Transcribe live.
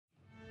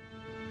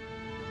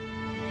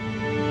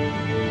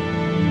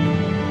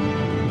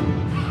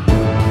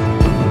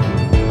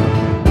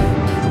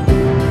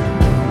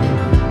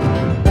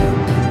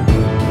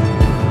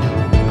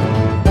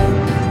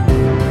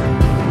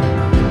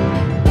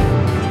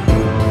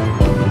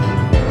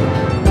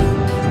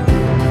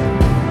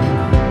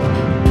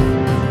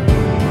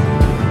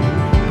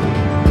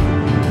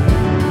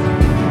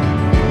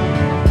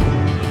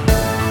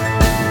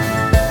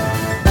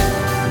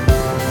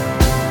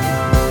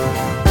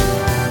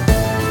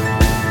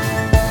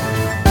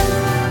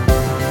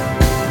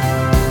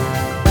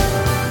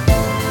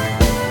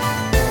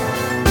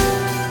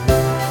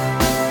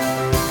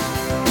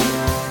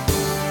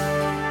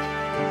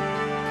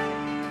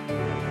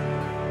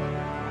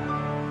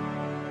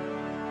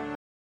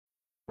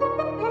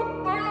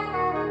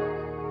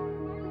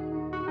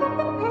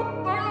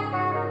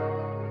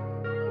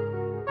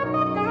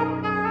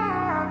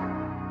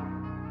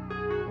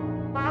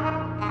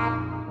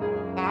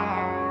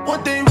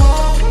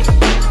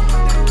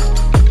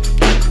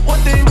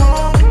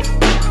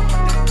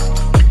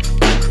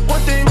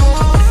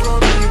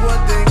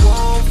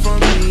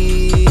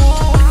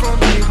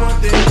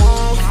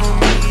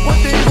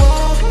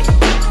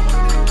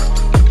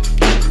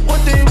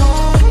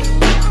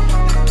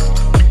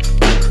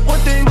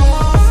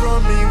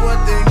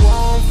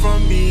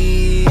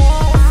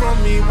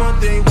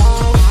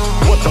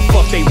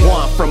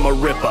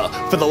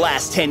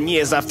10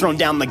 years I've thrown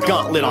down the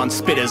gauntlet on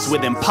spitters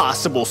with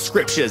impossible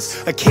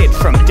scriptures. A kid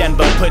from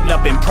Denver putting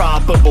up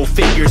improbable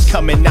figures,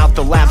 coming out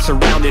the lab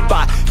surrounded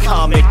by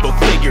comic book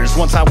figures.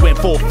 Once I went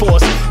full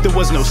force, there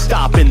was no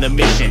stopping the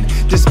mission,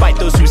 despite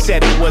those who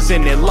said it was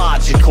an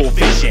illogical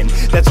vision.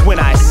 That's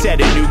when I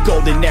said a new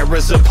golden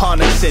era's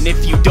upon us, and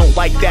if you don't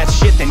like that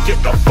shit, then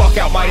get the fuck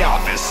out my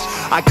office.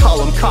 I call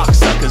them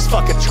cocksuckers,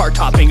 fuck a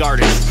chart-topping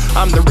artist.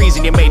 I'm the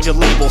reason your major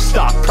label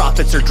stock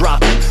profits are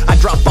dropping. I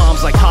drop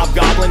bombs like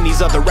Hobgoblin, these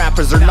other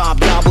rappers are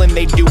knob-goblin.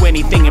 They'd do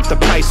anything if the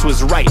price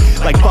was right,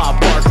 like Bob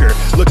Barker.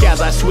 Look,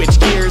 as I switch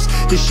gears,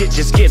 this shit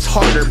just gets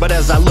harder. But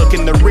as I look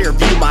in the rear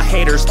view, my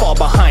haters fall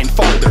behind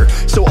farther.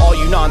 So all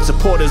you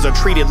non-supporters are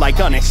treated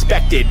like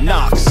unexpected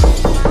knocks.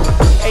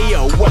 Hey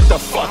yo, what the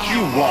fuck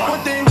you want?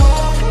 What they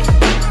want?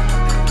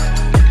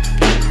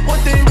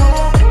 What they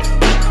want?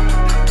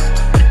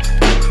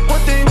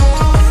 What they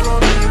want from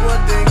me?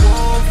 What they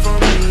want from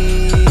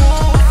me?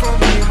 Want from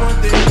me? What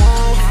they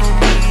want from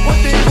me? What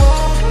they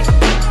want?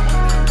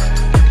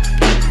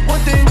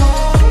 What they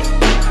want?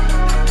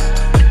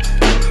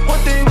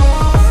 What they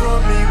want from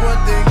me? What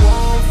they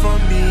want from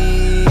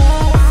me?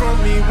 Want from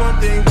me? What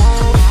they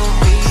want from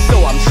me? So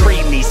I'm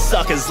treating these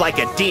suckers like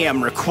a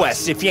DM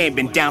request. If you ain't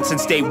been down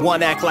since day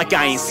one, act like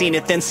I ain't seen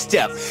it, then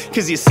step.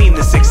 Cause you seen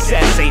the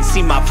success, ain't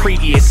seen my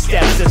previous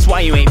steps. That's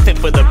why you ain't fit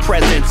for the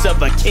presence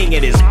of a king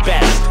at his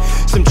best.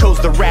 Some chose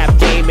the rap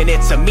game and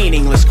it's a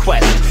meaningless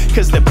quest,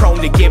 cause they're prone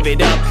to give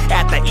it up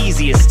at the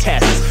easiest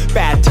tests.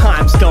 Bad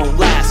times don't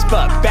last,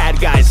 but bad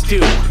guys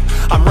do.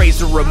 I'm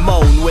Razor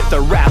Ramon with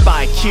a rap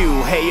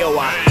IQ. Hey yo,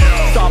 I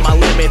saw my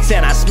limits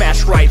and I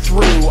smashed right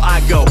through.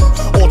 I go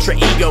ultra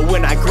ego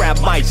when I grab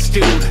mics,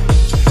 dude.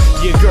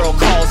 Your girl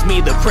calls me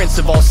the prince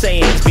of all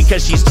sayings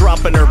because she's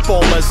dropping her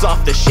bombas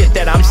off the shit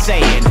that I'm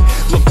saying.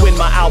 Look, when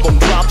my album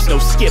drops, no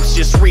skips,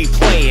 just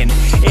replaying.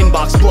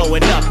 Inbox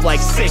blowing up like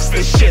 6,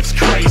 this shit's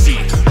crazy.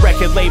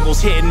 Record labels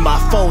hitting my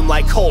phone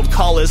like cold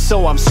callers,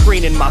 so I'm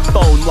screening my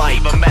phone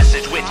like, leave a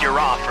message with your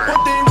offer.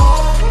 What they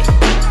want?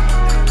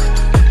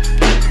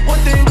 What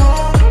they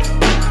want?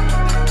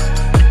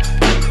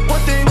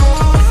 What they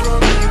want from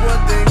me?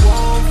 What they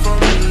want from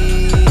me?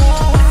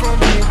 Want from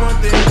me?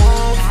 What they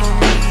want from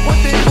me? What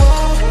they want?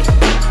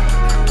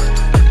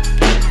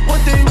 What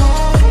they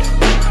want?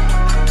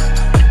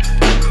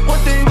 What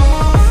they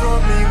want from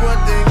me? What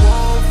they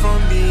want from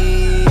me?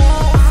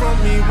 Want from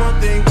me? What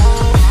they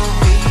want from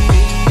me?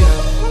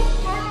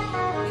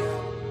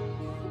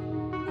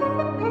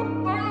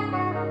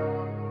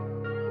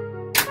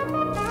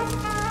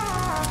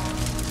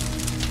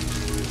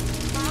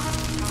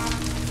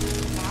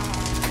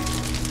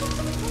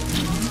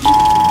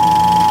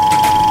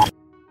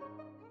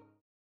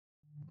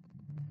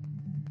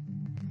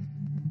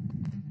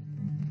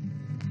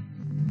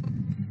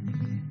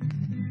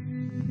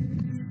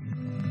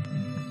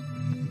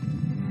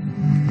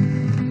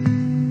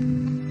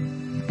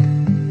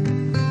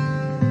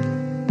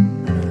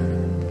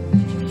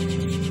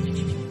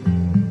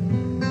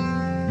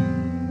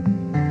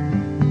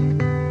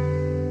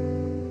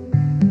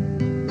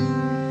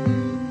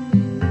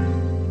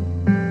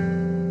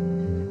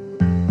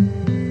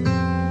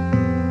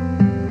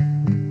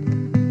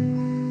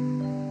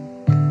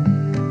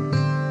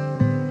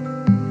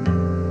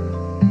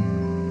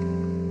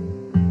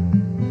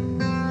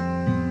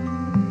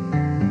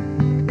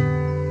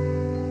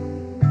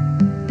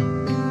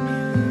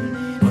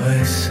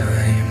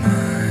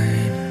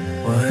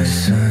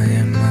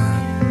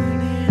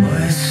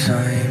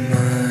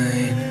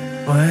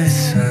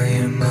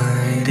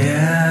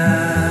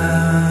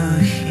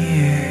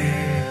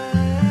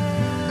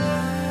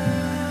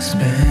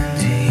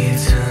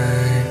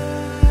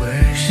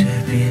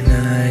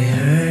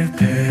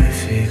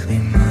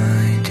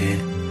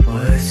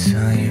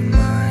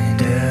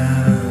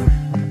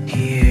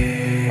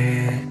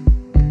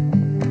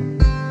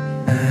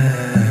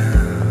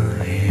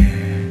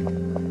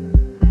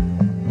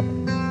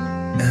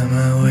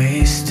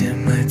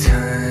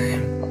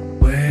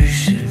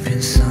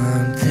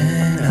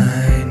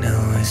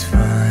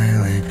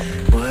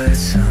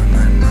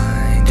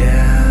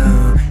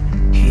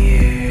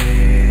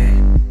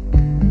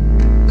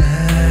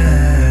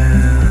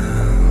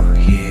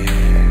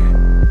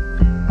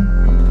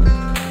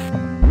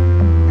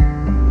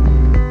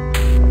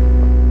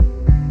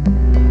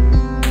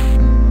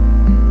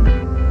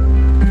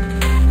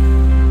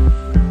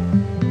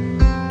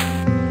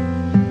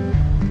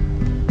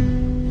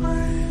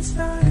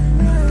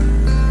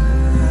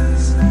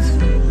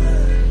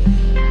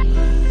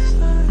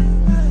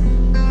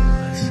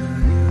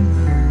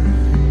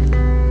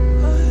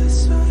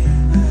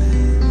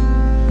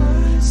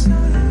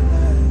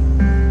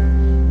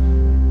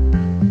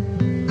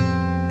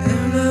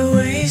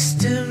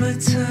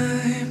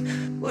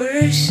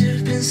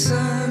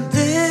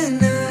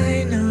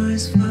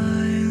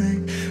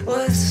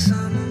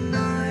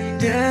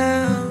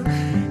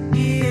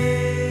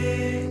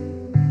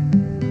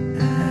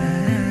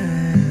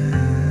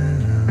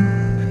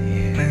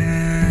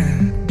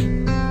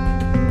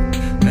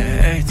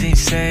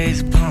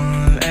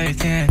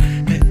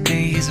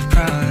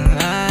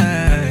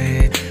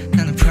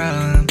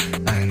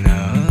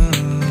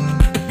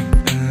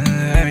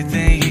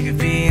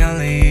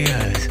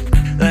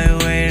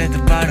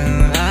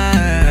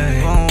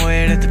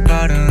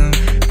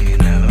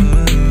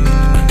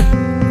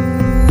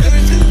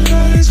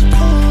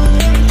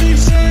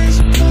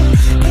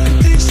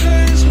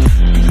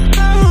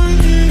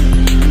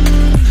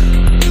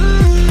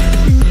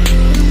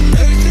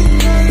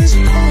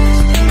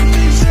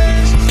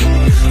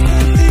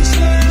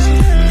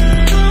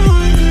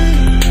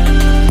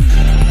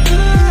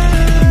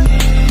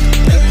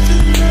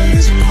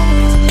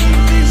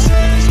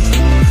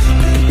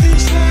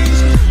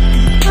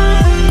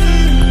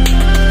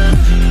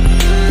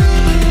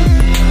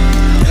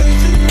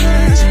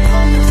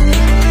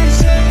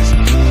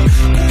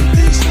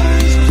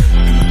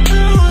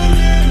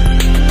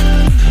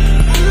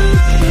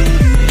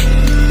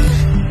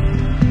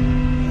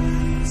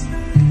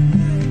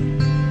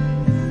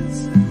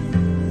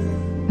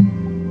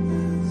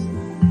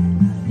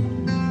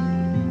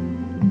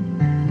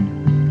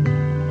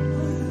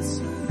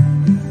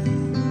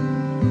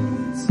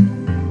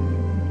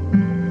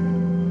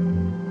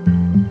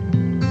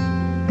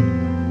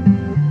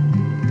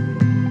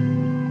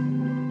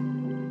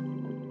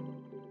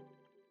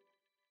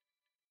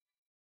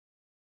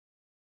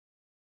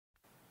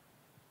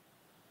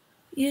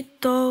 You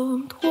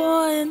don't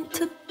want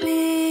to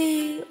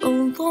be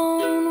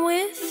alone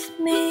with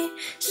me.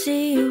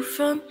 See you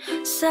from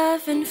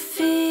 7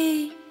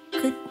 feet,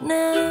 could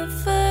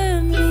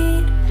never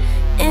meet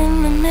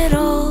in the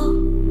middle.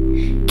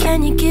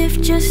 Can you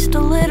give just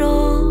a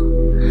little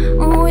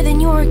more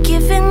than you're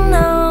giving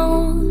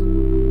now?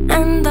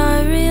 And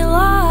I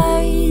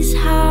realize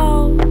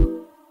how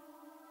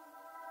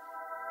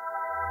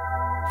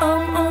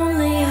I'm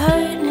only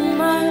hurting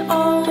my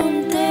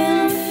own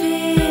damn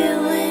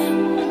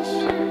feelings,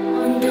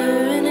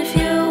 wondering if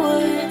your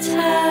words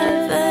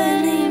have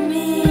any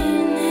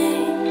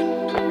meaning.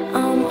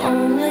 I'm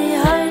only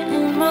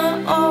hurting my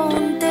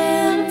own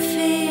damn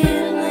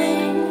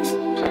feelings,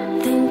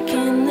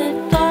 thinking that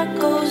thought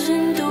goes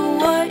into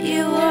what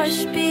you are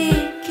speaking.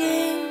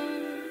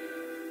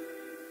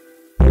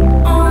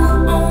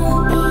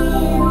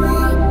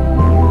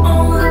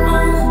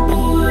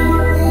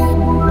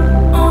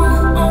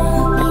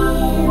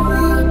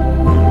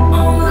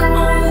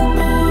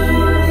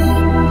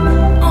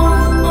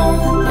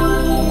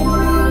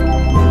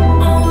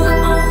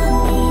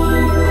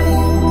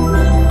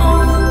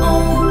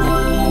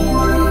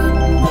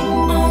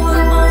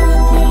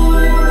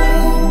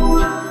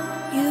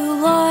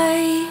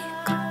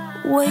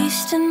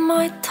 Wasting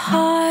my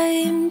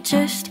time,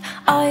 just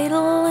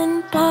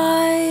idling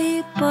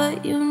by,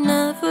 but you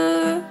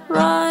never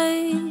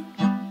write.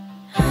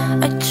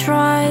 I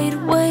tried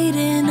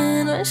waiting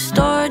and I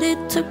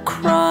started to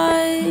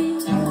cry.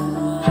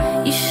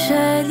 You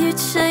said you'd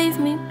save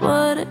me,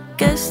 but I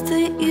guess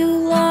that you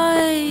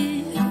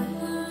lied.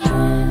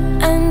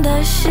 And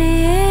I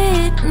see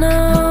it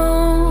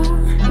now.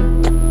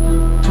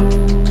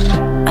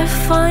 I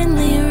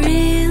finally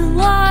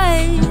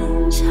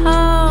realize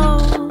how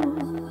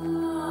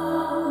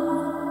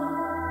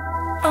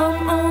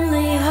I'm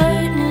only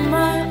hurting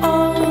my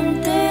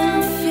own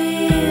damn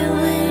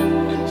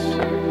feelings,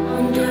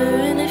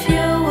 wondering if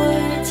your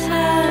words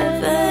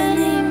have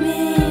any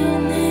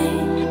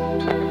meaning.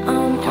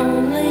 I'm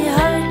only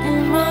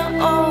hurting my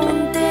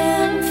own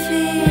damn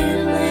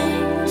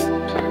feelings,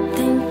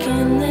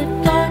 thinking that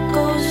thought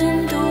goes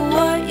into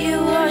what you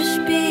are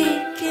speaking.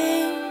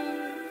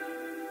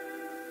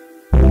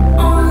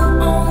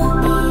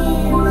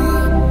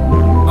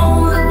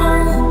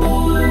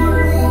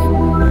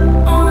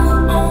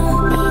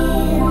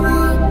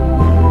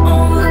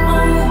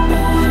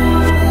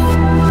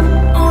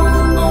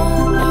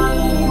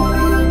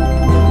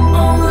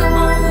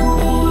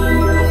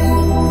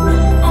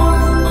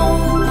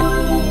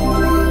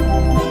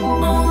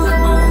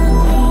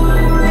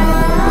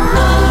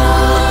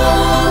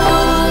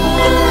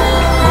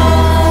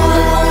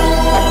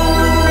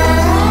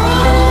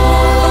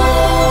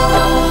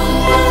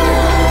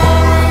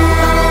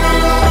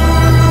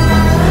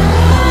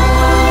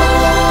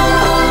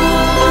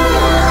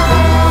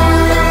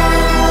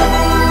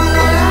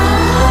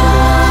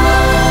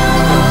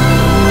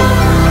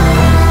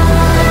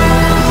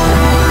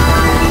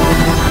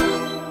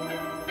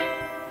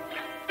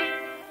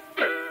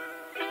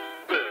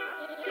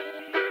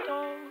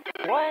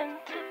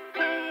 Want to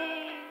be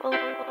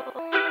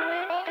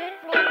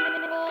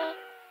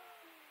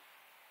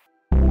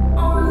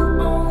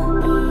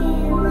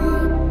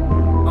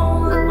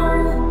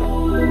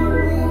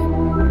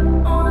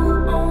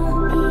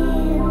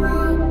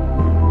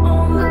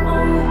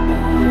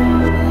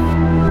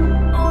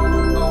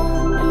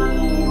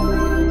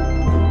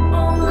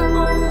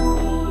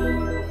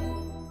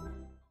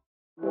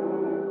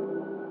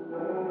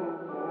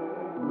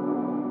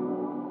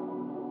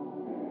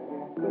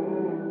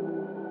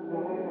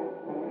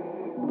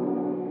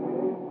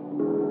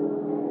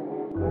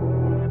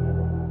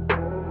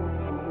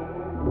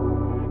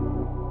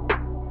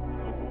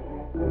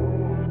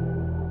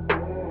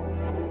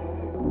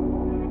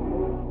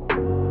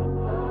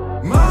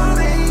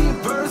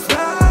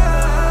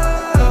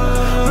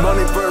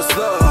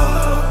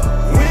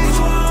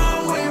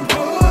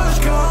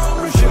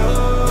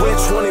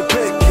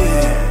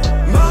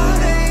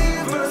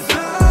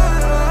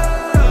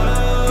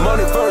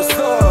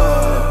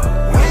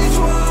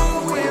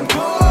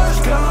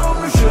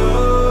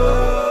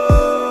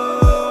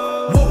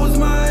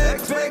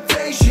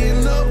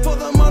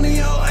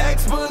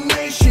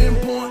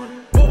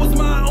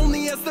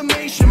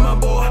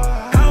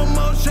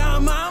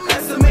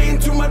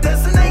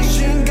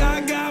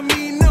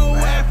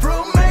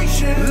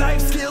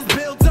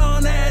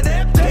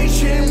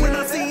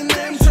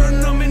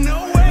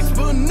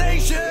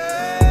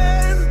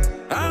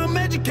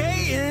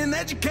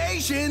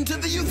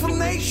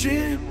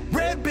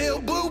red pill,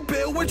 blue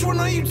pill, which one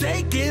are you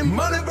taking?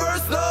 Money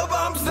versus love,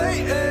 I'm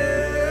saying.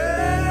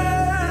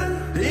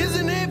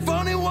 Isn't it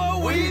funny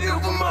what we do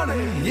for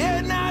money?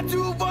 Yeah, not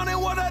too funny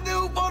what I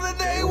do for the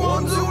day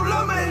ones who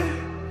love me,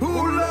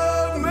 who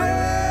love me.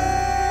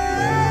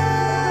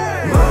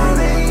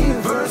 Money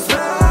versus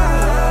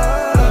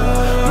love,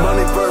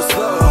 money versus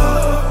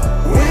love.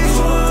 Which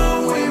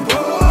one we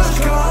push,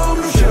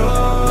 come to show.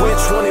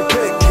 Which one you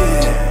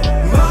picking?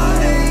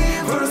 Money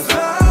versus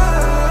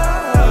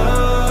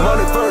love,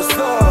 money versus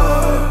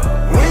love.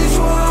 Which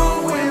one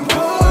we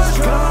push?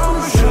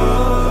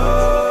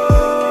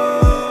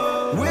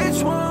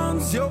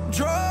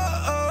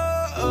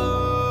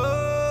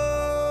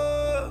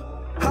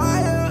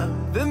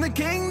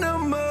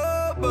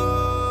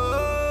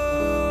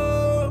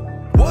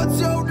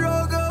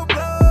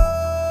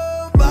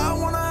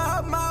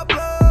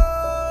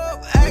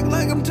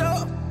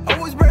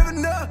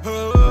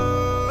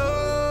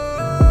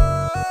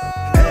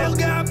 Hell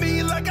got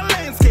me like a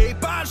landscape.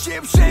 I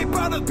shape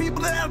other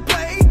people that I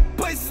play,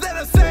 places that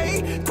I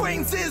say,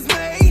 acquaintances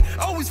made.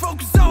 Always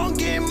focused on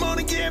getting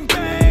money, getting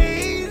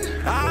paid.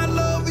 I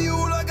love you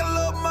like I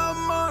love my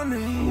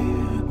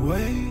money.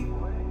 Wait,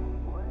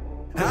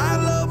 I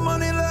love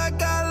money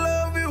like I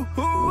love you.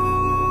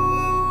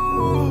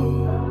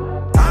 Ooh.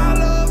 I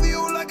love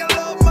you like I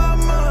love my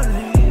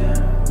money.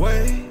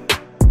 Wait.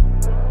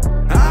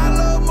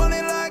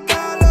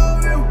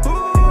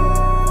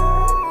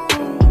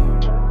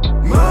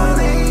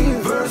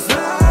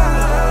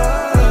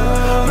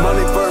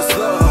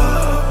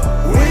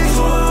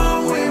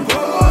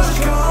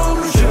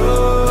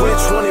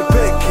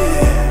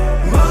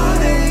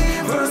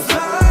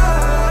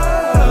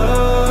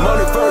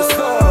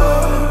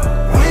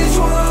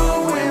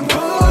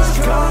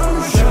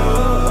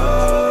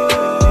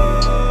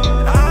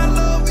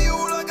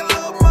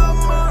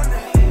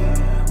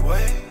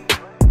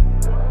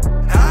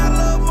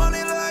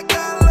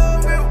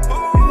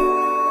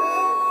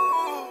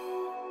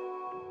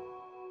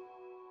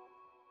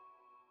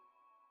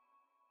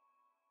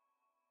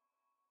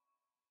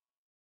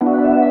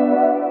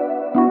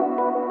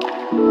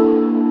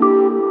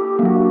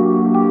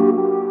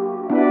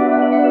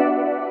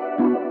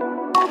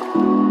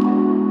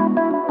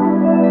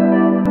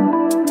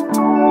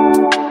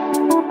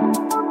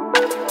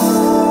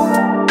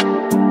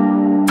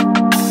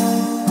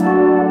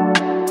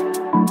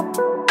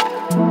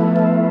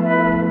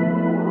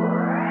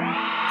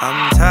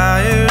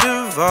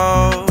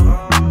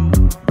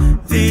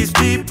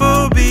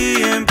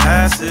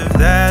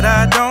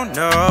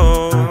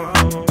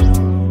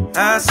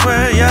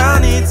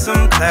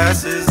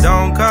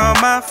 Don't call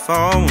my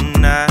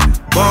phone, I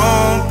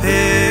won't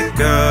pick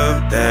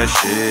up that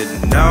shit,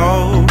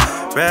 no.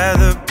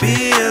 Rather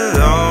be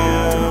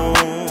alone.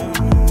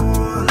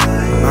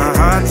 My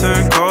heart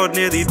turned cold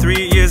nearly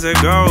 3 years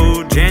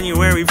ago.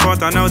 January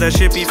 4th, I know that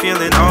shit be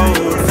feeling old.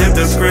 Flip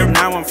the script,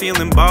 now I'm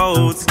feeling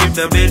bold. Skip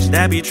the bitch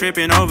that be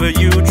tripping over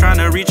you, trying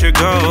to reach your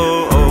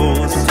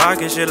goals.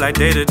 Talking shit like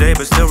day to day,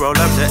 but still roll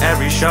up to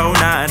every show.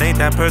 Nah, it ain't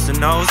that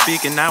personal.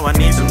 Speaking now, I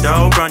need some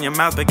dough. Run your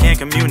mouth but can't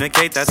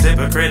communicate, that's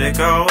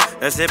hypocritical.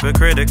 That's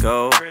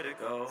hypocritical.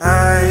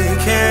 I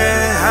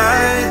can't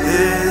hide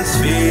this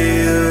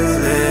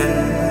feeling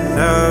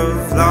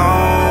of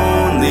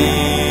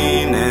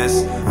loneliness.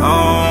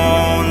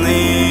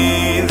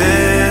 Only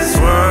this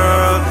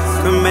world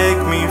could make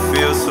me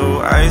feel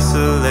so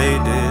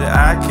isolated.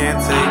 I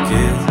can't take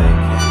it.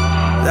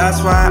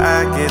 That's why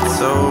I get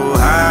so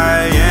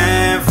high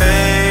and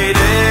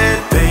faded,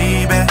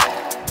 baby.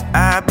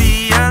 I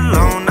be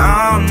alone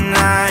all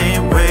night,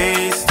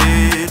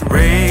 wasted,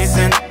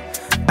 racing.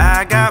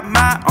 I got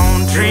my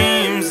own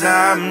dreams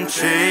I'm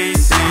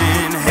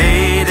chasing,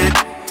 hate it.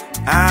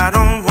 I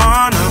don't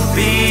wanna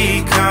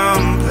be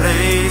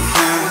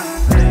complacent.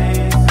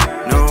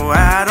 No,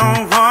 I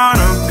don't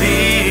wanna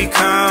be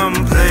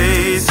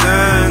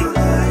complacent.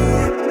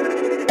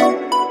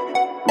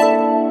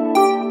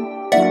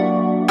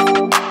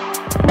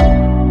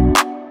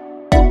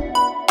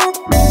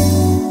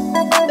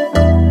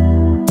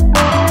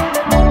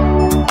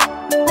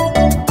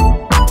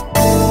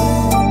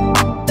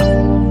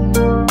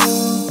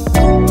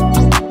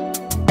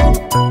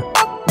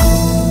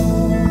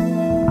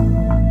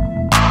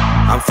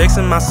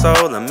 Fixing my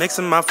soul, I'm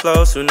mixing my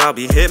flow. Soon I'll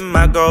be hitting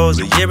my goals,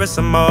 a year or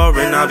some more,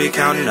 and I'll be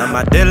counting on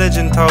my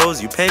diligent toes.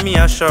 You pay me,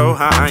 I'll show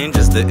how I ain't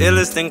just the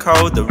illest in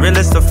code, the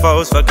realest of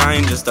foes. Fuck, I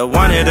ain't just a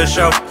one-hitter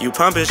show. You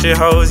pumping shit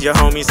hoes, your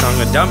homie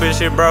song a dumping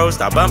shit, bro.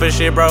 Stop bumping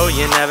shit, bro.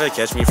 You never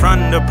catch me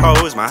frontin' the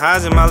pose. My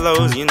highs and my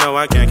lows, you know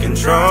I can't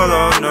control.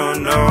 Oh no,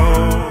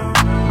 no,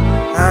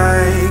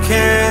 I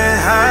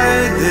can't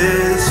hide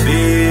this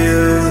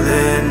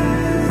feeling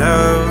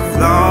of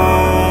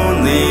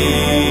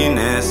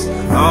loneliness.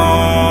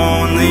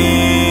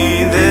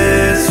 Only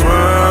this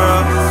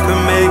world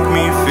could make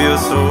me feel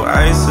so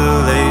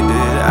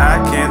isolated. I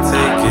can't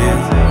take it.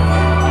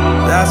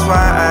 That's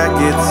why I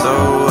get so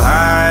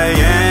high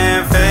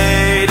and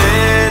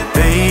faded,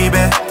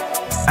 baby.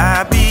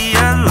 I be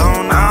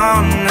alone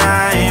all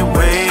night,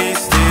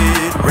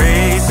 wasted,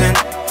 racing.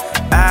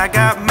 I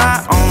got my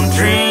own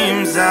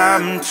dreams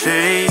I'm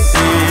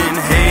chasing,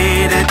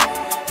 hate it.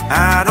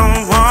 I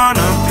don't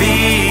wanna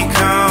be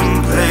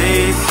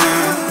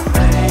complacent.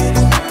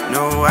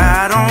 No,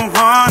 I don't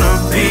wanna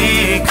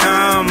be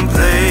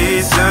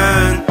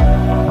complacent.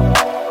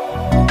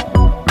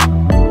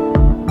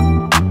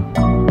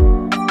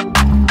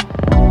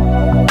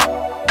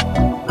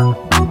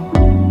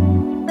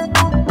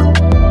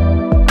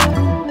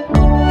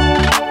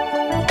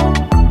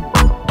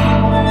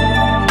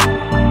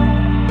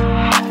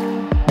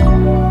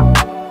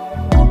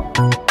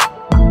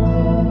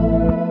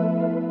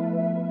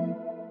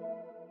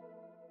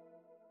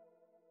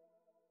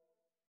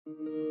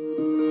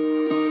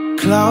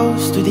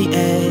 Close to the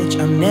edge,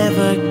 I'm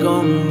never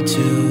going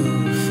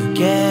to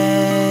forget.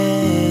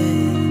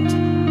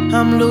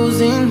 I'm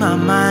losing my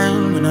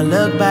mind when I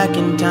look back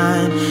in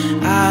time.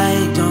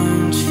 I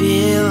don't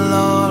feel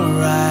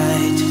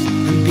alright.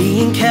 I'm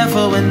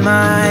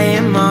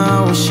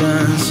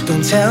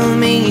tell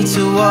me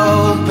to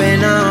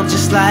open up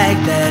just like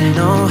that.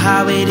 Know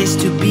how it is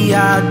to be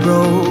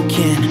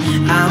heartbroken.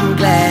 I'm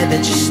glad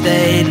that you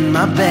stayed in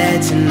my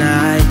bed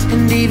tonight.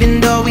 And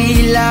even though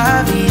we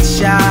love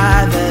each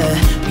other,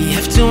 we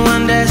have to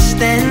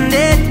understand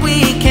that we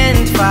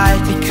can't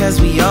fight, because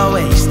we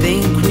always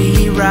think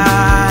we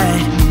right.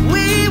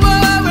 We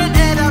weren't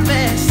at our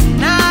best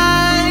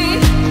tonight,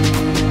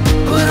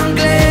 but I'm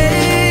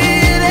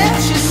glad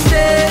that you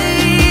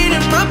stayed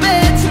in my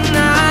bed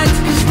tonight.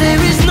 Cause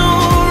there is no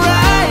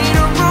right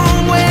or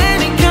wrong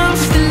when it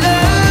comes to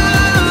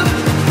love.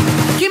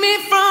 Keep me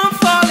from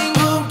falling,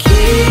 oh,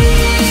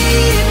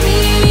 keep me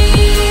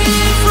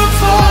from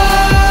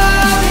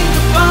falling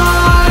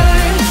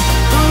apart.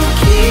 Oh,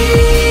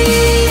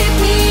 keep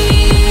me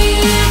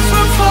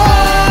from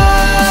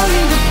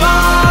falling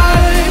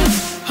apart.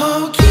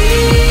 Oh,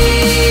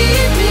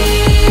 keep me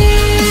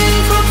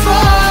from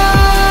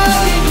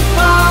falling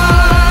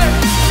apart.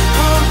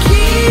 Oh,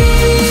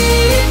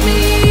 keep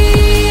me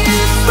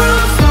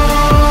from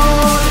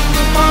falling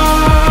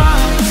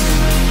apart.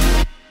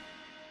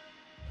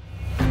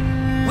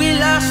 We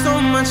lost so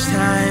much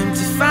time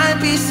to find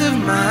peace of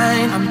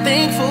mind. I'm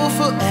thankful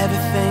for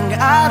everything,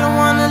 I don't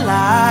wanna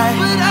lie,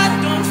 but I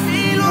don't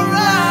feel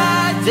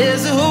alright.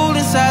 There's a hole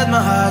inside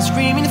my heart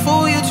screaming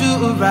for you to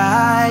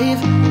arrive.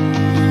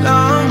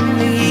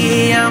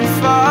 Lonely, I'm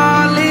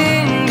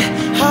falling,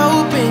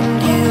 hoping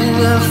you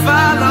will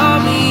follow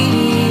me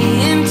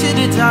into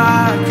the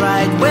dark,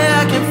 right where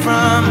I came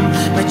from.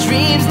 My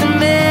dreams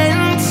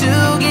demand to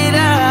get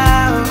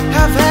out.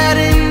 I've had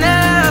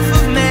enough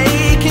of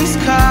making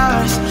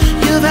scars.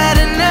 You've had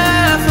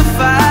enough of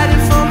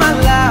fighting for my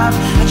love.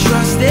 I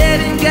trusted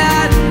in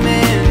God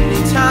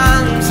many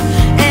times,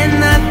 and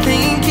I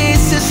think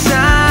it's a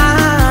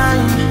sign.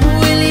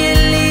 Will you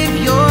leave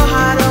your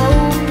heart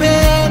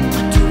open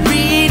to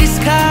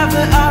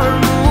rediscover our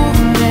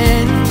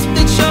movement?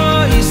 The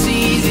choice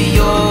is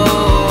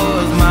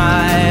yours,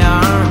 my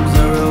arms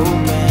are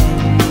open.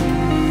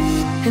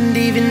 And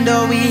even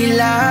though we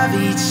love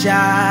each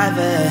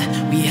other,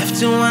 we have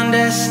to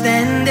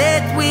understand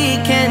that we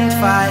can't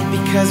fight,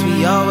 because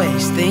we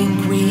always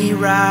think we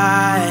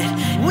right.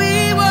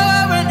 We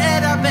weren't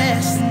at our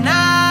best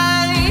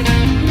tonight.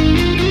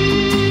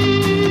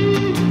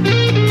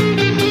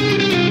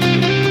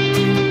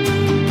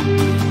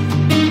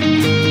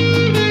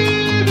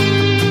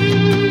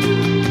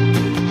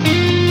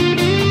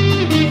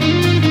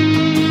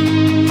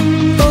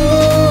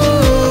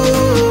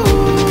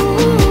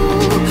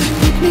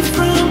 Keep me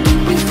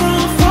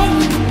from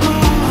falling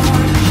apart.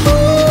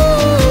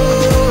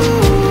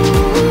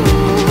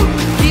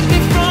 Keep me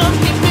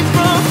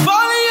from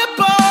falling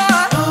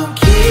apart. Oh,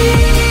 keep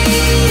me from falling apart. Oh, keep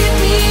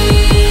me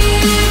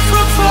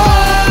from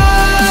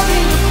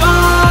falling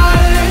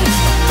apart.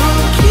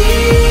 Keep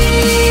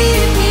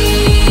me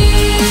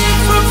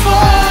from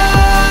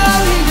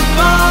falling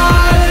apart.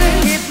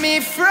 Keep me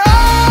from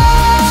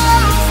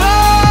falling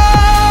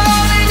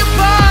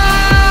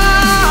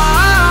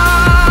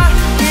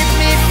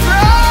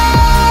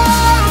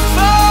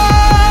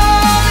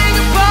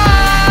apart.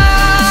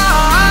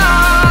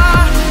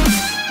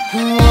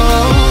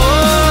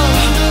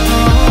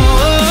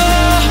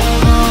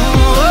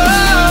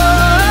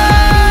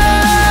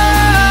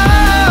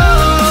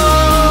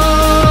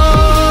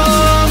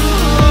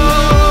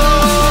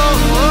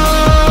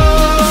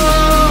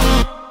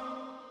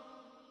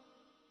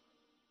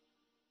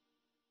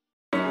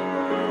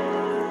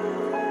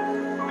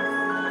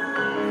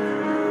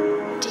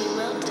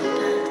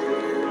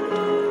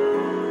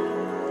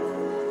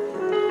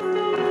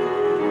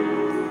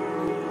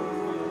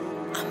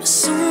 I'm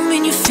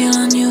assuming you feel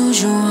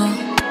unusual,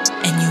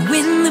 and you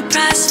win the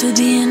prize for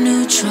being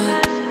neutral.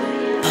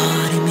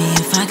 Pardon me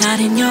if I got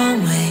in your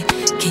way,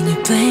 can you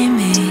blame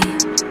me?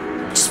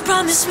 Just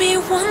promise me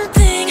one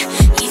thing,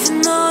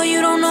 even though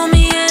you don't know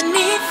me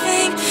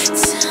anything.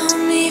 Tell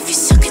me if you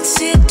still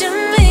consider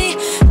me,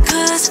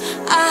 cause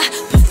I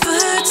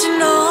prefer to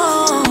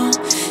know.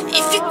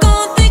 If you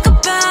gon' think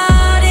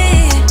about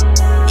it,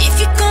 if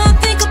you gon'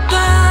 think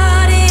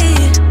about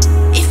it,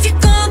 if you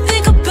gon'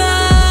 think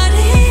about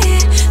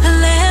it,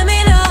 let me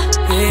know.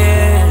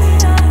 Yeah.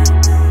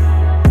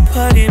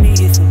 Pardon me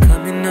if I'm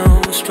coming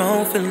on,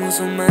 strong feelings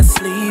on my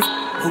sleeve.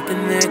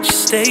 Hoping that you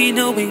stay,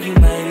 knowing you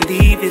might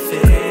leave. If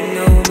you're coming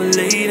over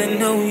late, I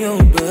know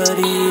your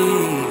buddy.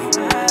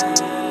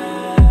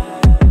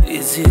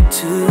 Is it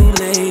too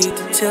late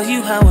to tell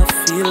you how I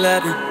feel?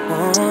 I've been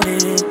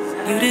wanting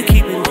you to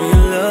keep it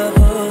real love.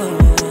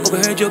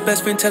 Overheard your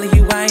best friend telling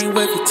you I ain't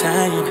worth your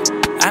time.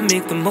 I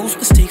make the most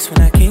mistakes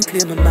when I can't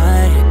clear my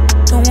mind.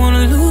 Don't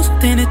wanna lose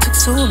something that took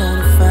so long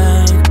to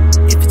find.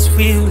 If it's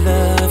real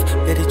love,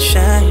 let it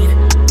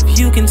shine. If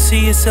you can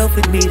see yourself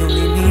with me, don't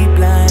leave me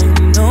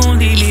blind. Don't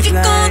leave me If you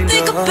gon' blind.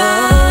 think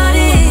about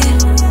it,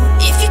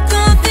 if you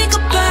gon' think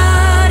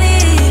about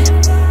it,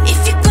 if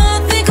you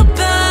gon' think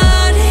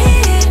about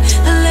it,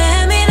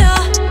 let me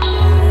know.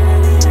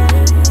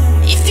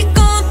 If you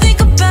gon' think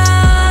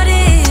about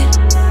it,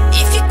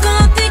 if you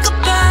gon' think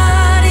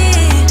about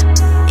it,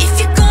 if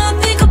you gon'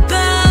 think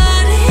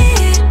about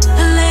it,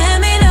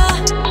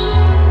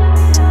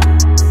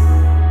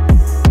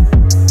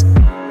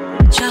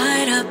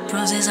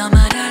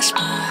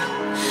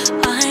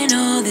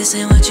 know this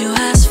ain't what you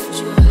asked for.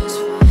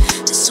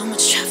 There's so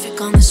much traffic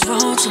on this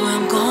road to where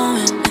I'm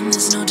going, and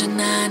there's no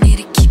denying I need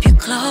to keep you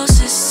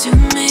closest to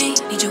me.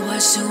 Need your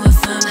words to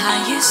affirm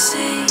how you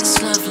see.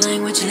 This love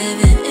language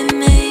living in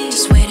me.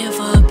 Just waiting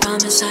for a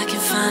promise I can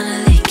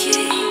finally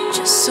keep,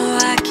 just so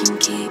I can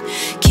keep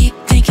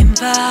thinking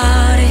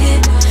about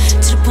it,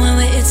 to the point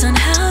where it's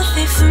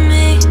unhealthy for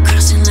me.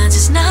 Crossing lines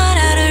is not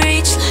out of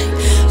reach,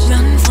 like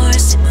running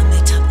forest in my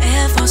big top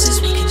Air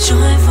Forces. We can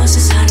join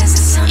forces, how does it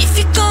sound? If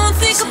you gon'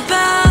 think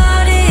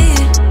about it,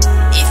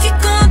 if you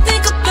gon'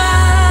 think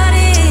about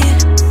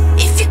it,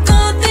 if you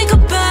gon' think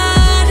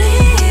about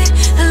it,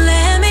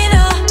 let me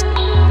know.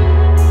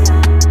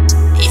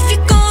 If you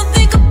gon'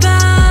 think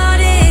about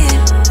it,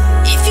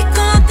 if you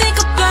gon' think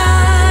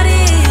about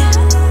it,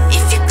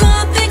 if you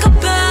gon' think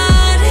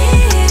about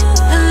it,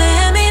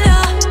 let me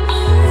know.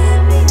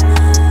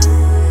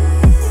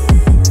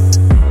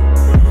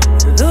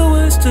 The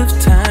worst of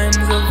times,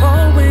 I've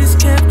always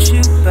kept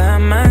you by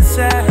my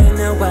side.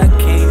 Now I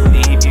can't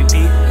leave you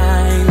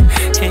behind,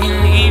 can't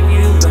leave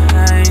you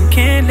behind.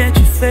 Can't let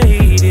you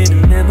fade in a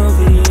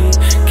memory.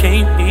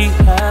 Can't be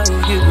how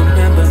you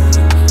remember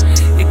me.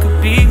 It could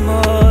be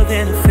more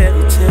than a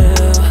fairy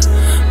tale.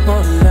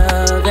 More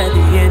love at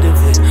the end of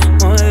it.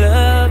 More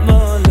love,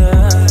 more love.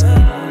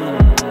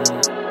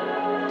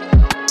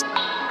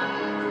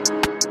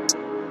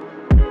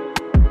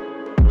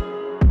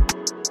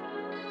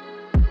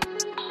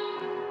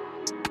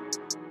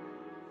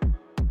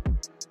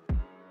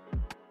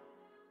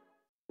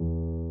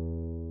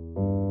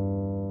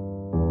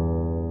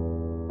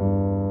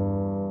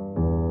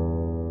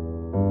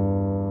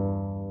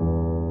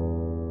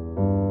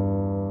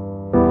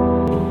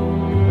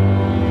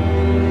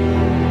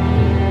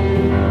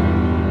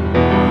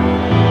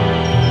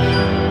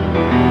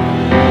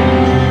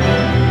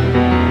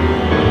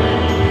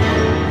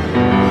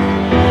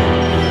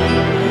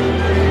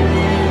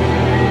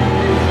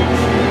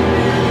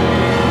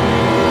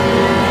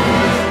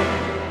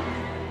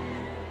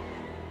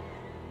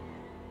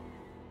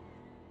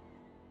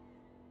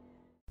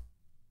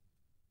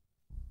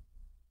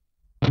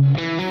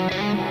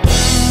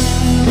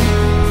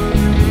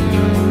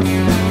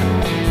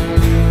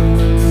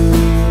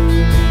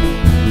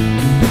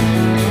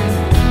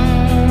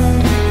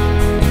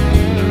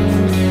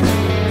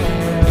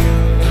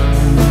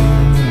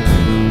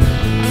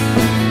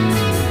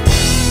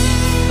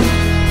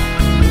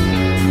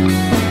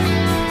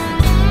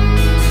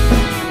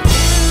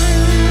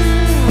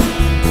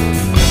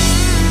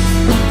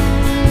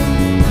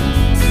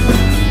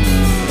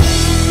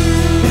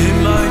 In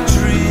my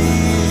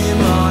dream,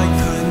 I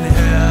couldn't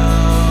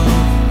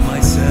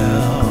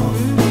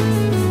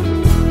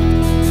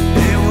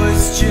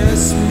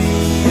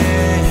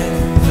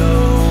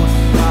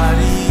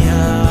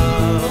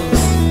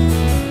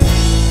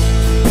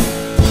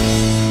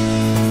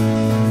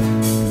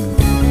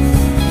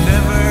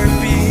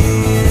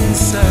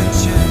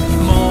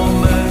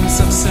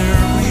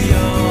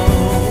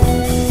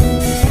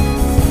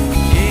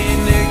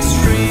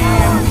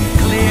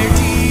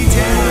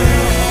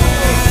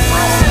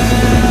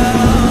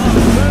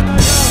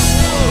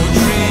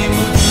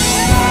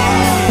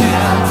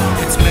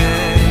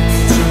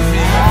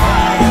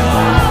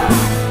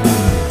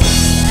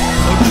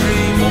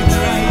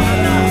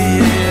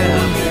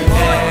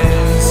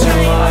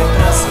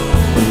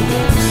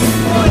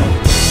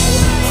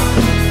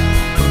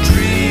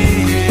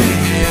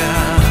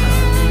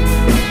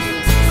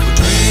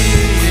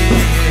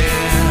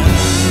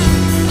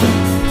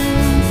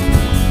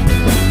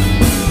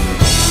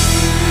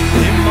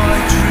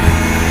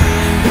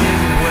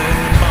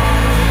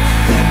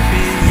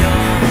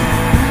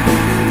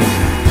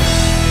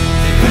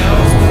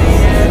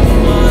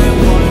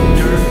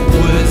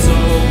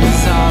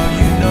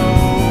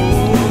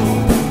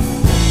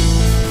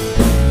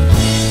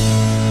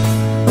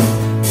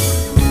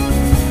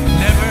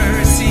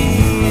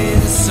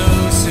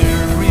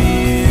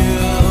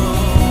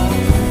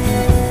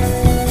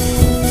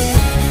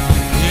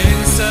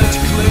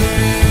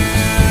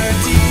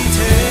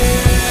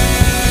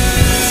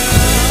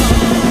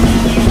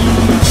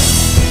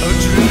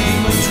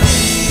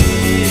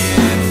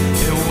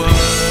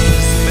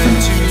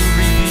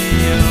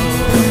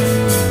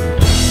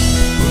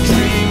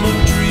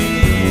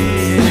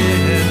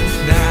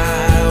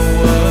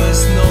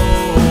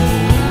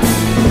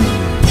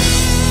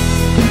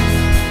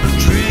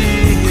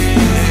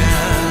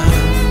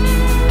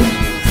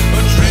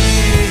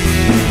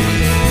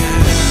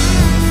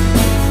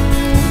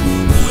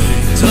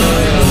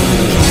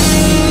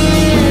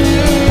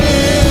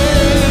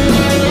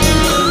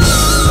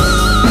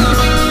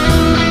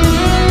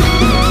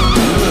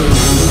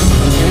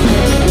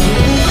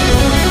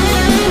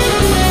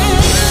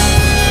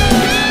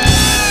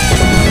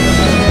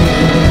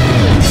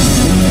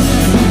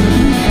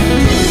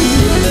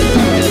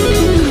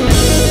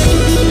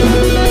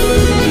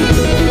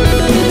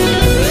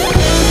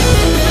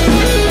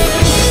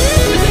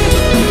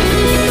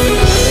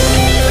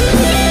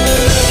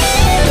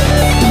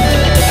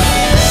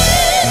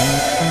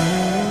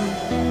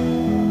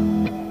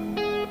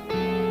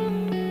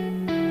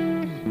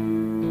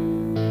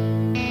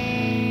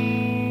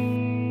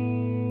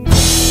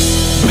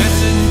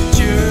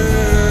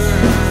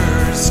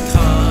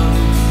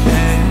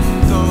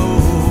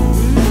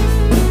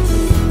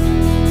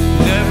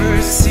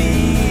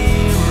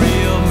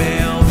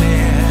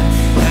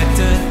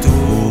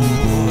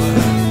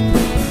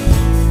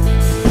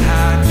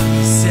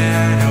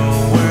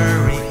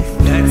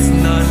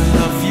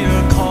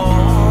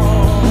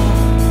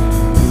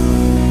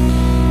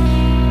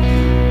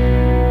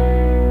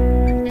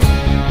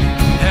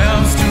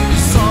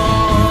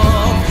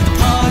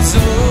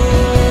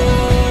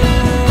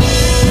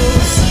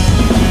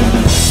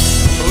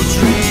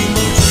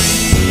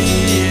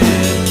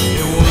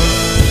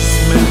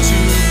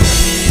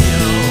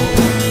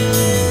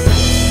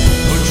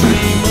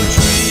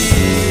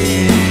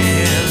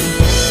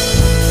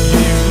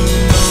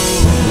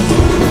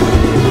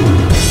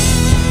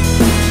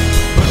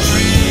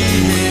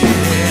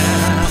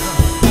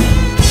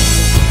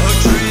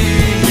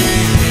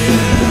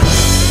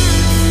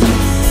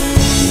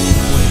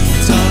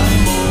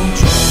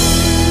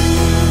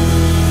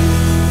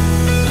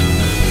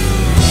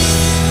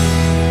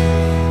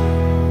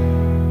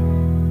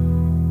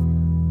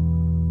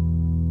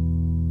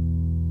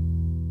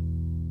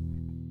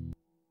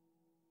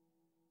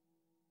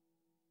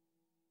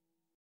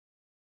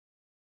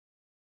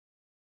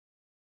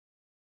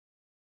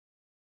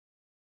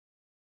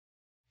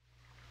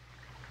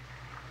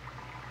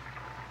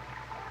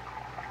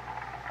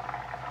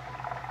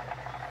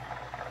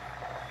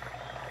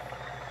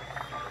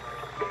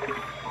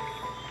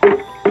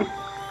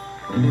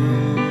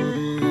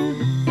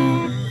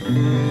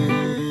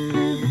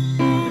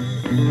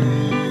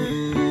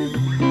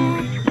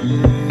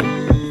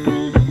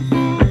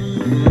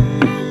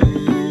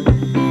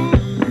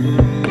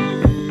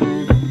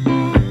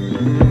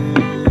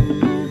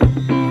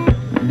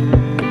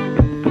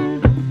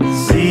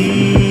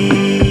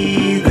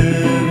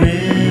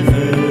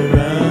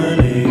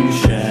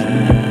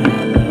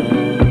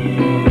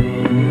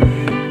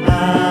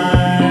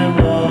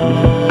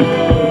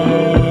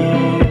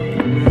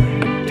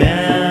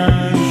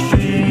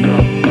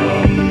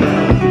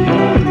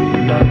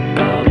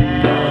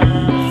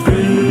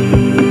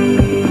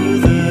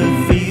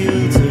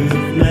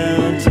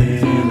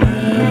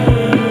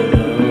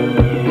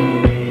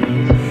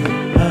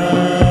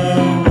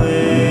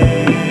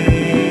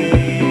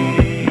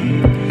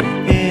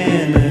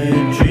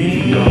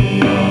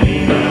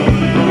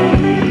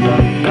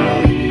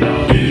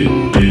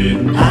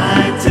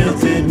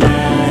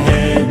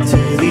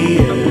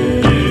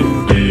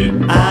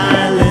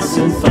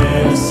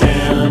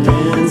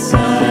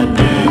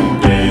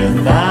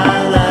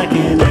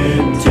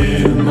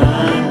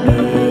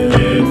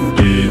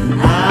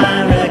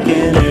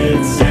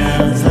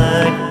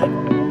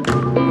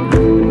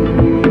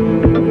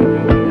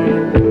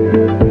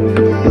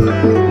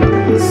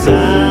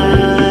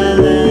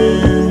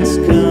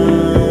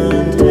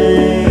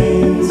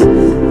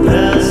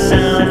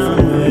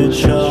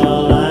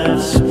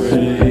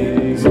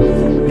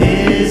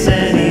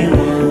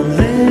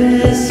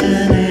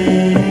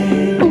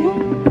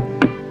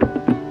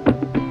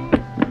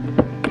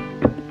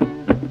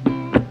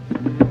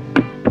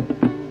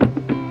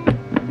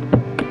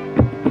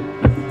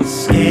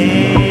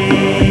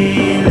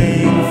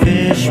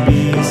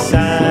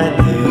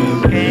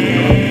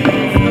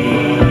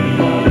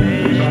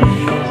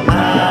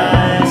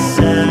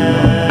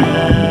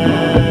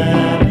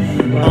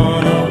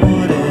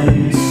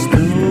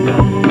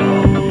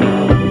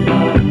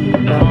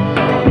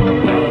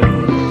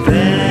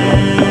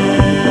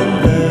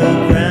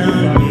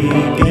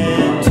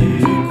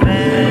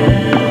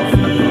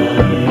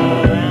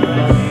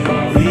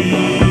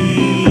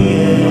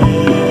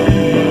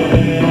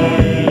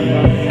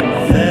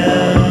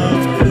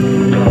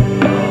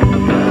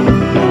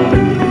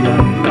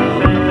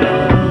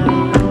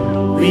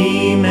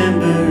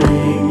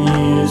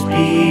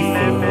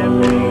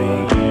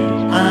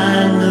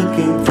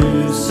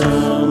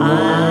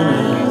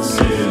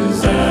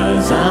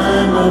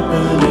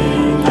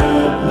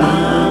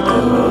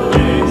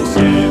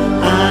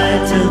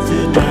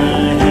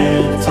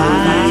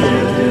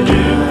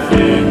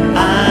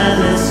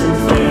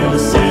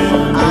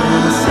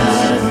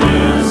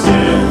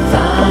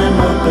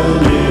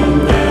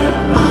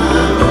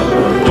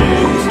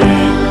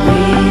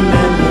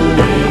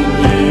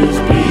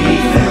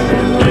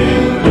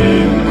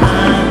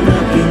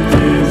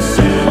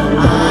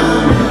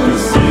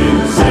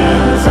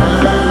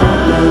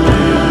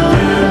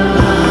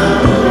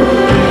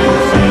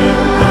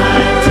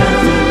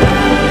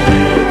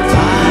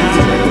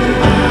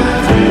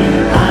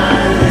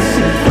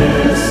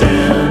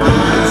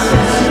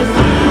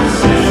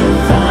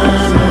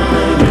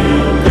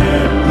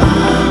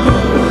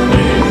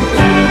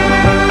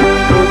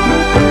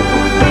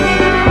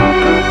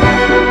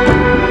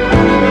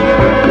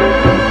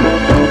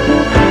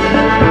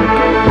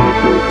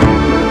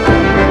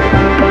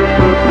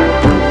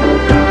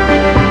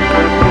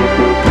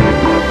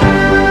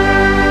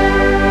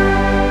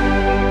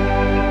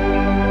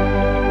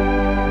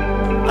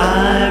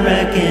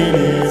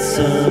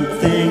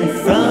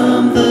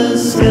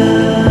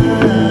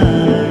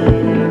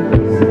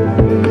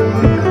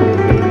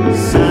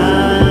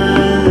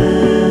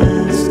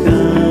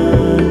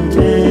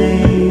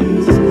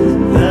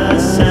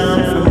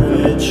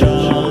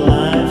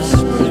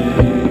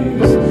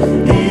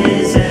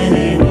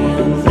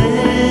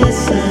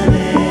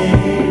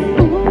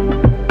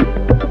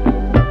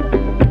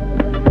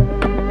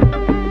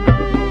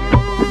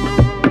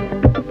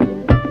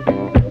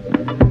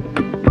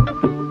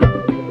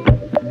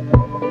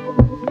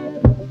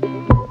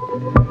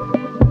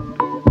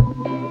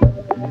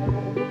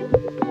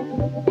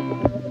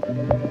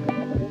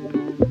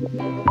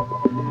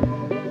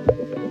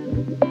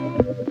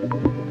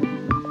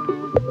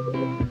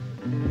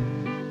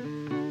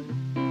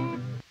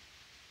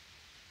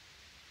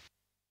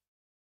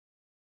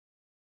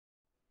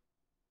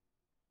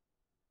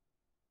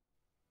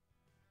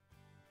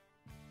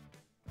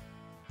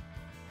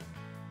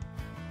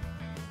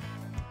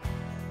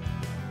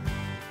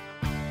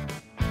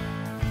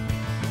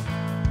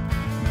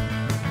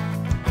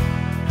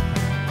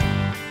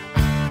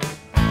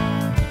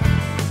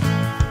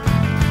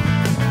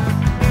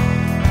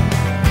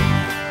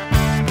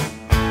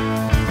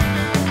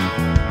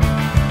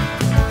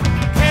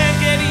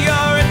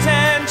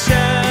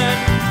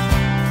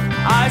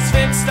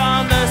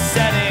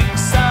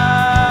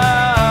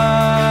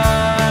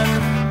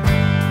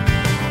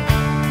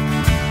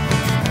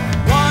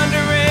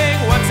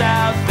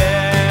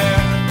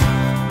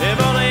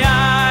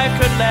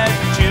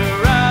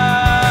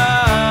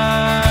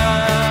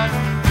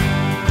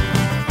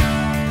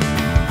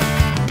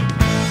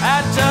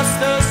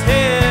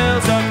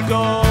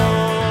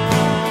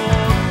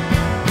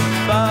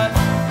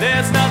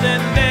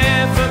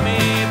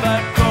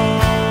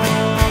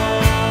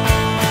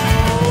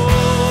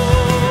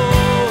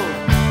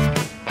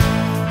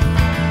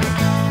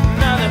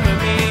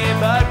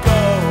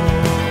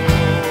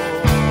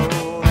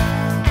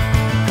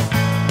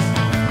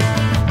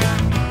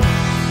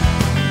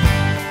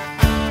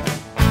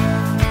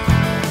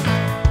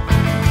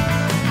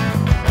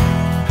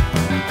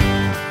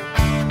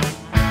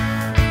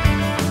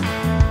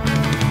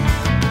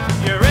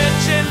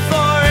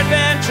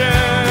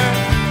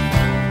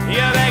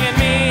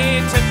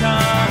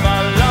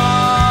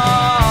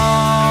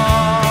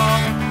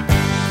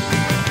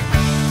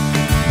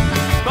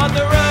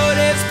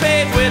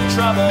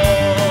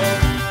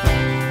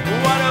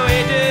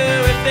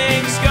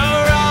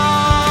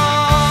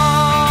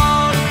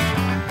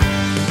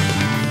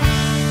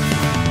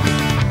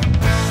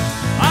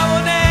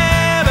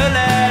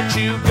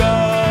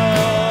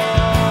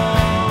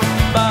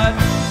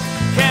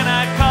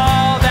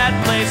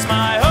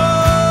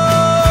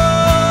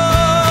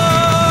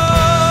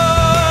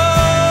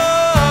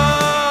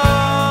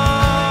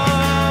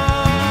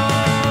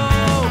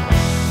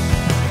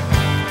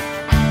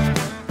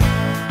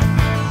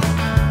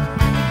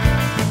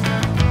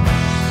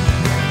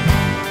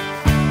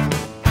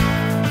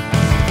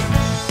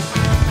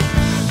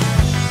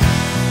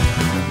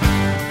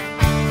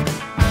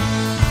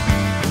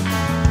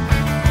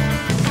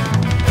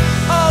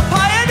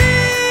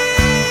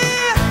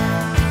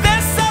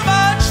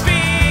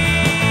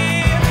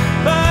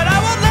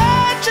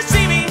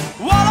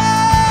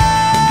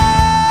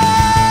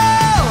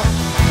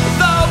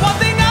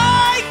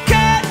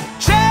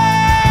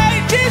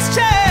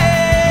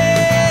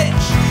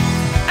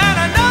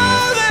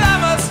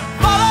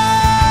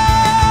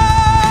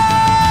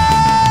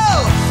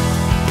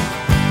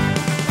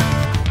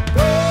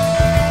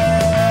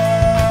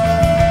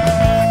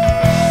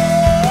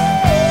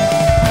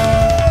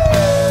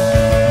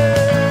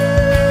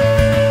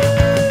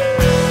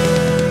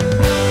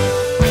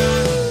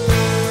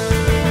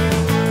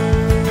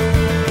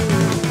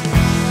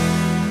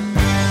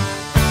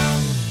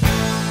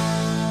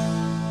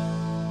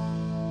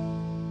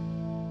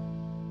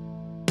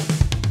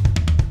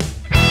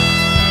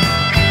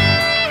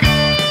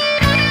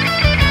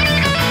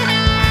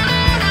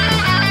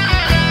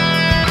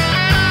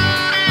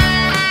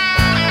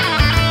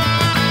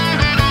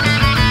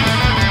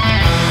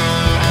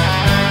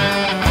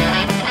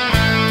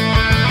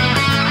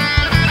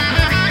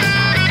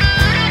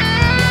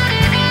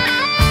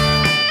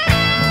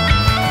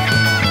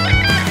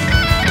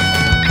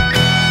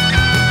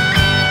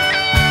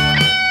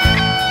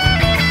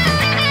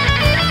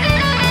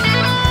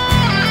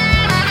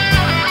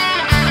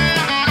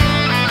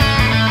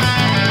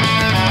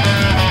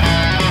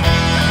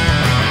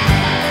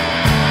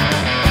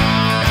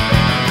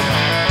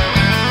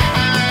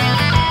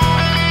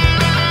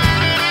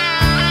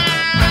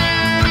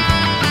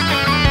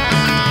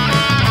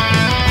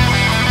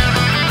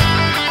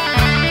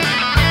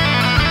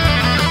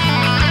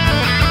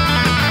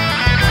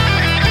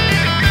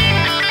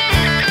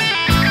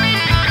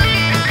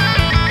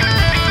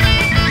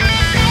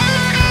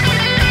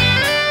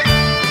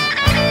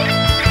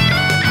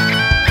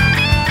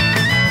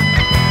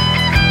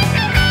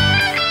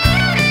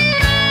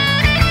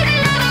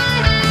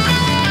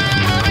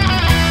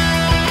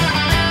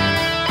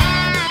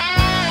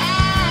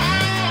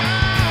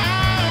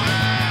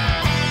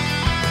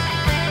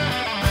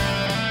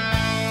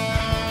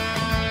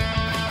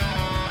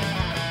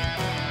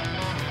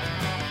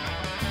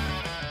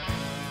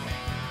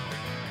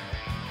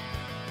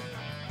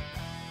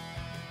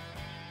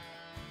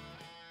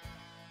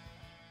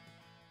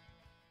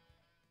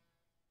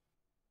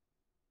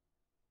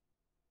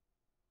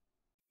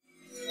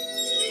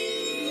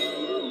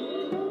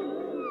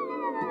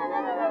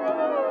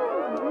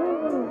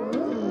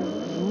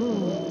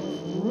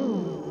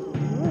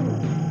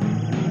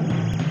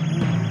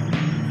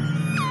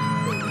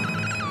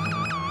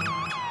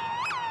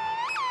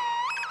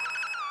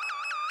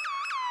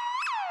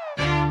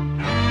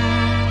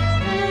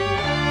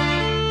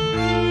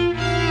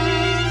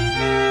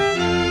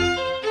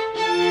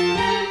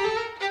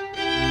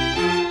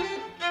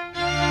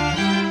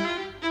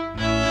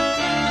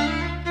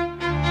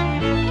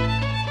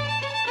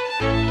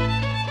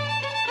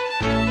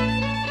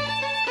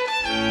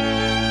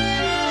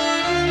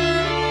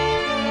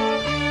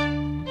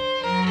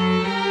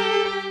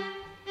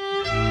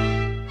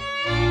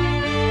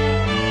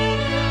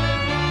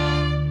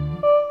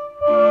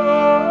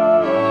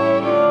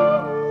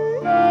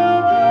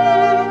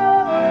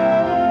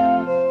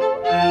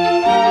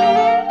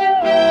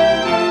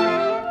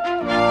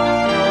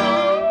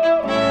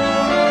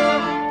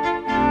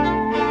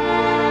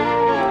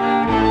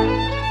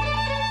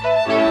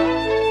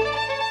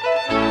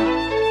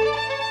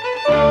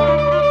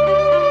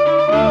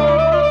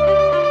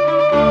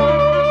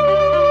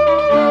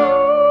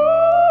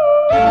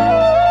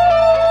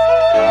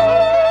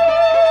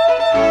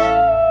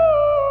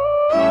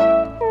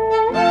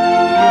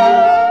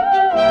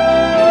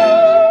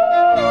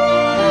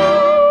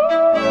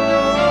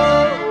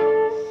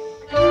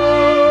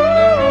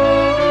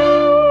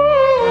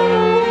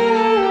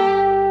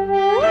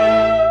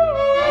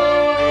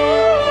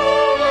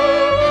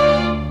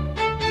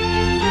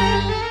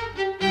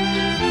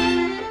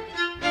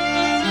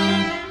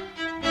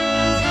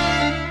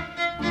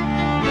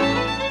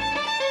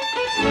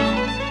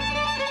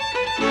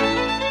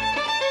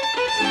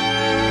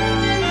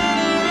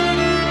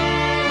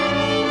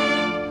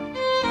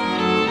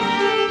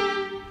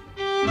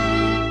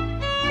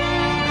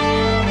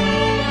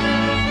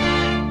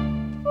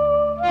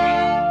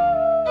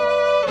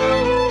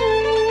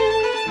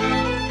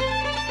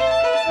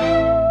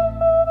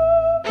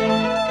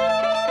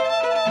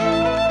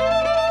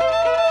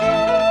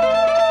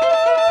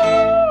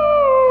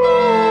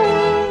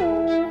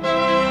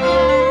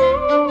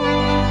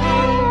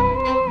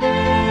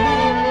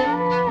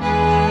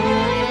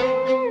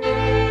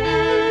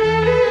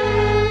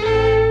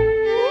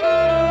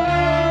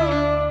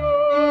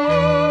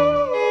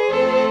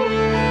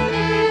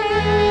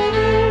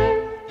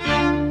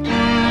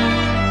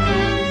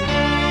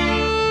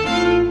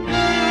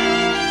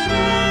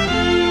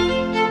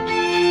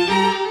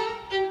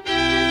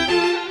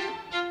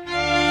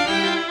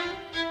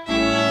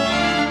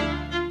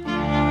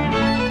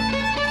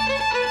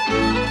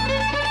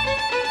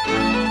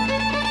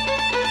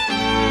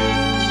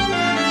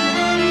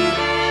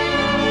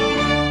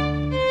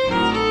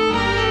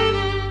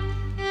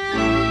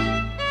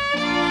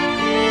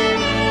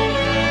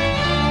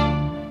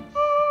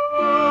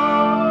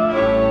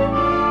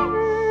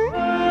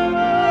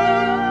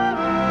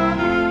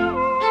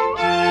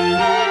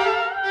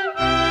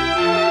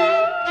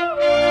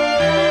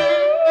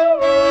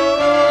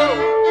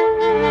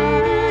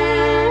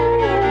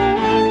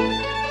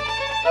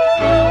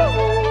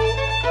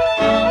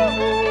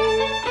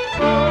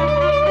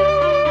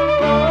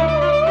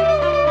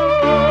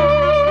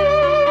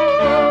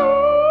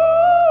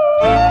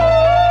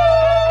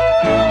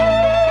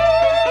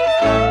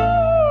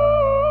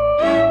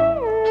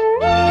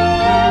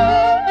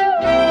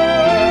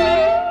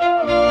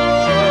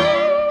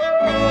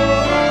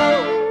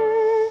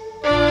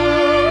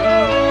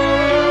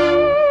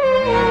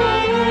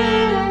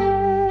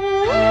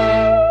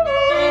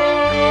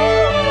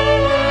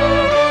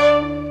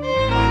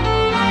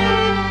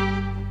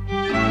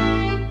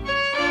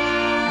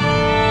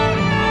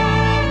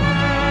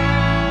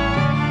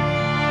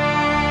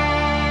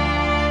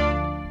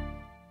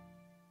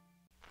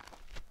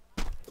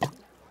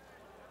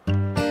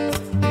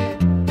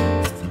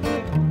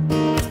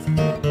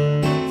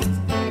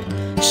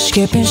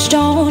skipping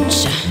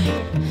stones,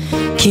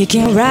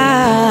 kicking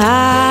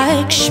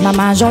rocks. My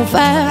mind's on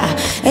fire,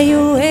 and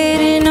you're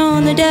waiting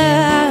on the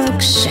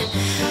docks.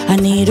 I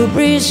need a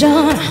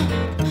reason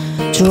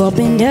to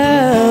open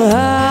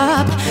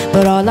up,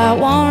 but all I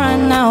want right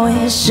now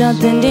is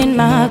something in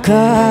my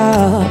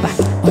cup.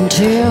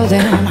 Until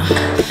then,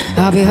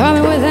 I'll be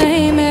humming with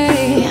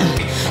Amy,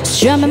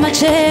 strumming my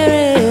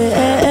cherry.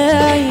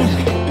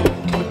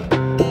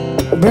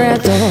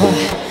 Breath of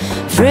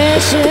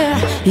fresh air,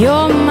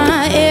 you're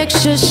my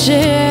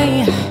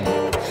ecstasy.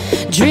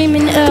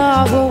 Dreaming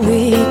of what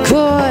we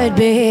could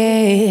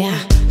be.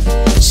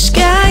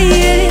 Sky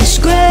is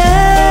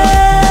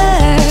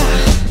gray,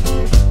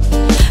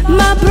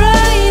 my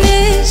brain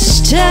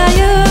is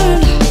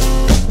tired.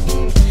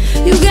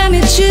 You got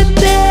me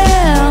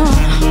tripping,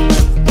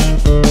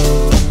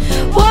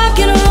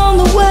 walking around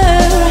the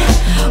world,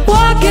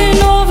 walking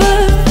over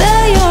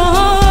there,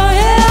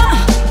 yeah.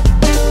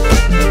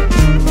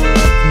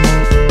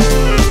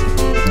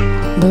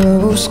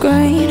 Blue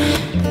screen,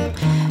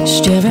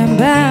 staring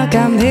back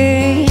at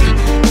me,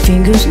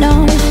 fingers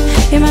numb,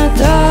 in my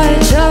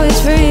thoughts always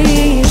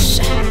freeze.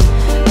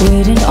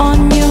 Waiting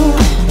on you,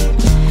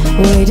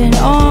 waiting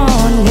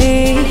on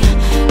me.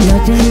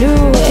 Nothing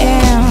new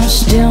and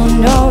still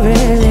no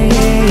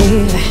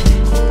relief.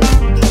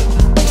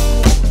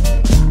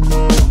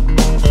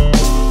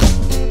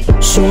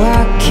 So I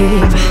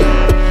keep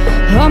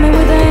humming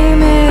with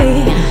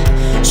Amy,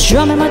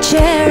 strumming my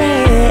cherry.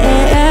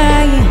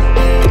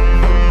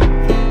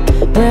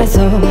 Breath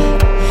of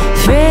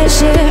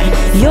fresh air,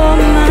 you're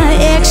my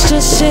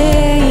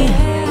ecstasy.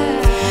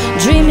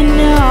 Dreaming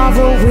of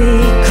what we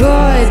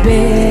could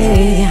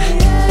be.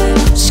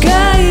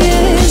 Sky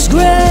is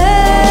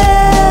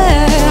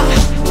gray,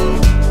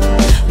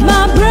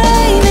 my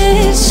brain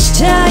is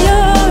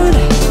tired.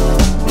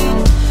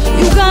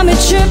 You got me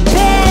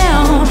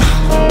tripping,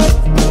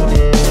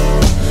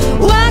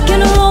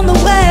 walking around the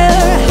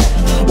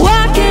world,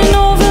 walking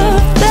over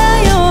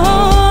there, yeah.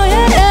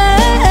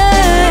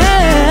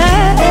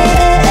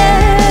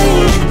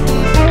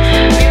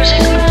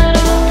 Music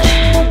metal,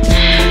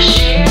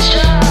 shooting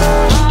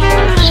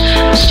stars,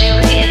 still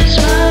is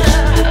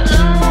murder,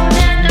 alone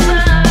in the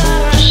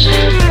bars.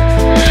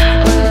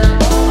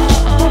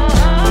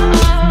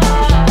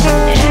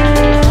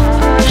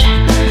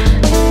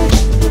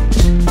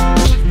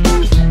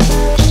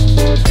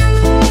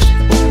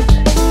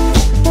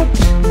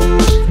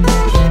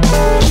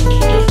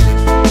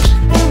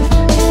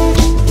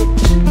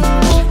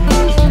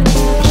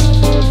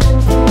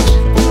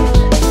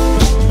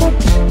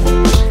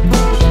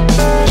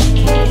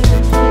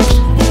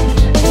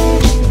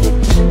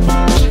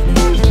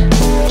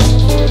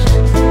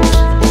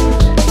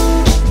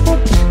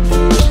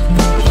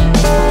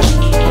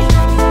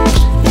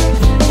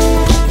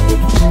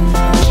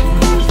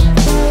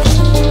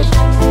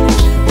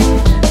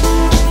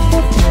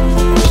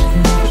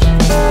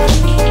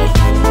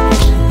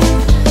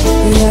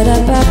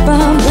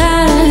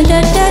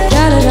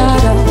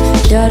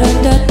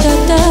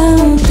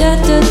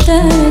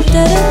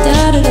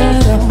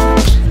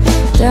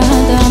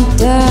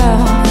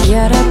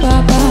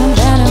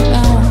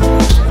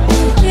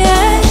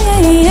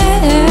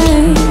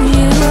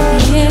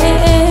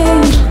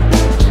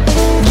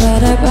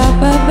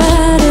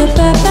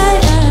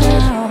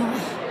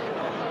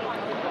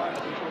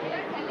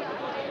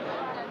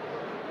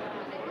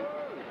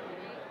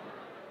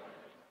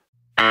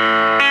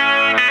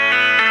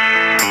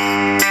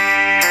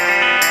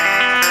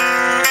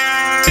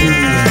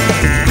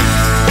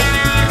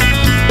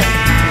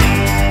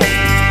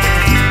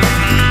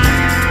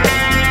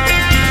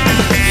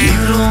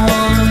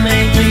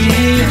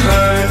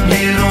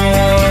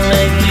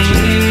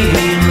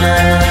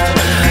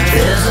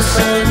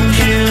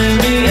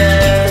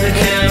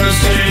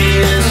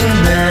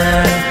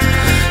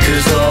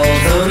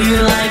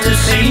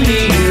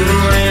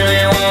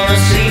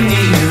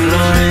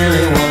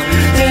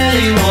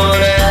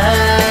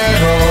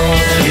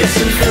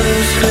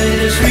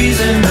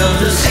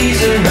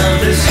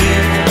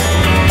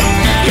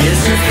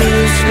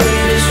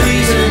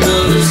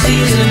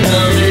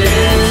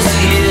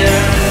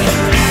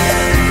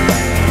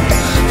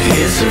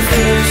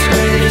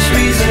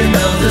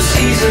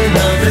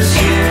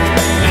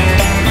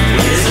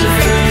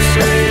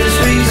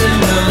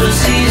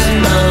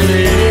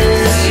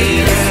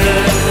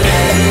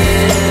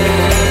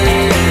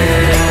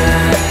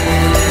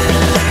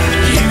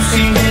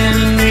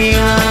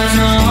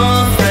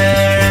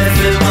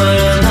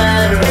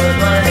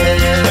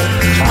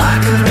 I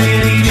could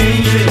really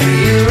change it,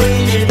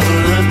 rearrange it,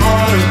 pull it apart.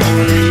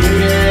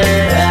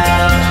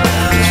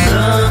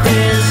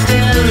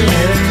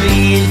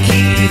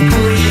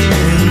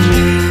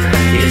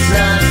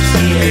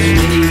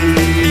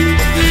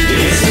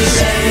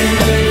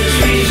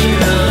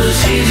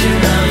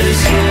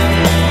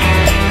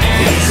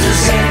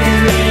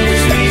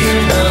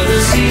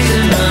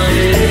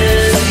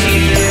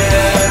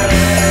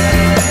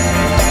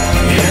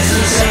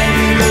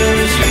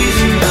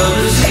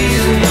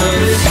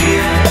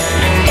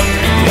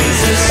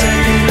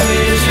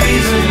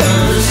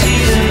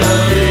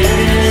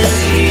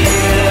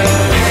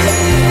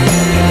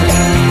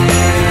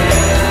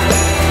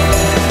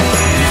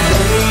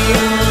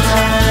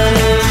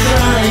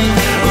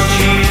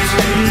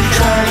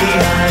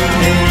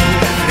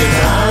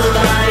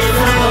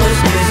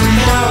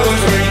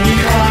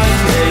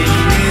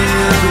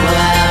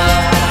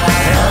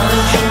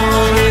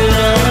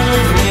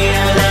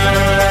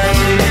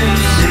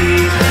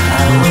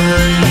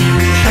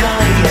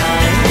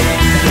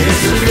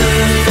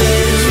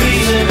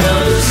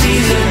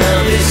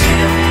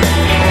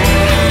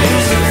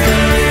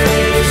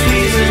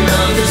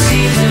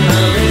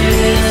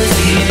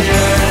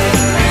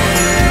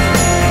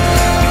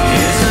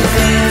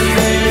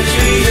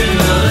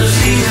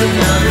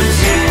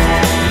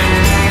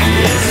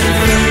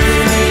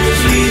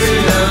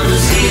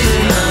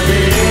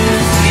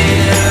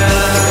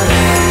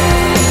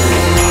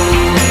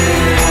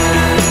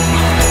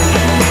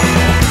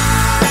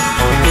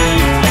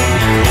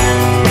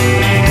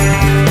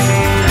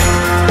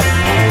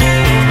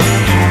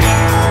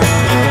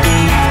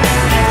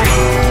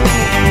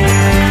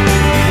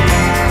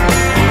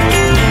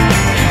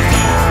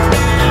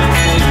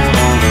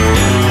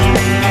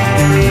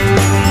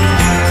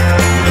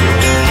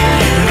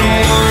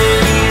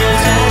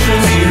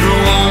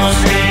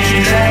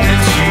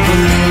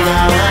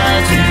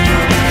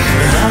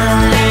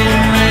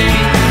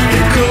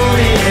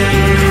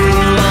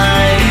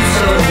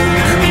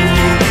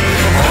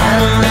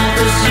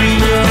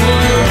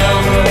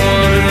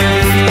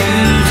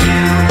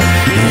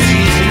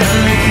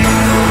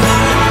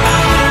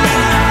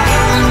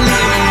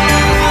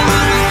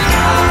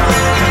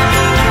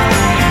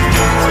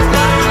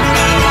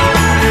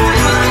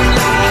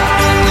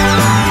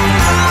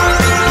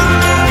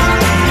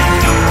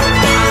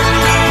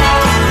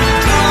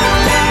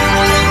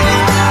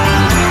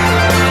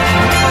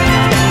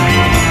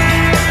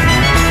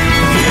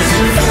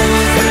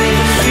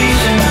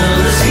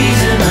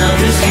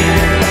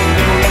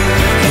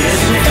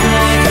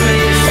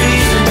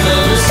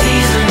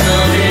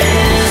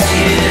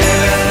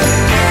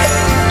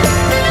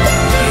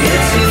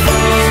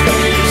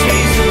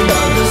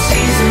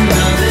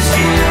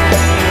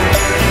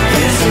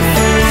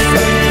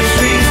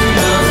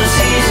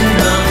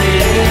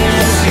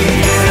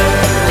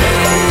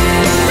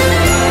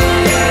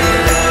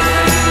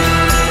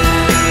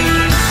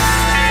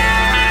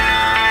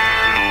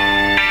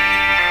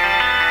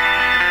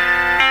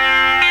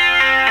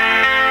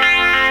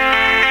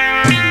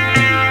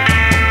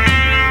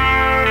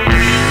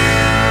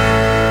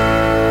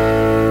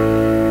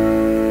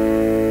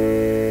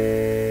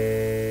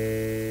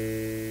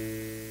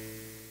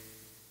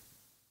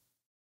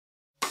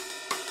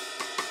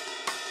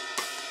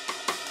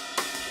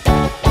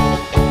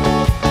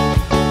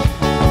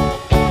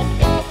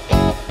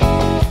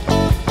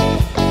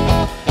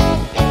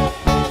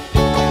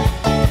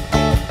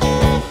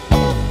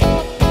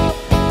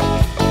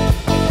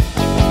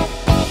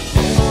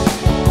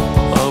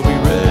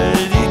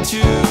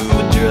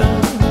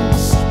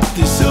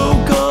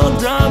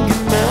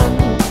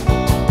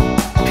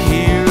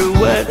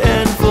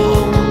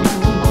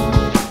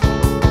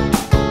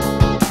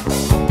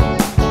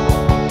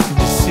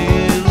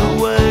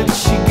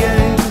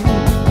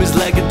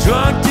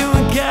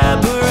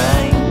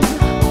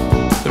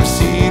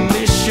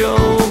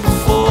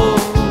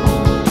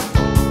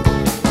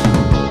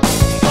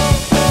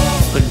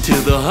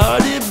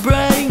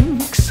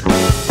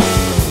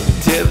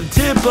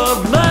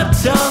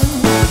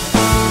 tongue.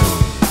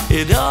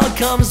 It all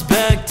comes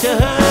back to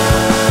her.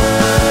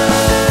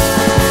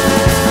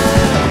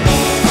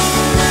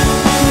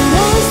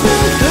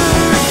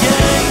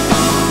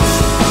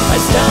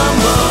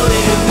 Stumble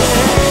in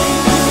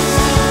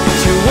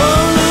maze to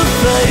all the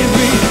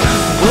favorite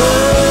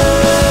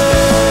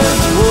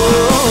words.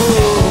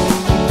 Whoa,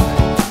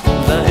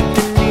 like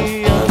the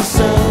neon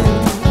sun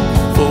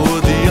for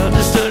the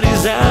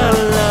understudies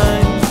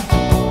outline.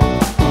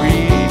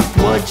 Reap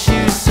what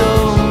you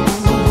sow.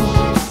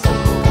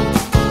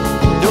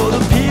 Know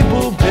the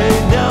people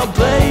paid, now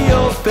play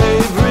your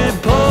favorite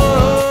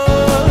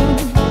poem.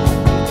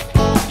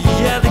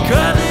 Yeah, the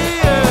crowd they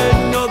heard,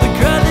 know the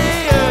crowd they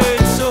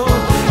heard. So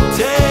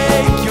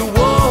take your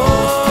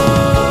walk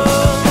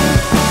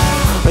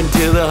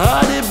until the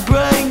heart it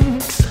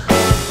breaks,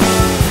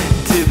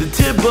 to the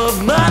tip of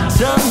my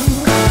tongue.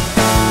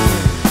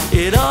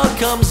 It all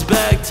comes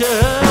back to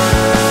her.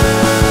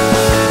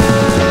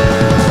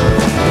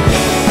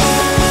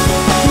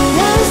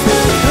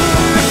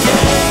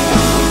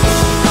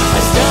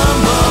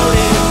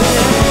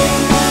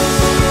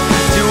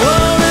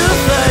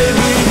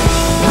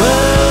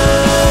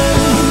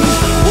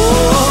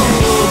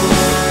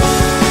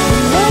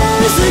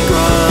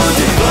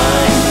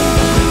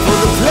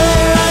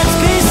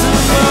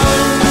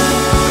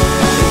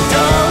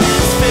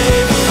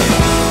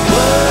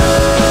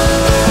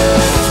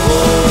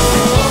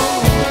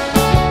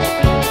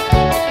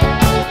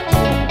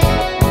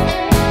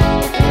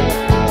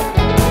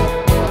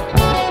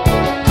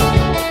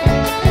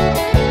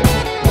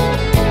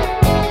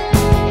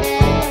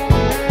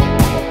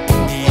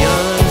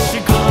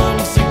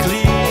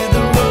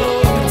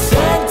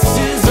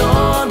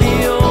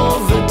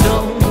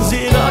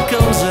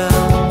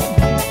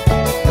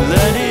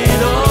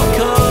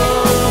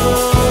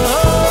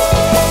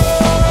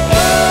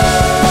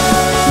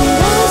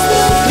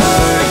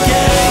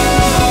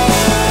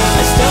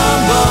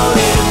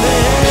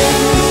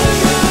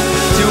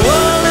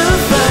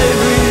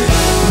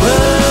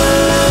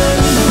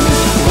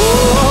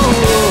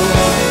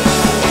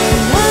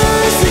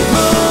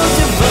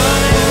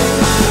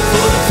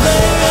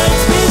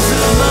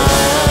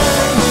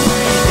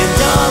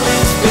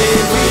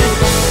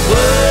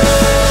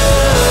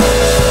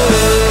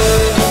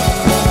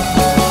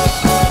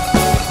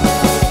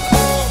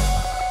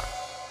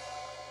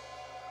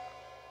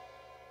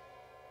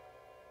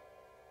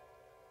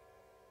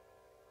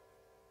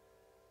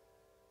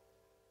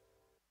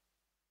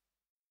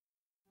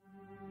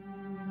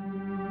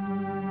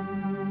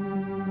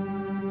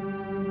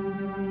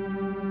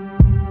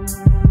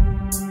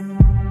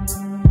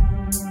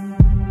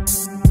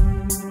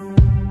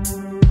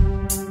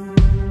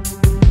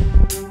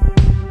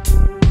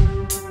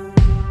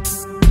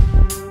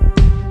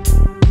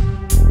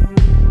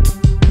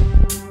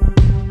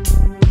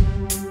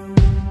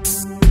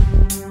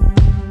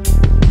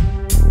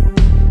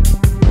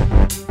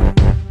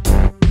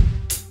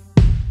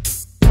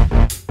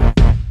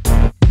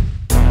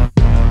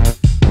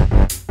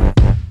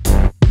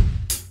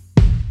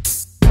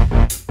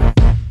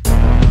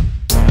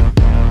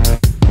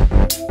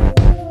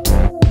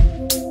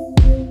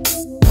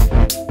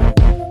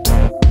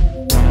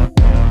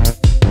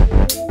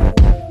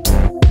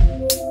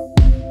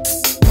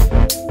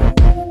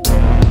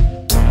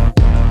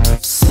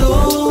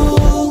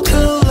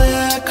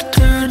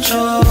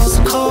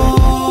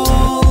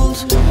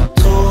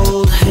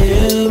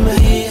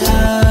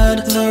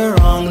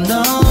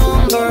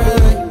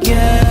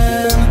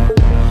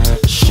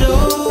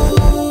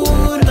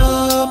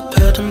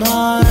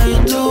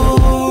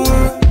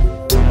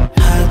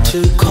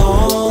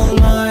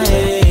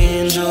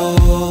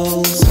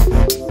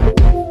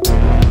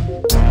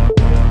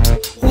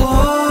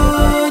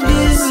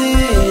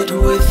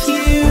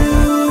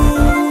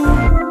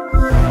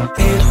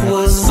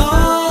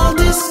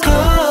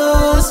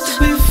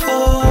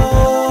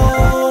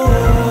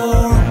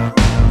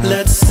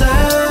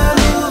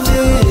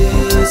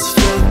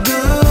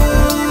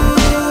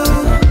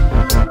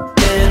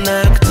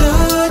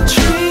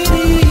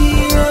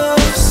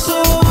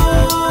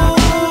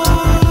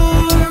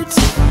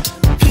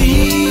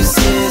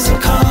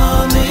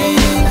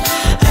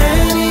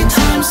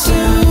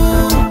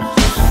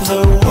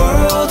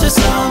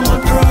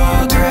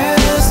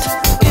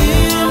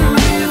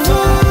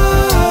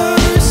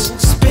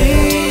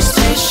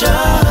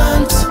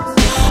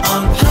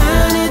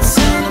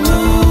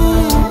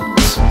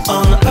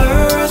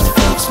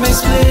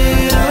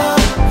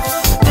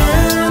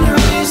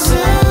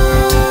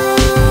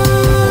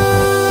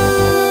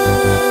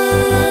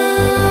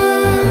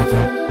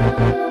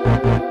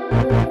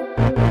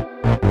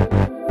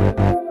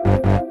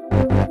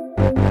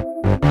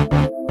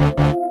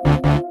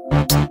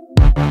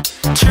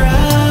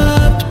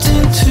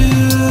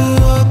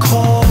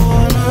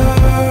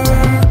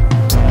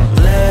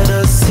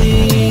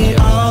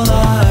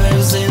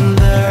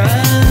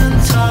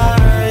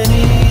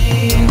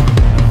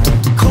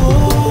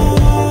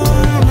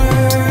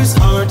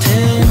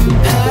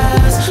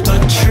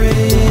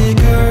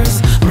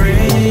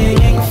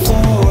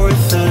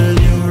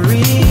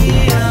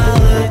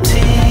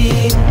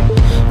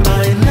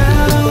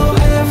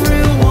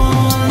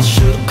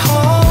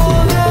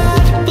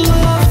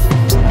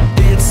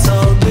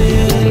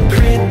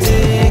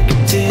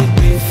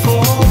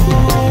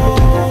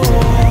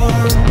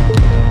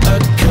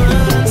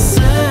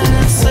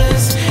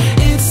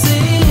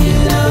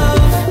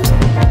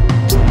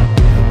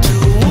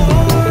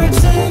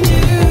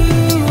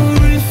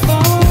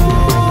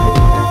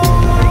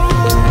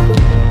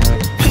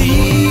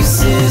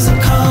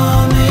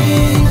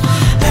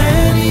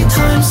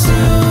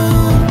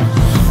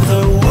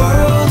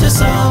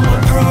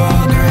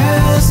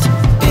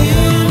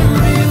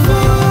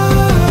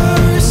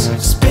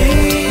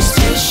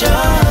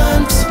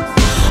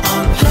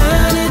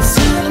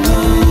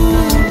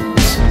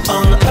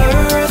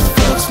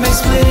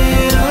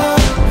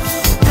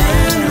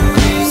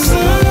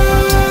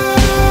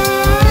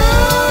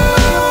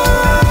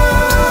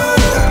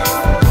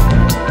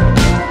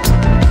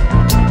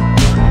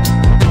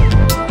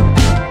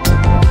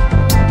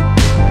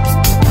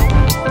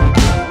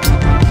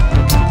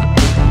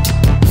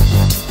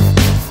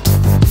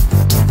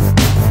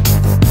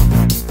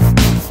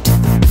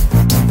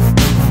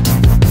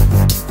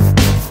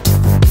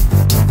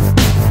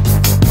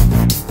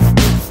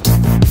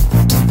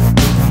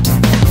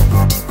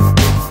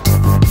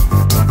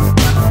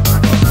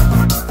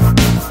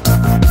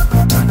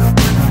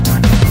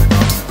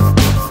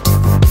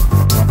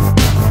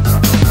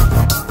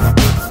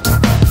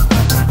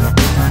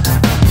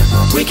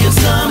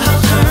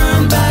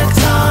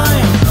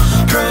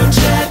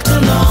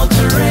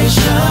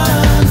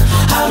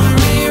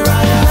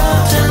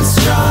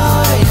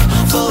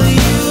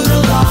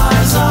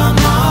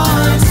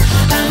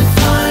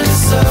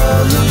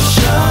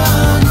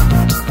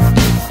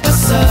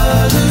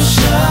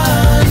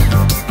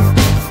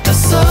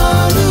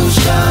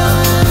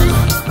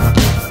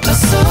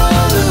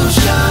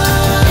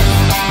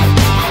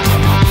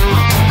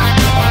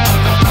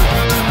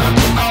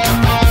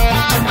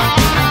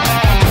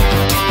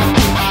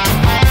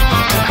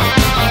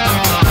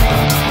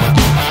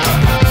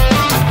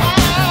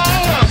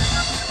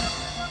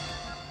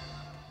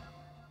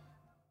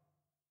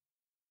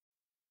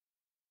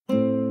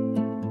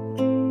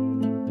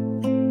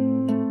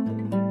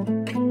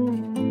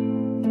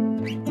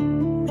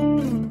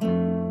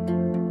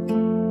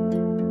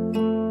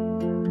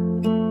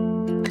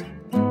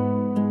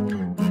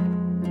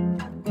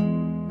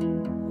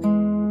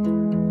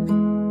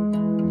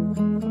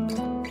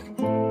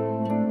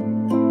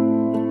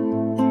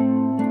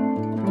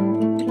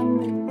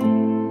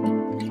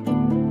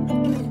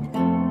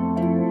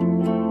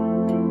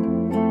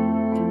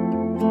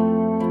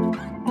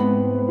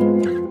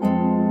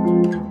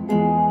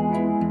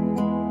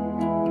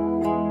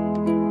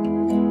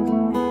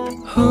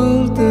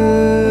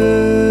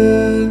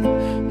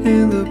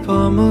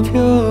 palm of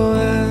your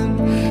hand,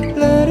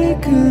 let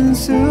it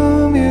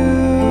consume you.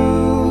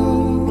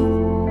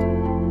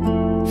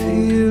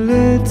 Feel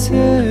it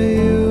tear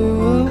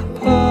you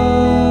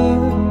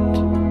apart.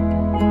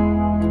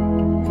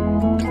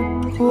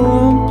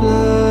 Warm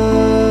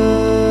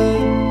blood,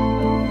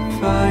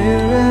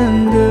 fire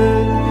and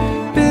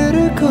earth,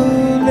 bitter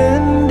cold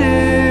endings.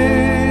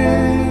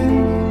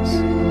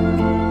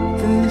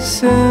 The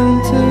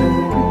center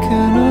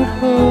cannot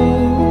hold.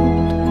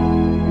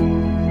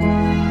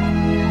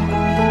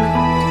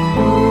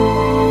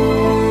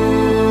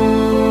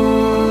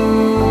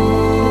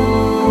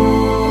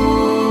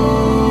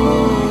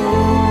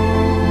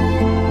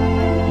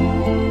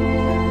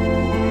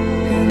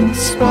 In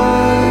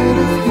spite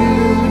of you,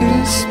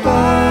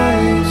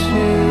 despite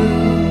you,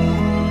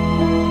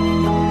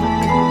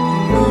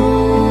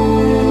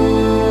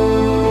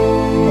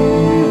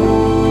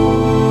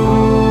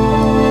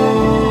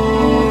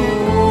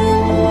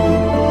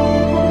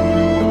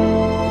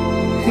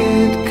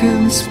 it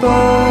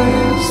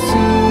conspires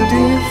to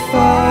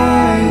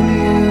define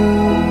you.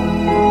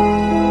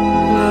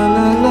 La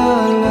la la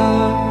la.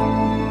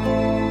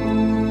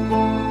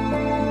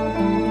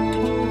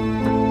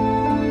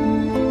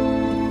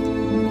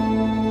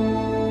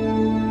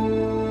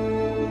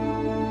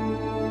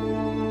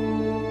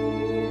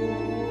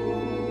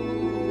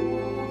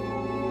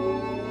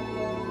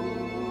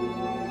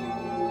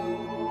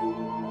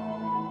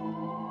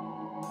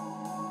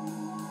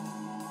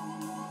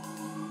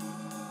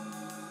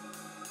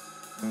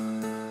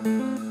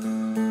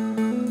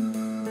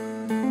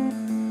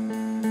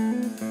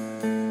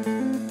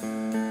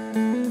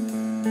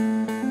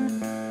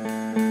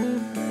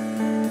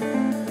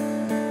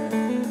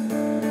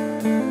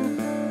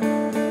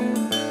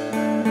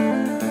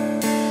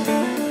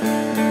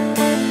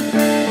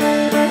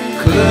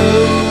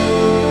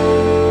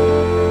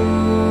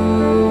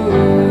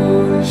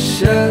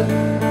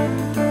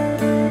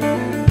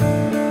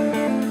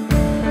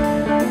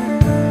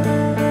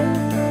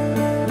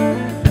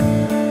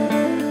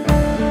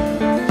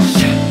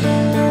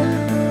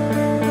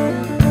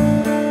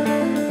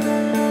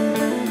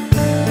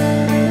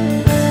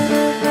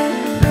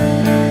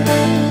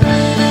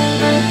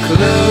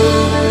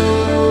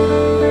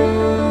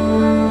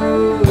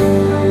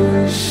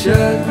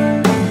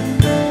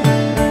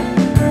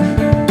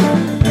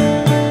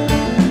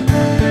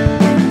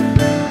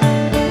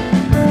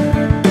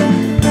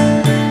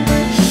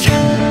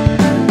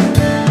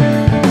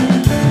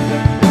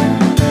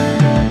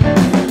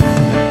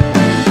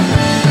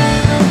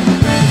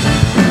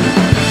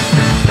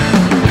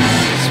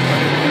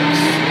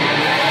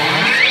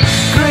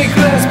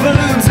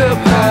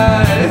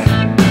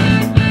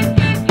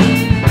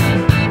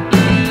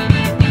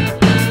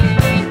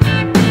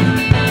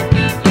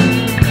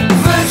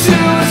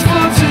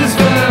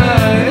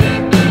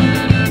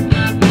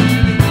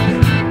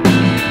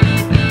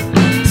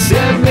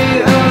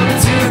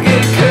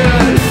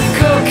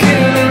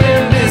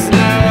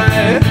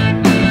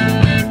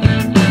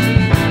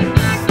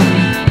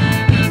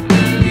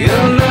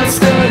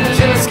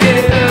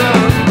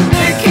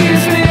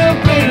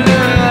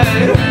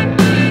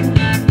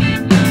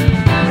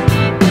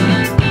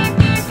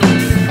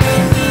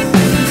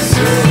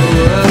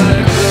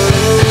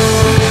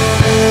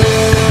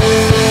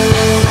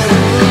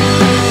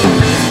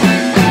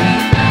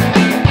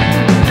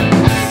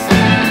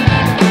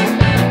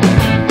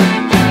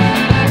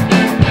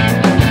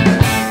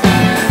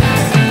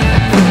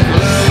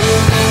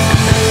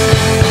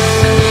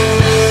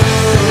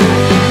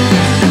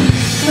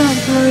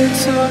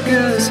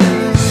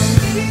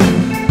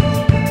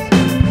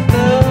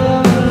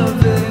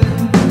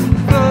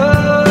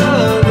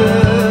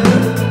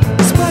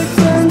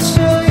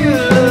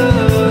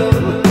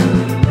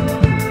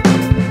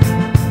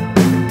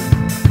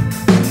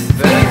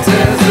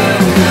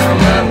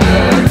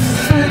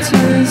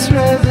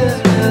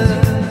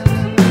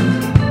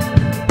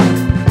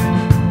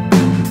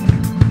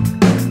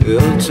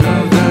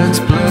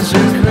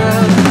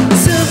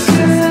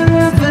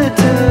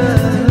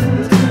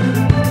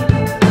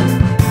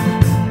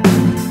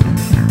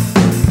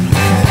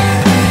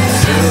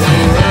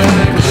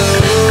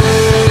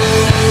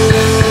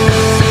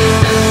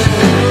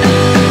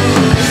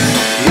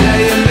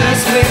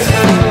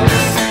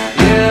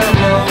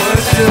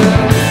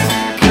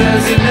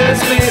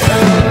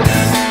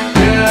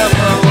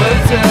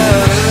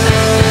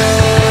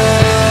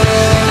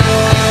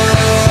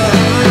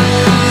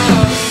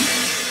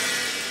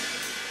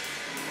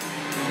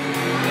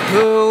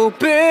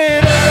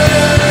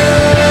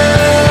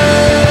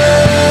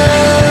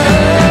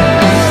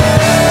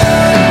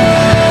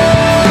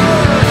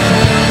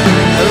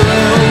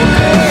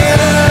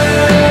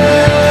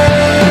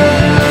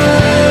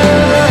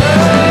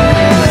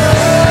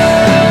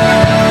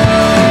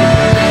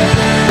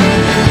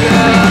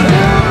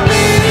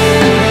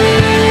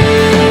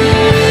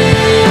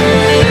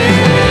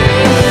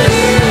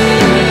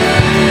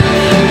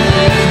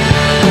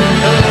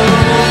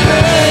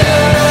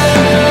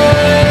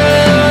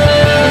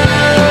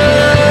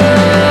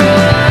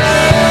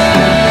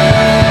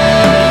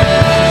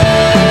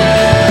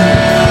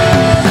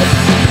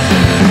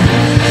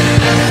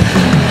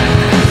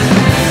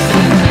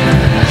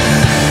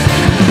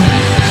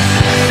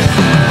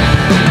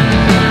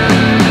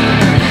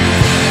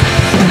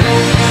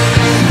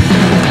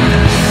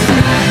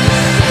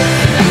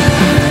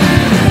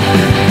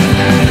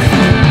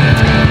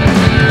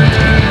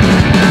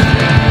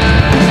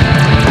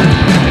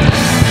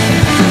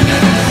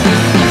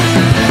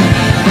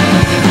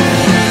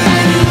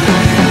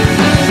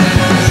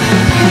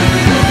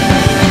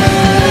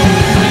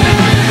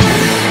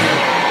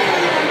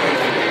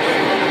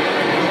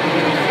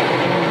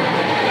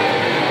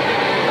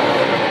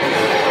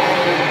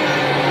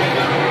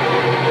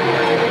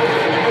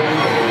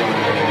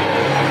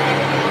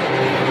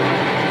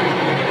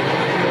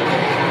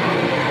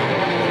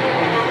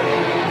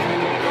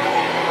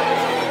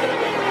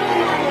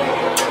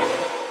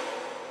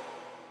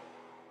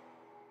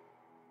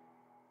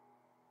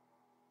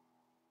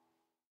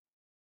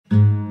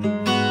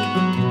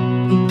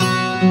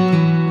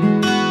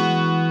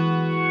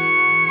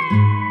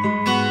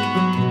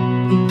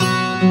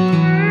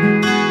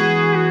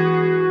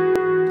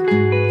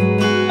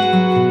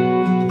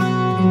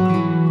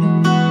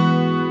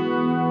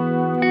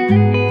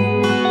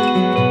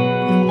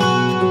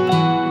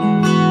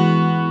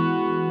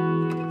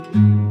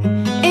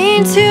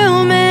 Ain't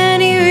too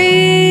many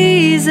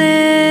reasons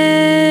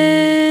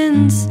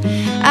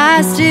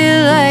I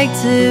still like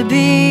to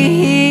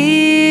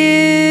be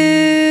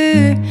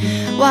here.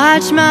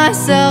 Watch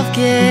myself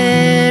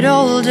get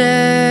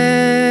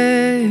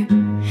older,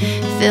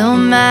 fill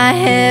my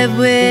head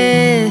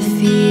with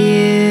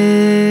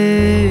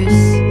fears.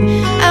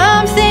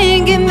 I'm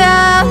thinking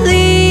about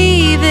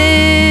leaving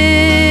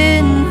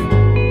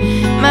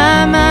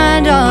my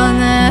mind on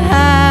the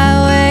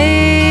highway.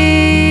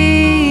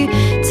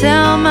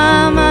 Tell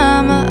my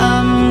mama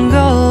I'm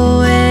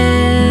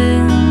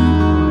going.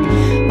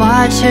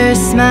 Watch her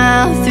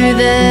smile through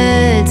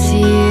the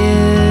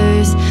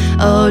tears.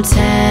 Oh,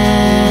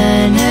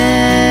 Tennessee,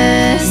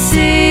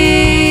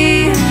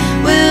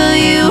 will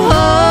you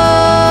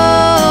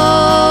hold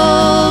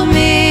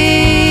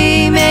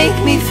me,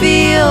 make me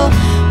feel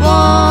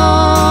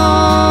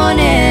wanted,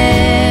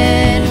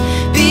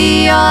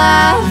 be all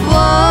I've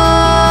wanted.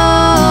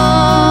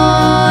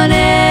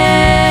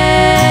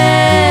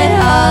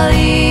 I'll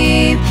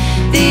leave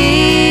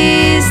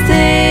these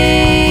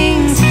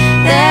things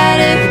that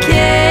have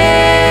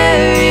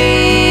carried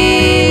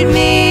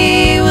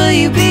me. Will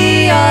you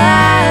be all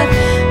I've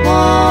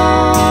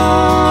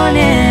wanted,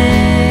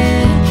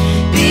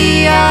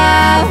 be all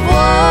I've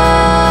wanted?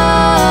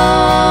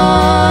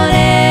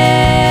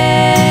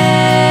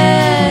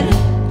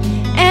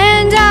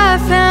 And I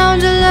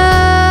found a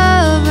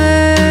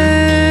lover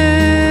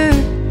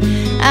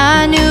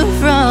I knew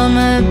from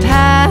a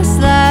past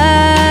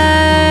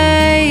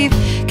life.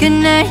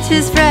 Connect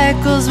his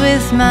freckles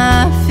with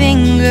my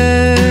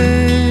fingers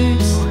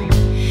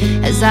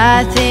as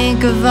I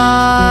think of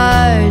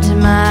our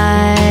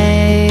demise.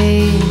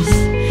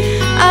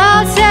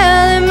 I'll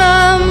tell him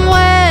I'm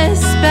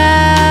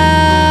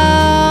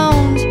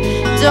westbound,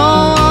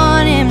 don't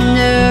want him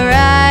to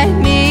ride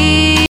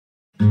me.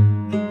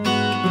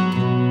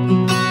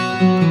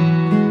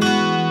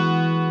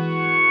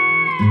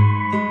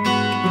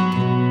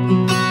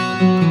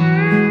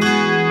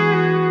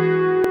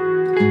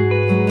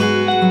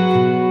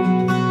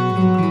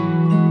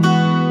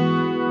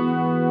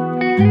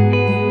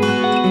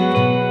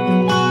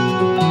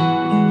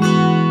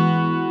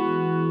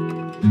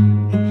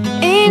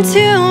 Ain't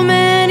too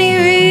many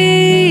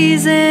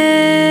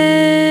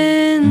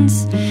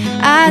reasons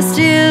I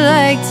still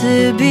like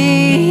to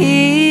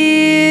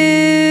be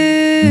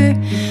here.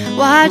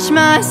 Watch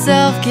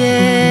myself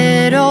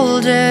get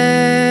older,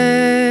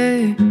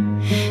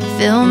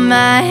 fill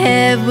my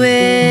head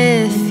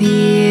with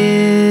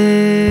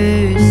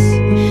fears.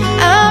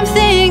 I'm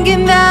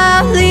thinking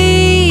about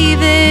leaving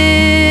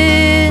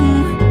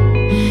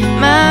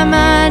my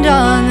mind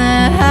on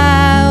the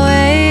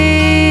highway.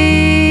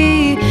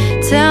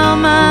 Tell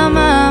my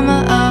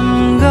mama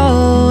I'm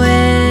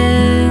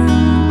going.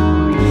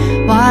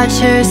 Watch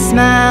her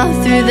smile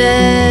through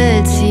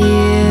the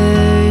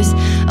tears.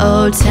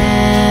 Oh,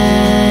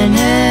 Tennessee,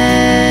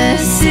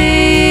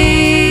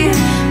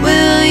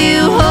 will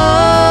you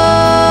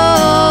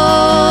hold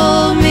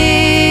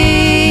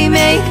me,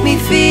 make me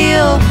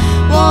feel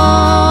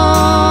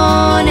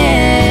wanted,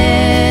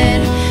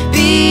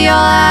 be all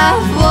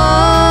I've wanted?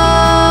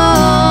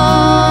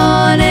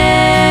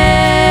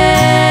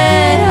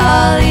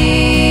 I'll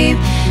leave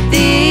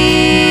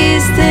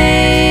these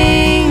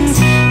things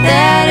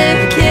that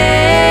have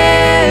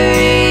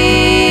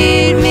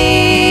carried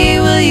me.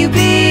 Will you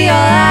be all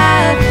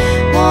I've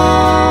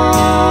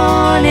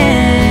wanted,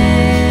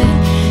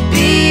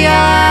 be all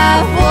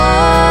I've wanted?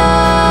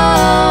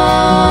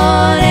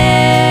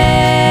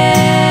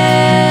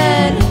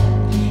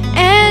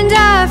 And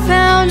I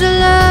found a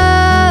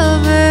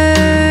lover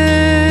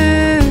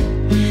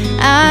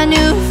I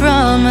knew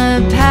from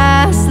a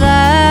past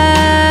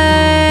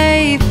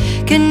life.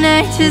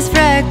 Connect his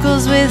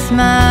freckles with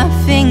my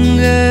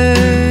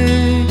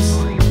fingers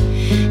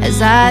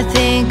as I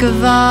think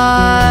of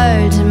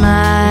our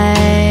demise.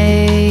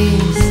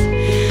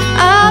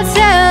 I'll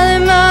tell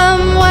him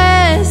I'm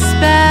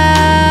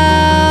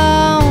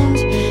westbound,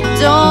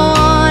 don't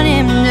want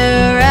him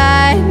to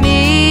ride me.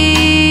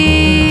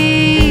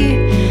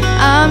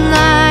 I'm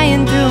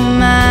lying through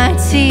my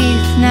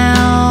teeth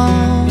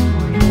now,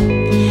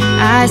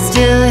 I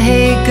still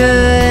hate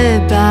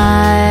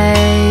goodbyes.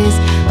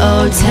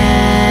 Oh,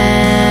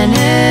 Tennessee,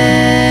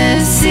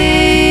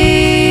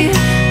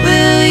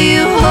 will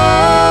you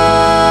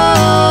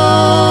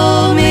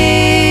hold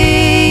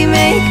me,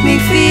 make me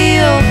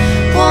feel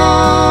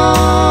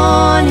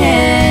wanted,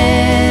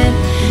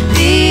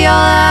 be all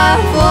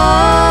I've wanted?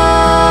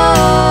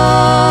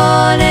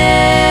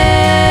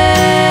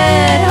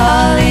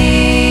 I'll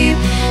leave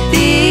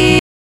these.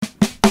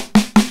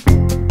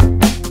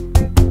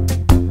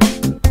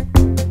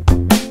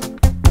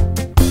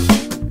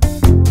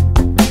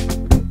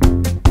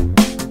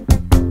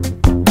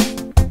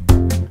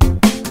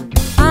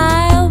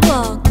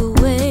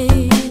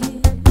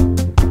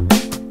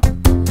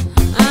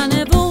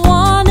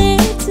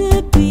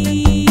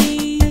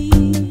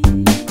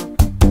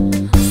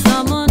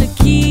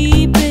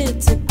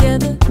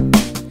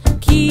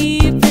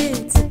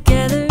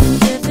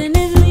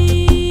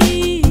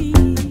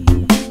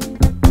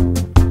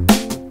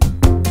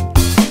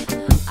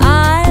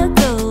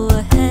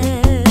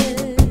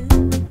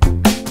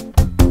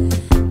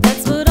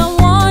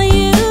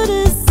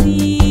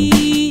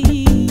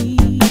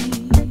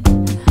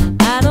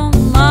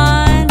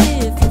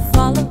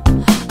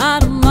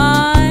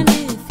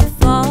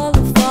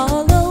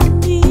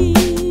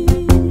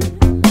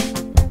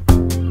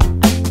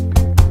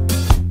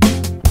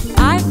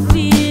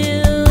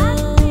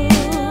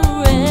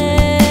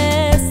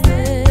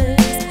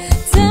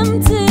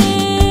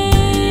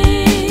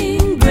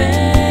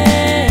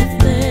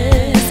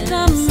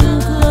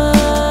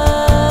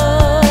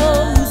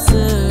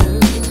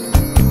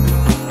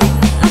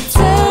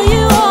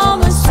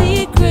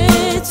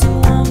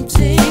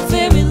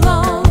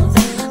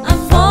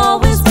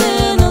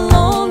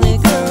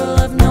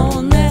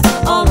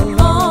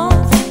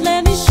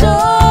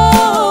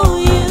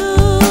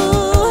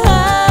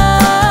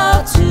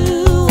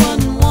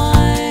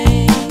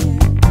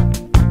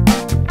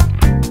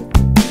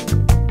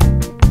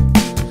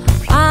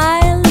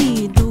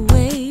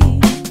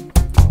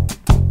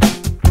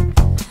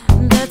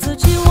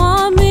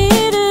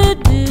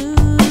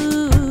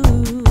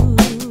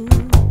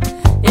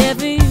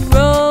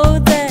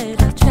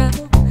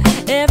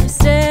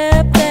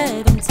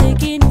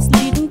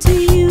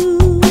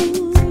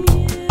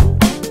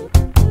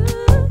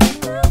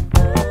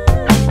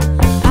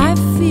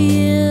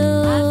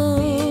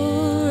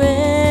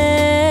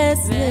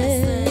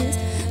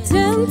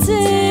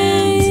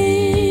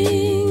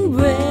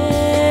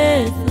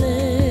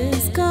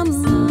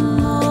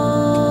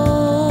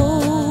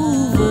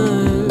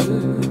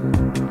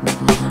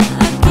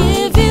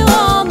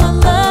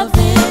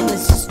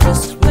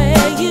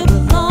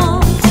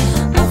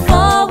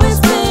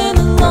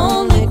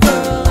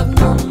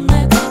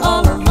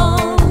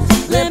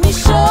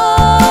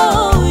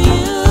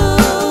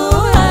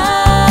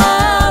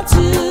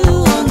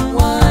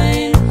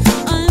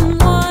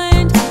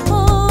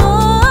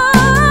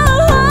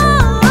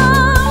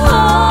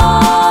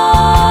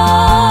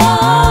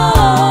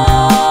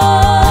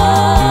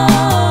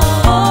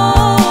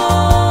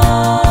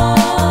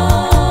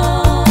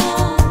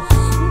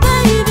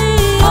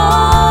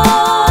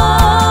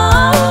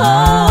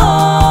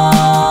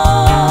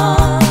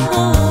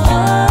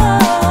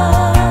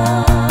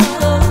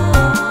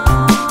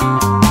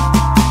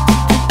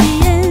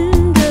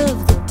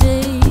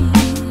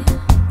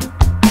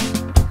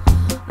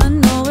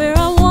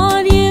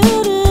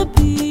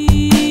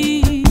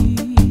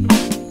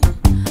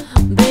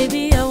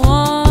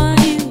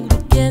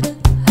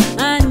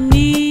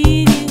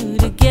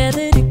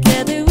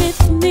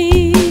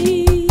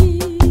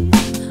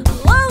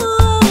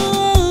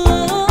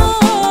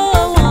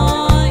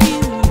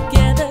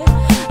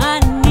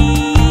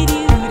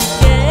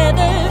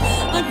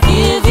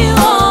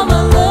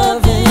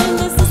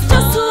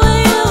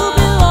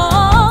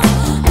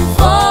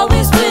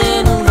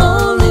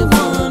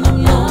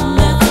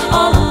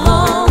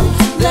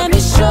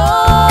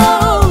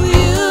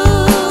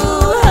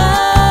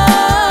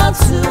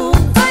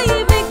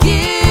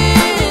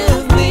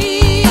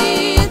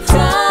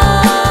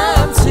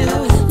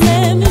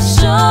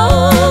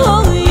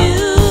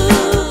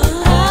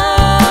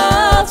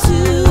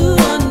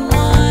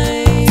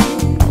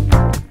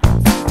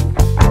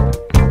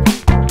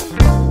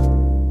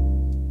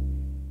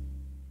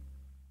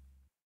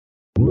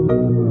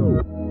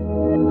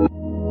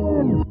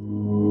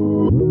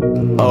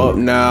 up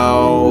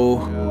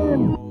now.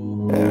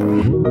 Yeah.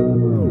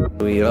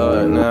 We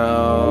up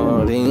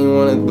now. They didn't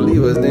want to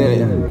believe us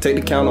then. Take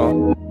the count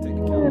off.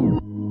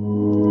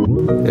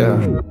 Yeah.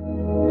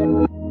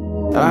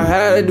 I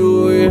had to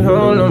do it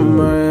all on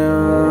my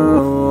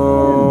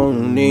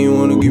own. They didn't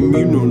want to give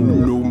me no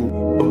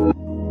more.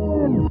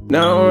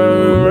 Now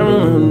I'm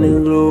around the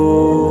globe.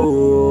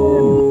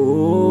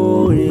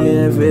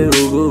 Yeah, I feel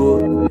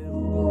good.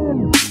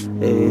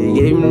 Hey,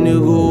 gave me the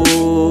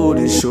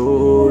golden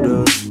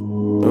shoulder.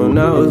 Oh,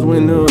 now it's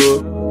winter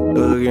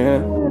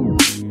again.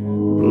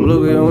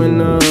 Look at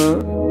winter.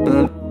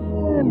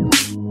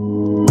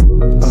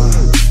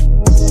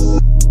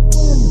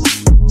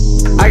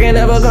 I can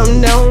never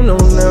come down, no,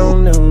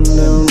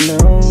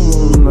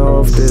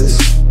 off this.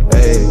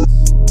 Hey,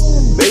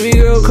 baby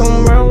girl,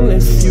 come round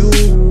if you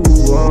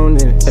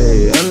want it.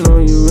 Hey, I know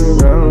you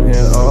been around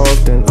here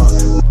often.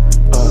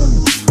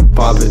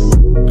 Pop it,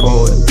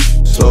 pull it,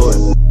 slow it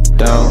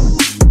down,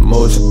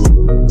 motion.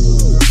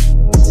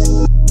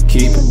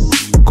 Keep it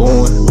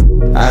going,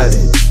 at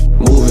it,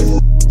 move it,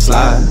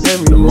 slide.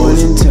 Everyone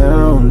in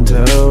town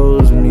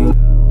tells me,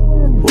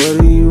 what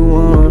do you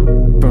want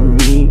from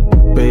me,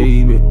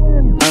 baby?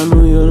 I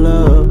know your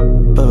love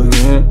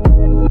again,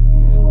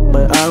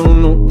 but I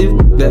don't know if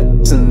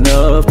that's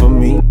enough for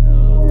me.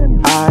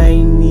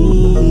 I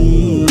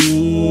need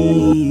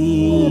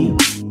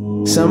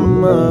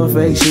some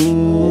affection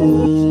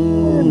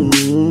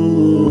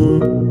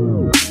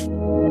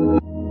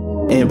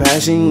and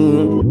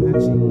passion.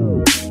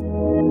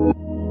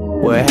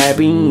 We're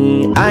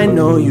happy. I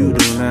know you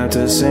don't have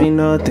to say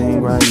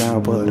nothing right now,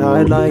 but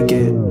I like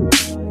it.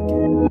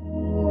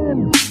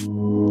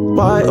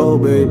 Why, oh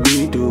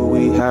baby, do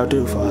we have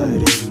to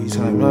fight every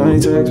time I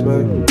text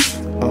back?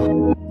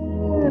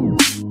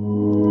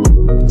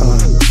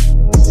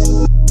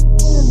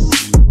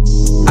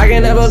 I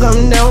can never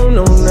come down,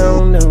 no,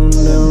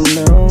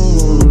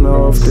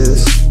 off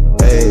this.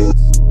 Hey,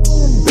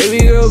 baby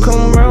girl,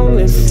 come round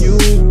if you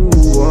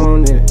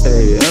want it.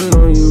 Hey, I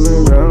know you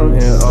been around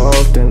here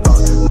often.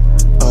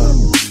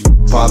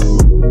 Pop it,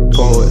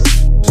 pull it,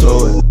 slow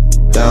it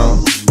down,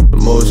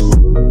 emotion.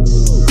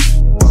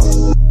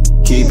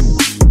 Keep it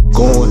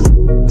going,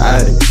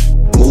 at it,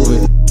 move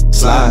it,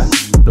 slide,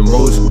 the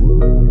motion.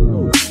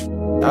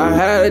 I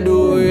had to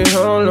do it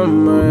all on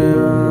my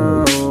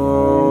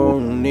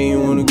own. They ain't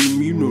wanna give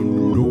me no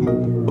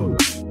more.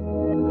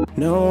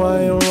 Now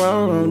I am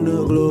around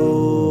the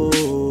globe.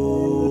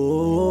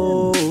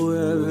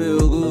 I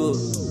feel good.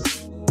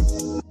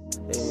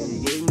 Hey,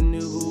 gave me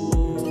the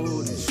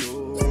golden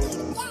shoulder.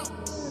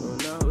 So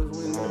now it's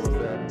winter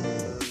again.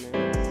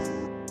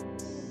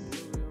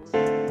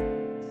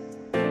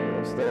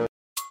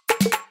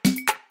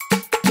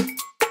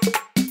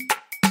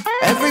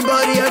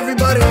 Everybody,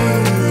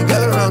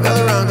 gather round.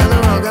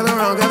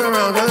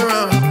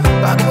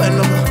 Back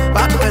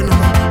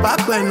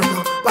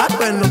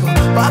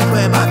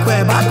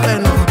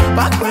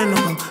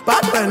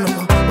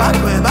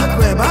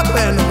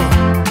when no more.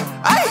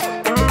 Aye.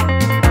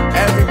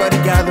 Everybody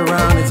gather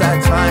round, it's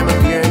that time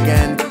of year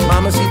again.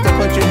 Mamacita,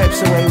 put your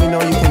hips away, we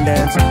know you can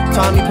dance.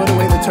 Tommy, put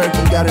away the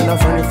turkey, got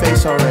enough on your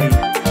face already.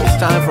 It's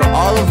time for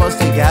all of us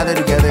to gather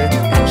together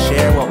and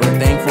share what we're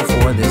thankful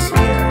for this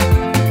year.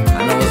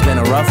 I know it's been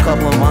a rough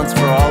couple of months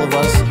for all of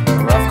us,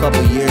 a rough couple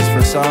of years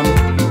for some,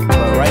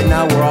 but right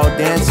now we're all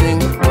dancing,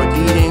 we're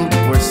eating,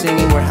 we're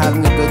singing, we're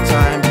having a good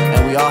time,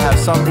 and we all have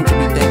something to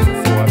be thankful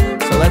for.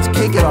 So let's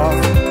kick it off.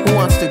 Who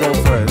wants to go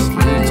first?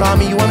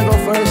 Tommy, you wanna go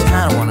first?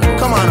 I don't wanna go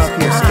Come first. On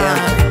up here,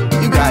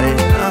 Scamp. You got it.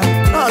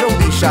 No, don't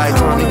be shy,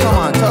 Tommy. Come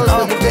on, tell us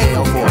what you're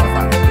thankful for.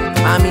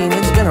 I mean,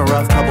 it's been a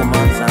rough couple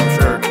months, I'm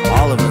sure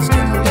all of us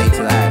can relate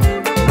to that.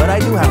 But I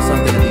do have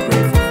something to be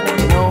grateful for,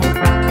 you know?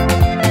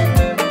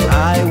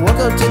 I woke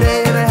up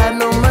today and I had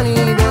no money.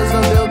 There's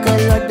no bill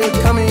collected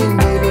coming.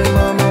 Baby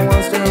mama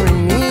wants to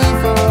ring me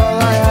for all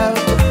I have.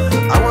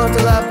 I want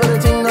to laugh, but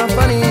it's not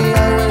funny.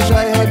 I wish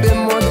I had been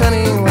more kind.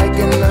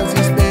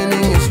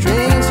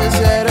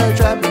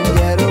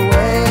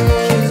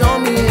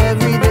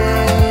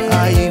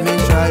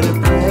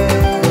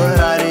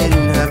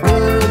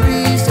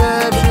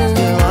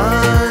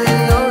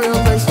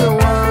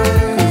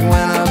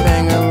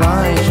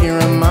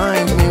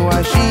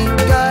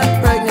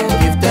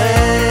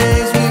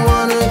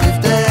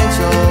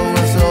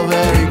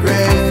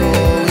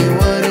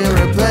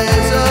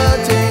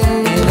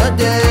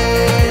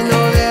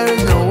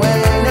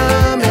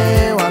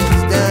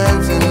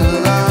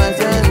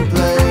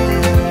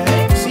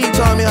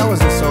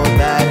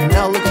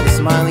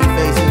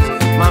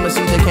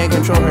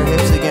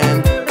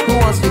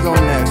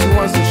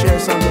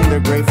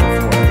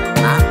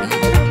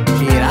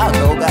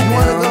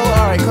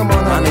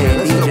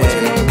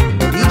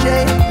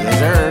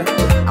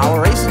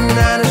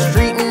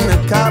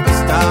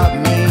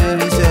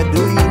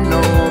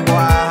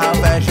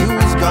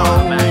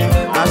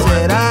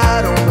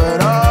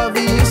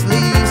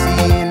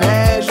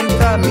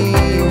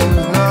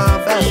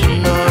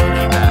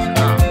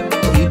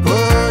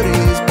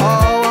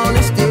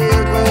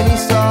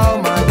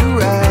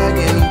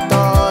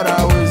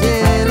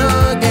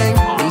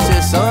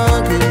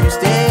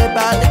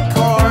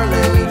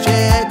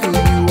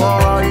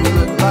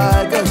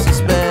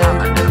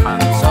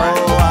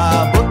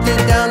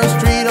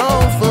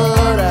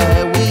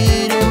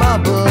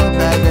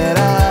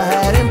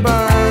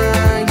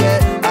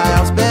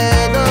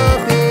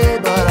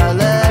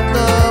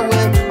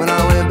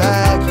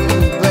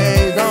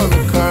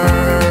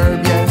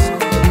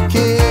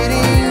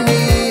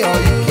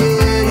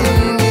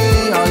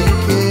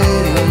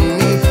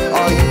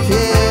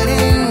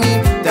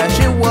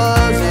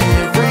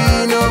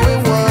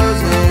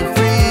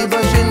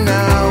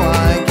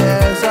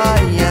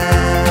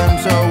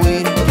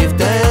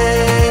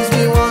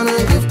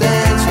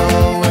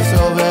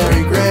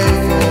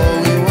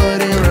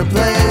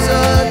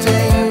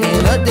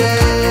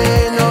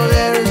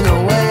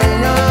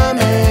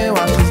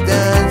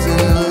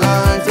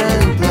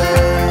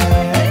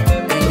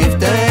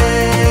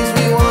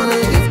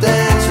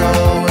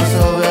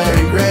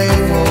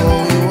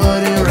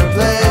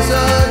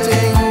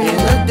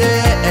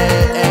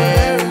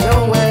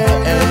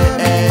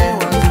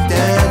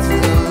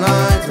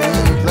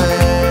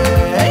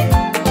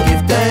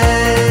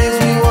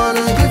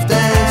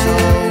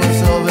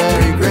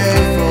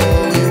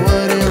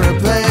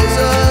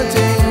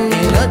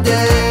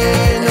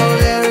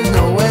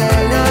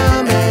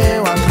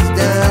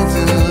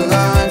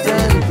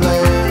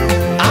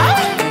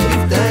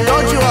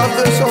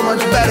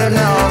 better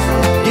now.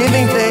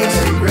 Giving thanks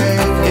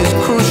is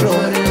crucial.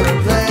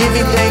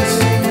 Giving thanks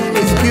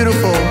is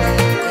beautiful.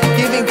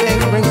 Giving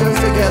thanks brings us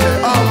together.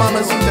 Oh,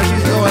 Mamacita,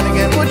 she's going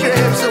again. Put your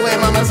hips away,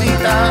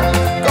 Mamacita.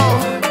 Go,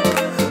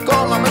 go,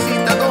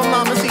 Mamacita, go,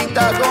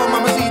 Mamacita, go,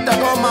 Mamacita,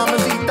 go,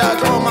 Mamacita,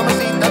 go,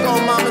 Mamacita, go,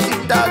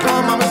 Mamacita, go,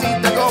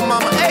 Mamacita, go,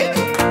 Mama. Hey,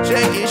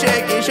 shake it,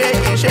 shake it,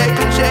 shake it, shake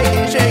it, shake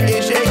it, shake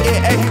it, shake it.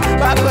 Hey,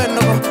 back when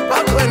no go,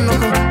 back when no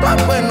go, back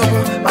when no go,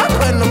 back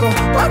when no go,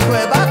 back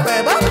when, back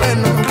when, back when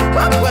no go,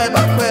 back when,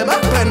 back when,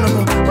 back when no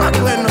go, back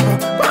when no go,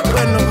 back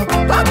when no go,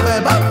 back when,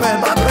 back when,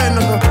 back when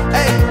no go.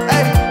 Hey,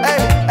 hey, hey,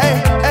 hey,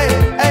 hey,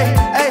 hey,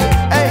 hey,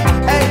 hey,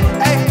 hey,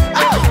 hey,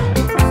 oh!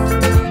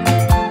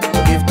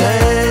 Give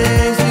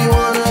thanks, we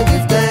wanna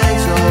give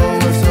thanks, oh,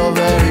 we're so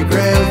very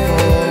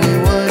grateful. We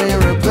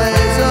wouldn't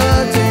replace a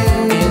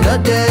thing in a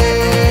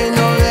day.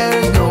 No, there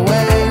is no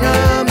way,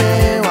 nah,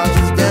 man. Watch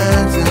us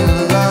dance in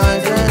the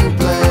lines and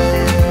play.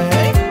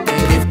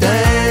 Give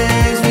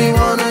thanks, we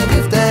wanna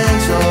give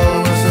thanks, oh,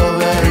 we're so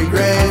very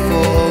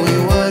grateful. We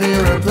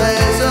wouldn't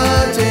replace a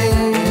thing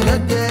in a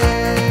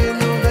day.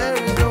 No, there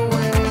is no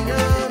way,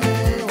 nah,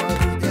 man.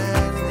 Watch us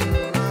dance in the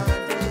lines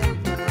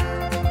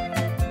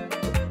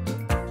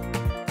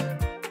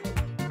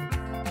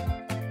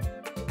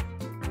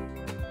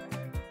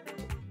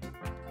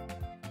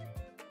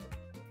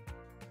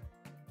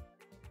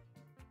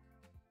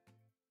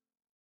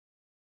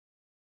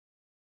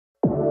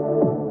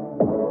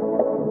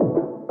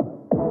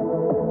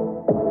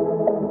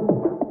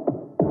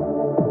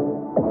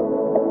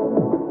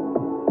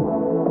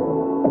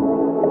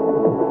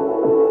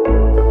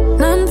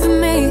None for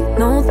me,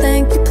 no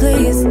thank you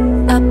please.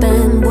 I've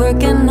been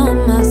working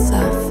on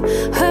myself.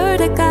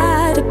 Heard I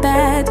got a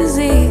bad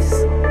disease,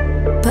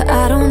 but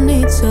I don't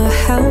need your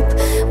help.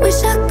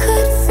 Wish I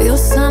could feel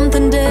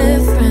something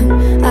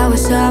different. I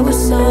wish I was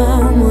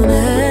someone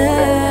else.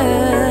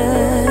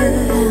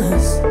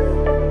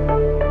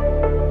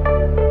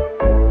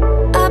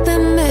 I've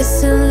been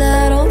missing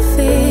that old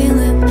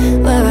feeling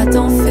where I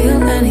don't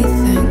feel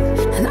anything,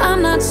 and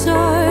I'm not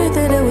sure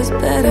that it was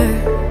better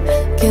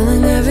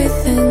killing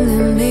everything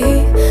in me.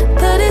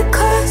 But it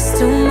costs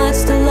too much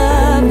to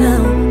love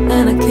now,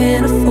 and I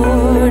can't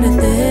afford a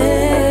thing.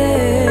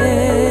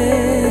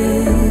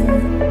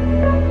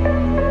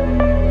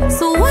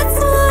 So what's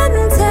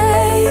one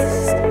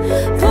taste?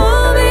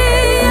 Pull me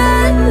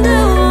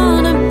under,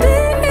 wanna be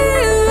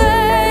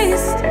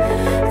erased.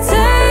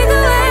 Take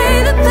away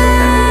the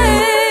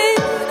pain.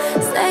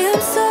 Say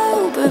I'm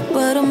sober,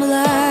 but I'm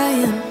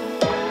lying.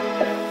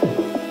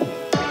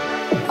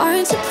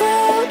 Aren't you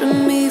proud of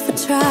me for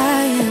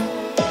trying?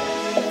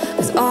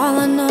 'Cause all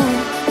I know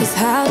is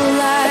how to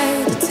lie,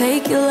 to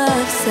take your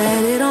love,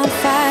 set it on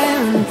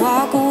fire and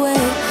walk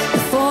away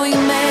before you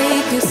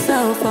make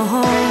yourself a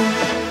home.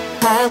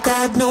 I've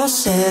got no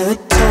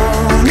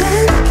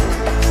serotonin.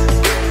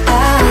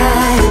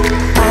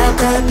 I've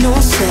got no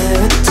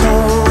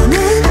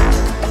serotonin.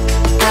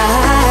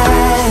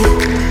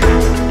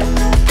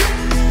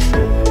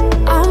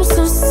 I'm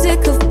so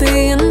sick of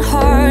being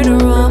harder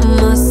on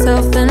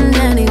myself than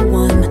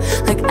anyone.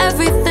 Like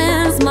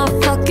everything's my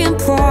fucking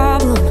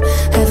problem.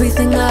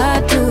 Everything I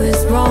do is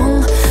wrong.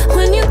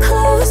 When you're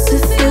close,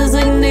 it feels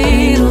like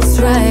needles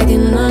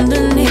dragging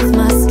underneath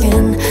my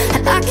skin.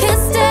 And I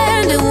can't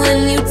stand it when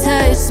you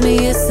touch me.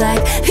 It's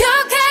like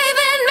you're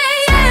caving me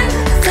in.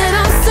 Said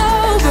I'm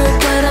sober,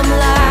 but I'm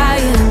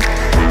lying.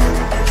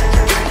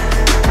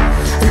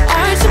 And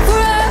aren't you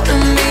proud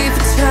of me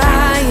for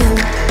trying?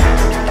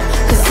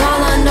 'Cause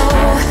all I know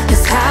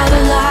is how to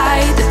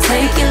lie, to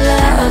take your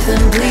love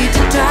and bleed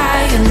you dry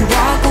and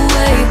walk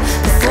away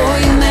before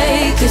you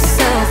make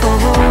yourself a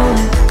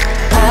home.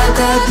 I've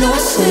got no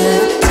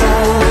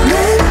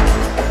serotonin.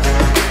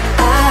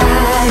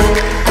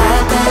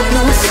 I've got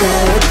no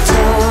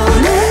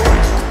serotonin.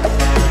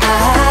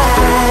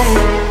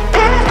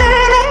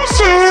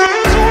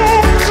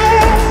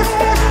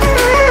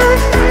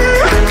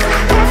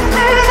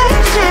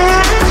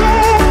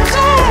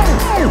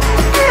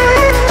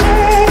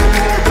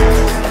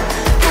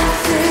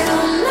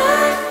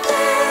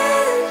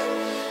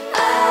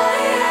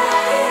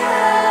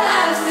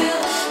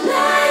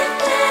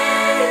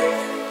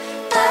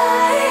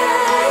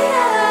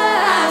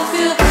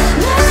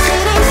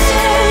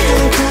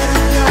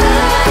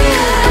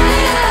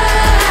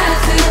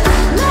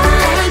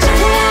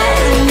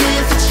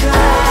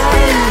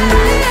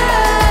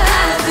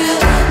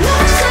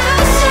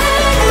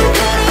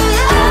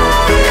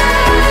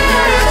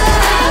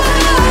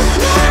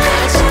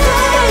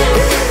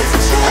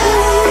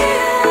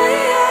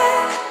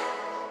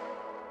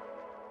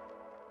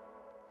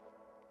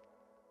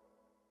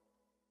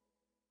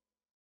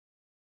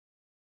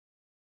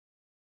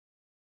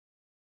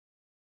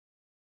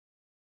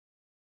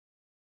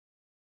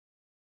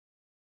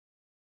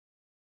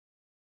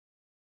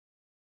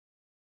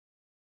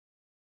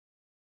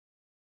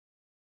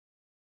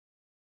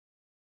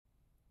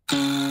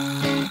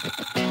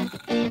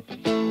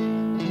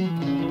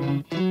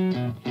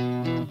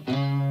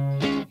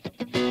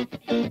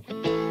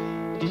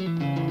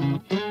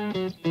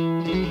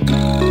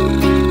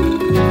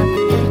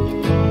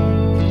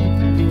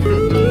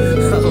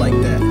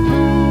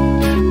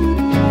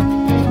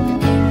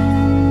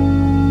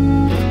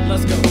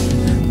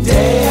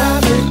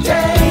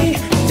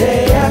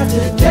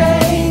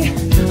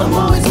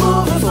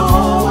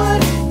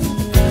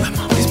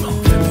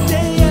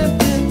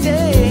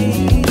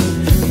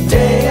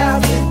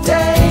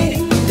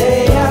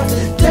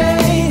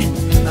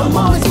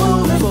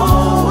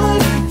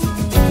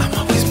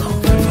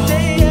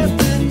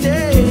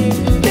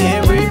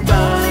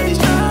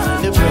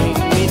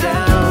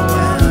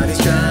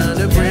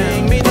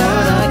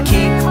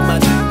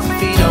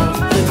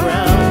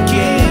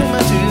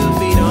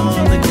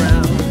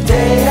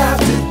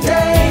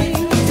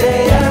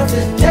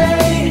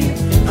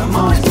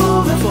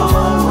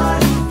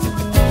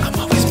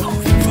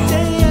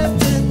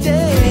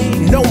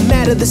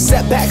 of the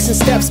setbacks and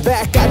steps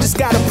back, I just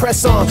gotta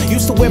press on.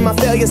 Used to wear my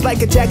failures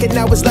like a jacket,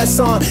 now it's less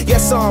on.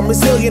 Yes, I'm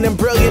resilient and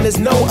brilliant as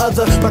no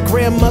other. My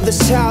grandmother's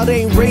child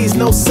ain't raised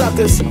no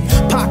suckers.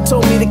 Pop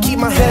told me to keep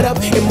my head up.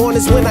 In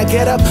mornings when I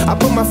get up, I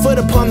put my foot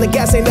upon the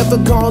gas, ain't never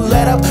gonna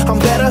let up. I'm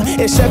better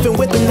and chefing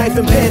with the knife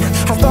and pen.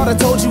 I thought I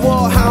told you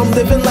all how I'm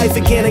living life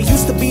again. I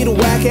used to be the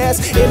whack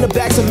ass in the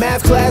backs of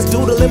math class,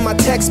 doodling my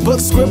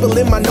textbooks,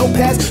 scribbling my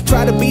notepads.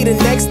 Try to be the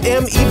next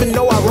M, even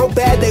though I wrote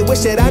bad. They wish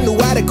that I knew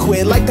how to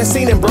quit, like that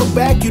scene in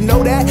Brokeback. You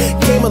know that?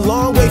 Came a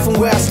long way from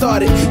where I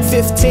started.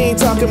 15,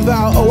 talking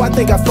about, oh, I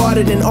think I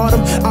farted in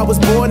autumn. I was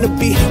born to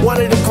be one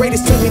of the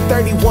greatest. Took me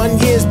 31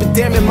 years, but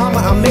damn it, mama,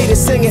 I made it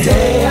singing.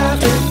 Day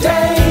after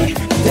day,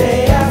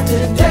 day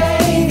after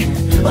day,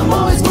 I'm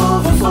always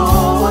moving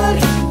forward.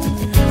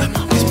 I'm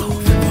always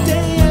moving forward.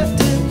 Day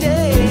after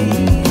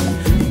day,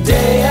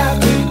 day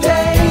after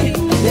day,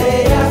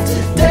 day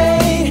after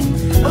day,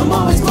 I'm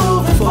always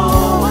moving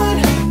forward.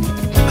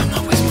 I'm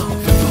always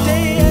moving forward.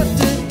 Day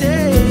after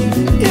day,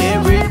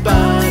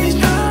 everybody's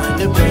trying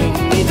to bring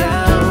me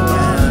down.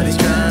 Everybody's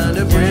trying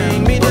to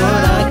bring me down.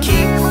 But I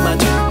keep my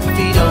 2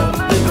 feet on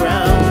the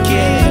ground.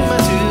 Keep my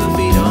 2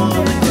 feet on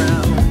the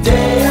ground.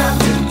 Day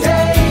after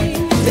day,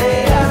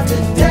 day after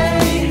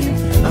day,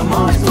 I'm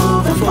always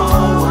moving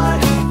forward.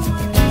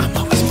 I'm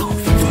always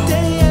moving forward.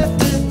 Day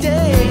after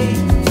day.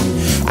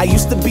 I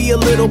used to be a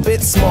little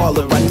bit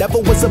smaller, I never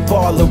was a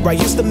baller. I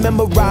used to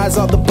memorize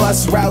all the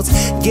bus routes,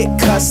 get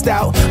cussed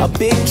out. A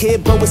big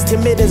kid but was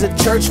timid as a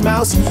church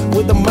mouse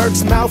with a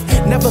merc's mouth.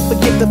 Never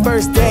forget the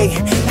first day,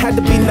 had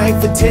to be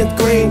 9th or 10th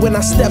grade when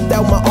I stepped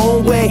out my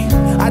own way.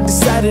 I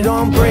decided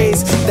on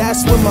braids,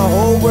 that's when my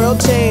whole world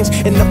changed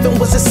and nothing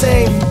was the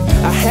same.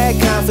 I had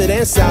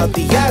confidence out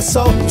the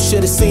asshole. You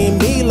should've seen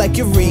me like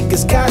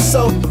Eureka's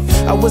castle.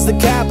 I was the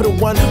capital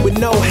one with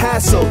no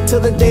hassle, till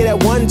the day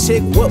that one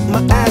chick whooped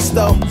my ass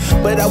though.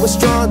 But I was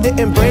strong,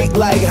 didn't break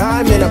like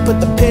Hyman. I put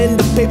the pen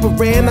to paper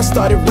and I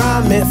started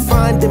rhyming,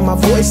 finding my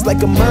voice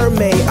like a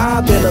mermaid.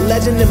 I've been a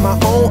legend in my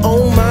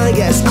own mind,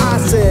 yes I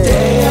said.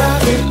 Day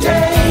after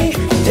day,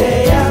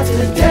 day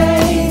after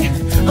day,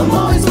 I'm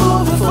always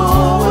moving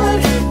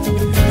forward.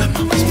 I'm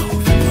always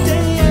moving forward.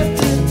 Day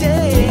after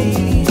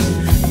day,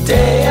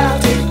 day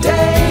after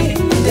day,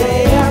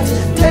 day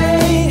after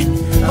day,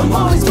 I'm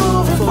always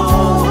moving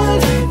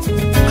forward.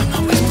 I'm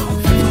always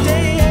moving forward.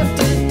 Day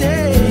after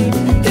day,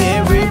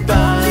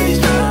 everybody's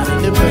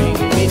trying to bring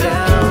me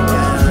down.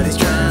 Everybody's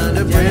trying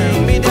to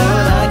bring me down.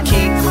 But I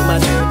keep my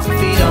 2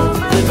 feet on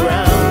the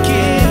ground.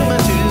 Keep my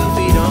 2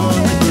 feet on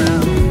the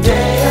ground.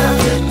 Day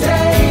after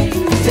day,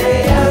 day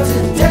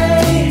after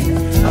day,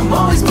 I'm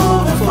always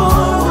moving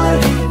forward.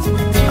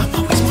 I'm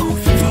always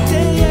moving forward.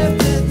 Day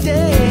after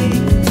day.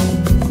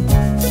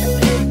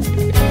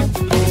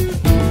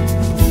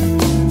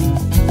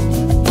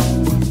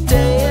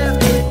 Day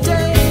after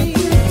day.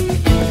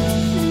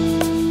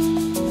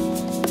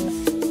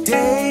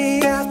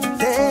 Day after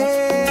day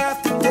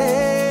after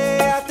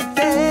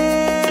day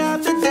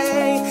after day after day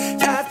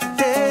after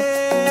day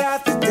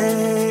after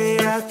day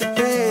after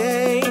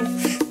day.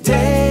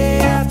 Day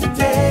after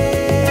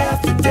day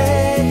after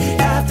day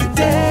after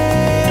day after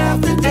day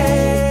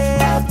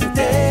after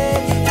day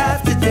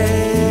after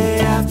day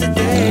after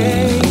day.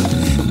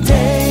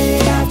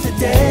 Day after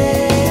day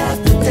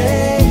after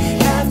day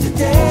after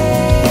day after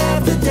day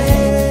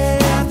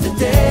after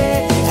day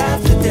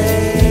after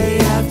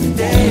day after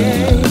day.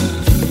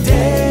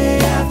 Day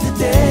after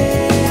day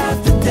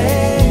after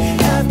day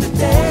after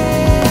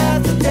day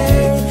after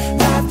day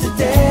after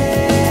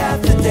day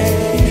after day after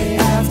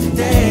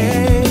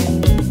day.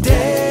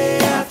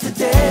 Day after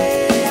day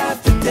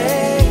after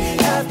day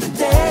after day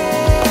after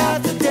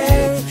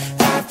day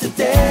after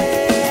day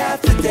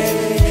after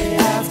day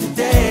after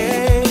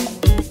day.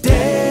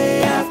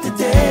 Day after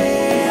day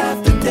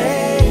after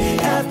day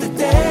after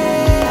day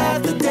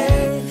after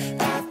day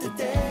after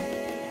day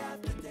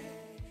after day.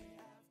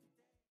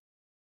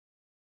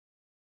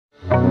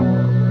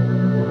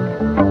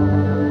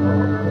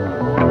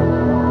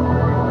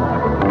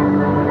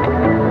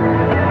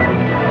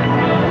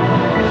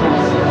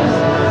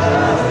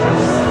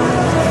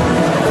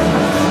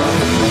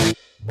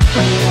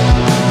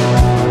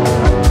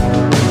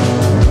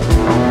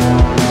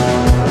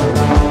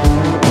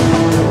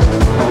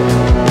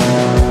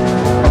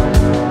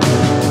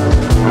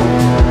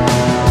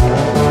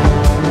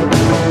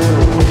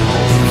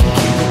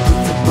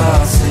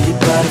 Boss, say your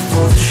body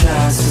for the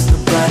shots. There's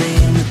nobody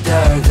in the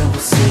dark that will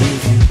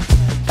save you.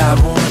 I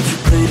won't let you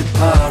play the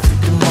part.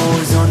 Victim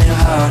always on your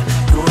heart.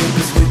 Your aim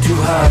is way too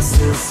hard,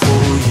 still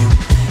for you.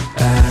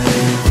 I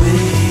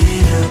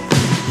wait up,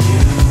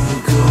 you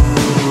go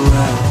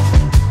out.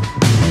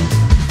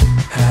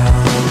 How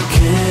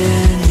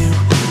can you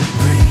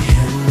bring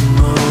him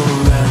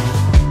around?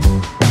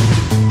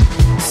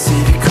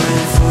 Save your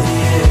credit for the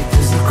egg,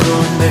 there's no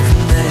growing back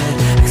from that.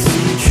 I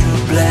see your true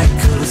black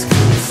colors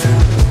coming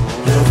through.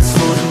 Love is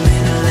for the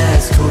minute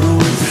last, cold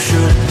winds are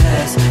sure to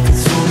pass.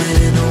 Consuming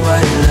in the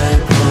white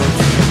light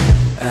punch.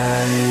 I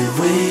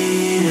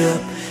wait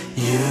up,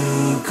 you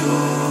go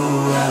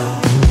out.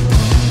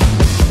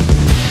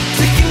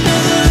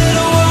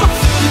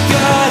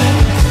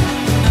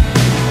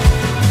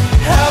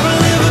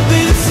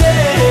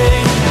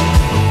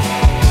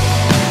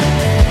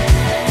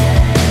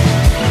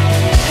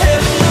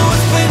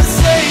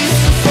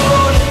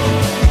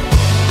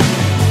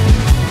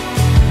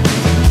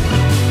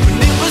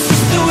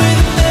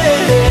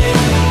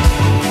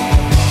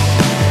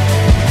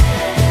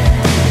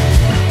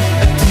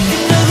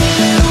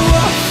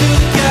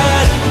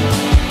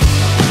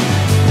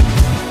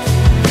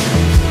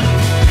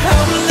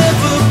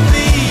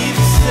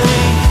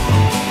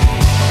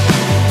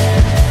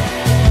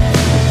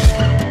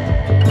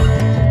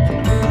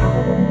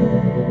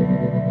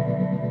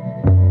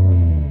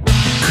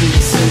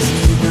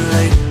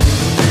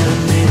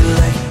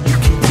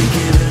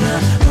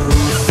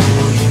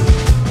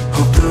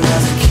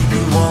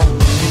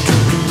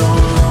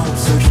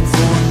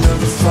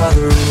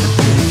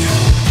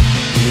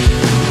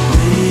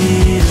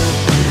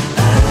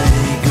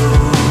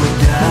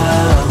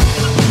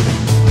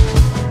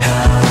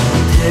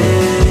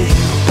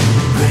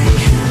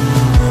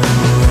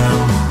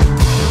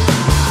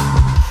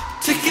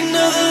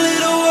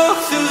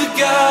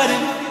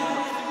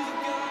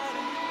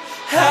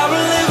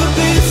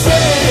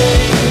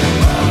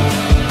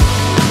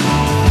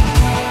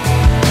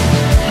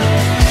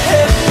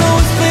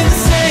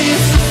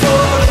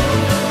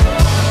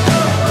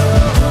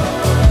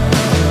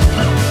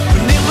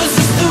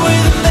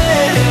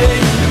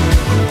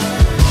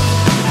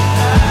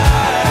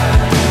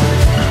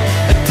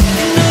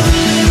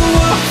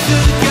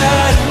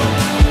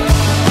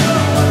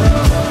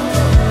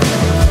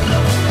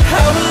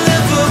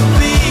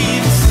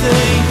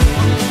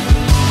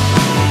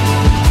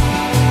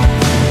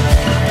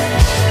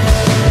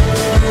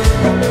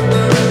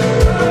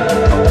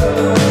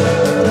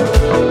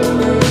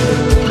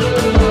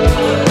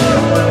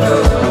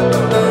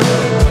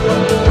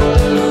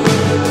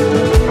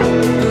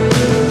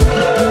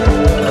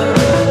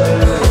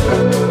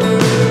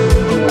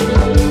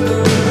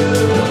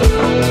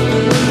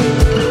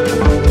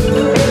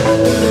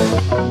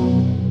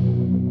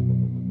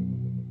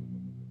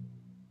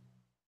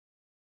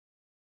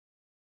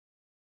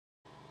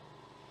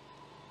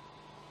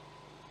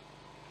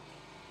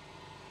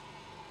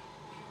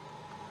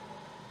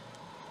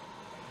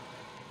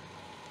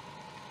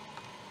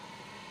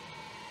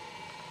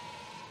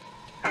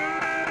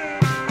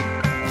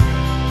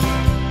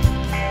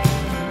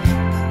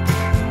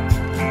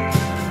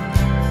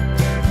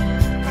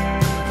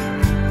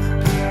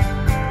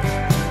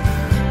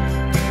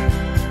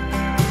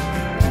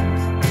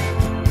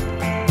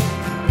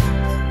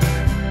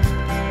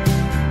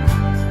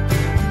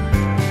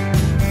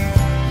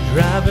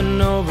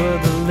 over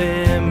the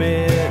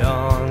limit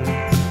on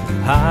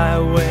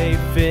Highway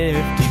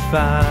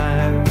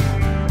 55.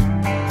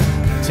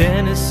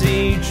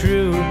 Tennessee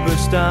trooper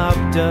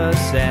stopped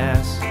us,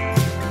 asked,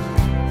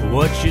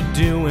 "What you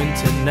doing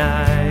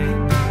tonight?"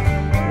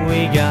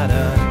 We got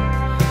a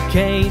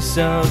case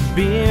of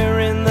beer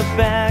in the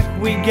back,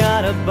 we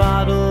got a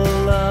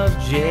bottle of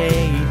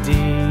JD.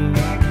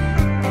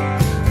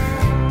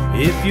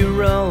 If you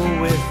roll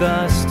with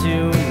us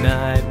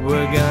tonight,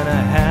 we're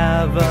gonna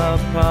have a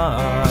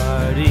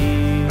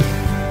party.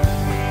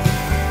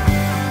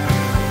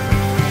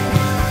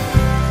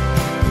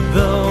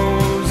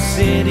 Those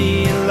city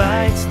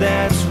lights,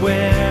 that's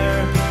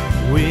where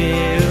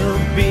we'll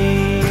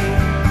be.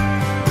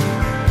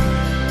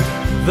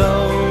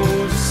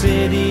 Those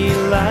city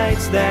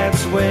lights,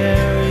 that's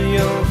where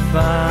you'll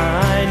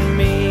find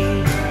me.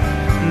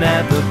 And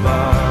at the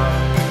bar,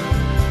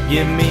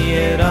 give me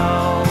it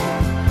all.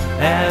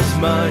 As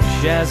much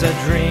as I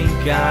drink,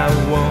 I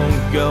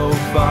won't go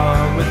far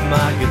with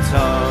my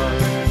guitar.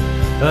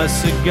 A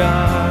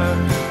cigar,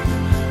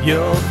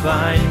 you'll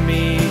find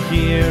me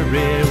here,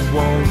 it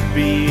won't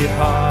be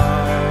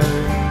hard.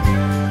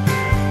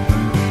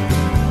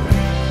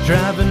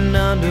 Driving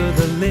under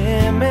the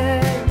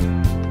limit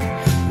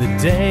the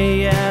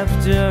day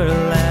after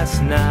last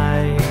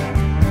night.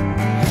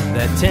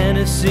 That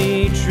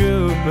Tennessee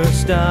trooper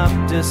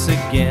stopped us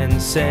again,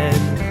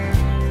 said,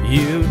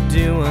 "You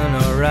doing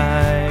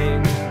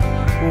alright?"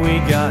 We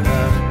got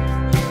a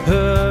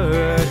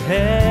hurt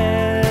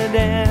head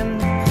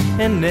and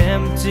an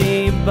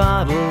empty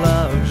bottle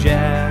of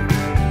Jack.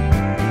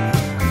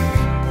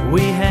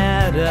 We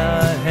had a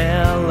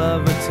hell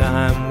of a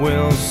time,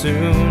 we'll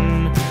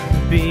soon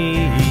be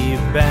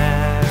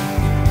back.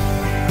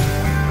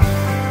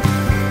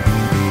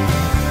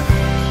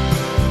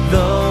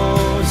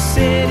 Those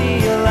city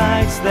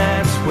lights,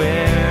 that's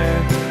where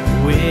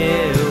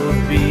we'll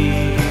be.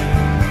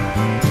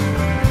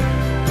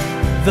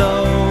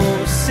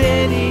 Those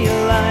city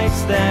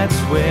lights, that's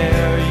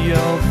where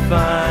you'll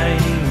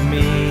find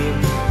me.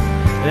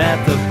 At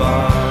the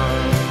bar,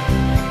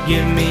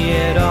 give me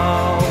it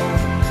all.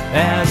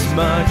 As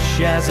much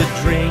as a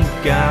drink,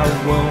 I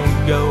won't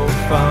go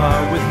far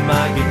with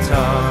my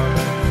guitar.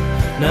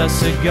 And a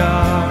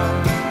cigar,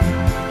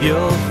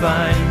 you'll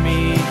find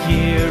me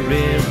here,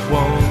 it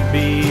won't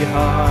be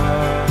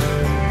hard.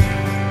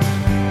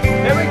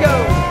 Here we go!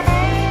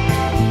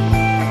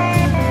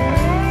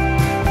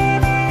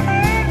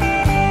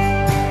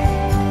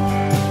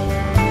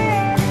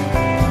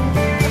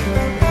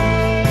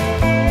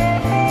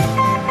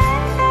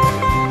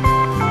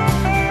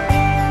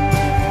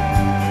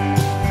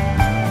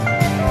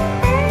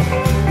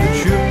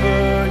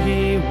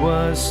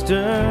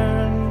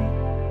 Stern,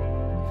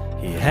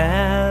 he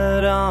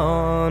had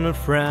on a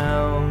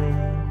frown.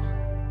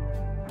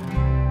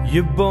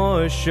 Your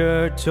boy's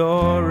shirt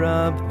tore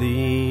up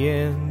the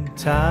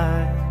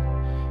entire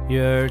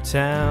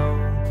town.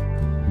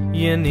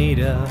 You need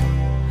to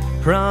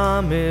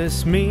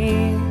promise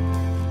me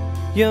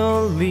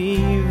you'll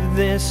leave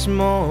this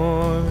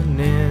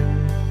morning.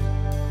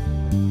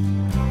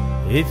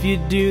 If you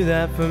do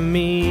that for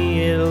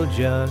me, it'll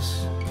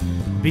just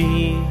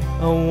be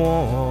a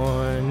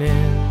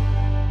warning.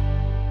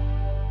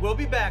 We'll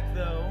be back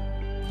though.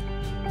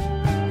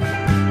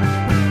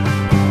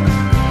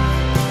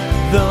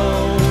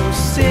 Those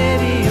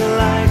city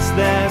lights,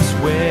 that's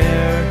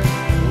where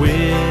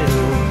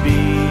we'll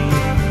be.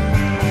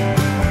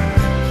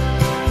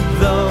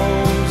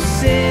 Those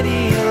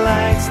city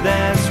lights,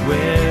 that's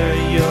where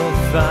you'll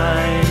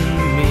find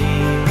me.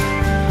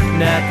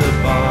 And at the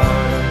bar,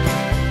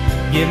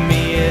 give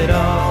me it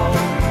all.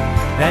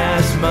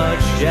 As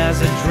much as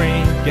a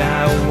drink,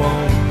 I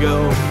won't go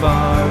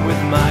far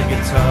with my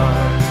guitar.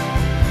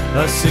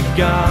 A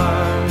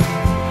cigar,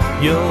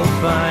 you'll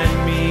find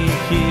me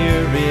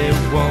here, it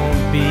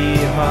won't be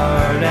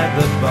hard. At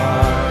the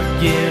bar,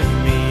 give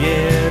me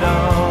it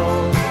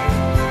all.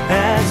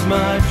 As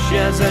much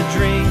as I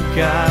drink,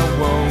 I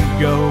won't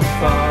go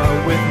far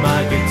with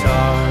my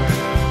guitar.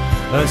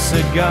 A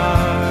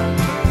cigar,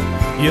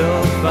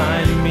 you'll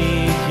find me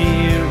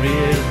here,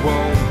 it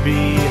won't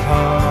be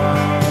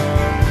hard.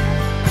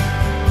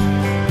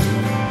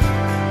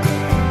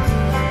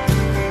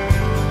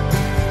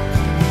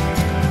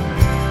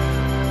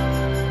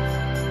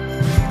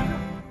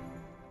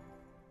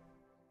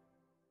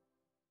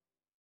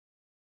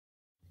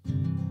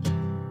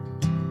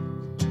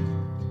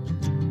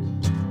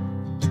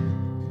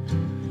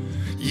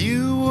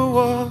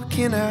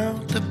 Walking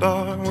out the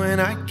bar when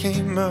I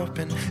came up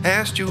and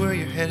asked you where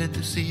you're headed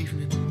this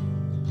evening.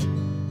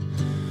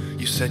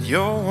 You said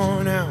you're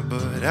worn out,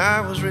 but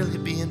I was really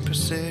being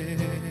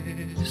persistent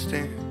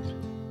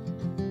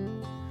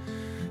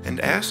and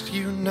asked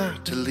you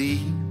not to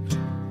leave.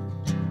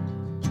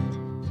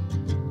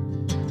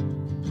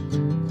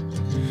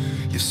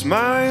 You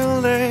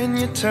smiled and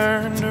you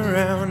turned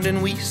around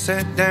and we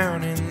sat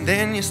down, and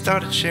then you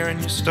started sharing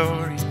your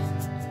story.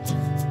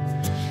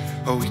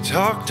 Oh, we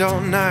talked all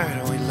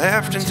night, oh, we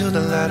laughed until the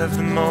light of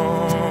the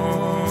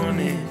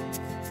morning.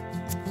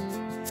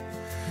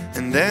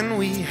 And and then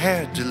we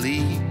had to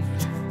leave.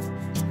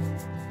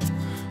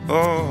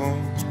 Oh,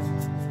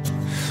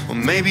 well,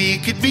 maybe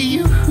it could be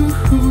you.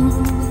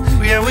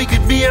 Yeah, we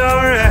could be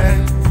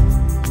alright.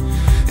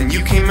 And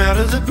you came out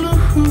of the blue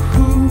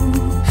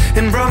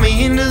and brought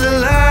me into the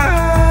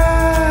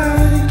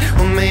light.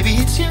 Well, maybe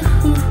it's you.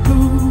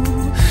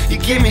 You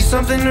gave me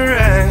something to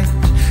write.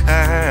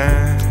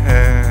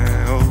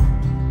 Oh.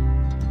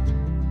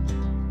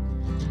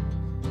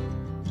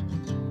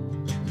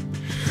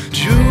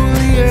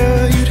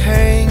 Julia, you'd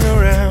hang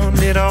around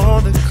at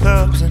all the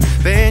clubs and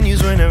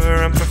venues whenever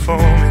I'm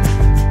performing.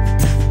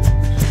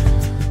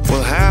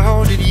 Well,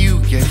 how did you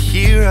get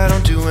here? I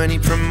don't do any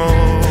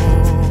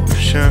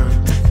promotion,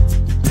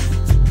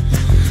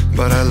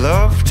 but I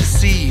love to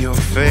see your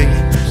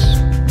face.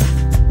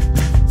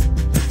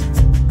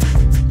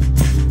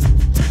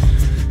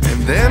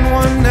 And then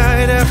one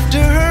night after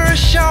a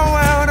show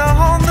out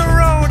on the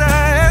road,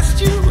 I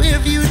asked you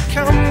if you'd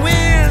come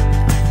with,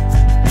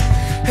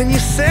 and you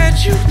said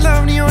you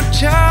loved your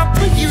job,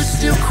 but you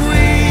still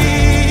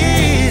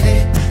quit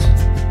it,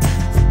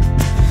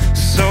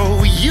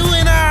 so you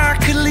and I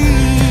could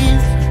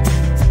leave.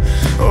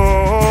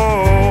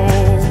 Oh,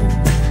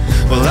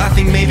 well, I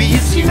think maybe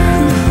it's you.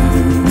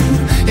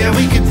 Yeah,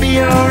 we could be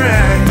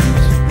alright.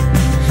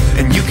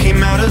 And you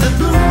came out of the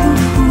blue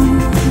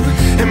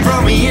and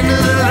brought me into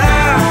the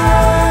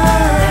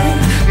light.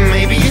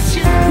 Maybe it's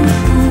you.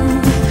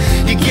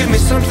 You give me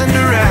something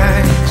to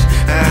write.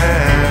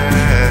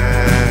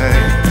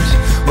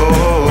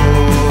 Oh.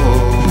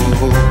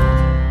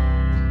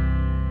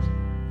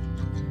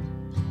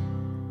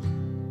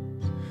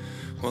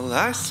 Well,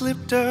 I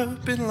slipped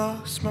up and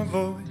lost my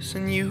voice,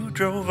 and you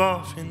drove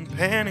off in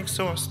panic,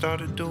 so I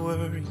started to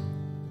worry.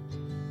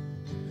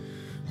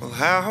 Well,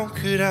 how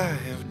could I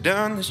have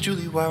done this,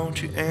 Julie? Why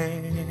won't you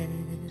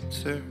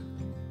answer?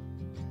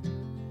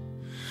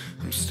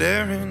 I'm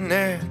staring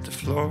at the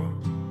floor,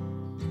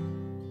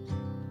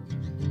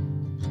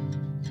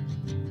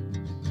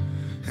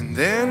 and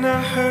then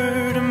I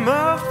heard a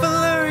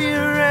muffler,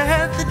 you're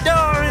at the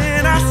door,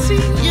 and I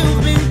see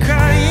you've been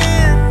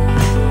crying.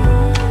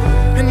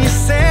 And you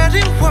said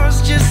it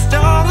was just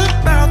all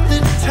about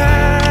the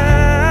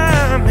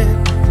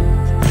timing,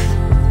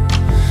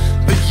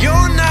 but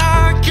you're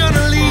not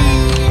gonna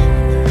leave.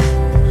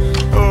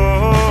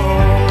 Oh,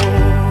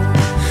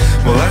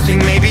 well, I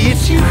think maybe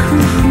it's you.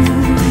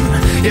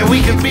 Yeah,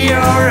 we could be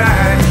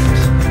alright.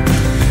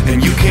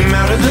 And you came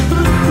out of the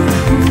blue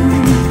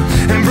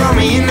and brought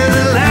me into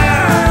the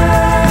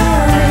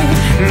light.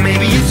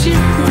 Maybe it's you.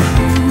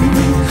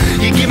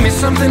 You give me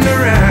something to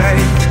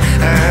write.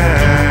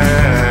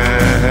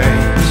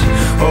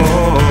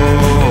 Oh.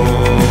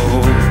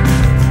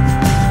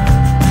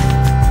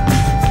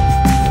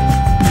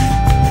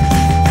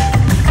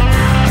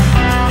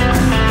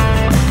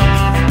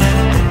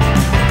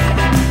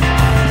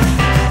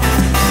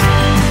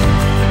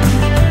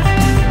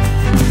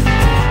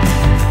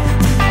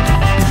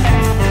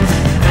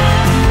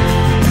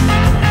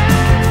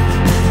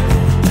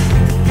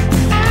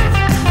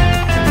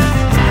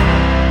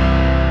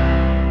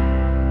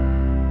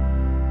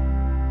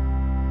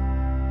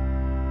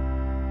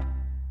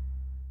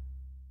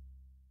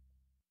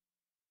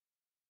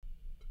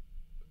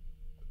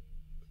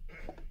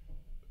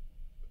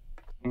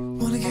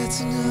 Wanna get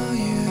to know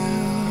you.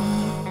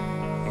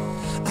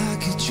 I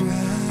could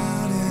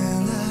drown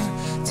in that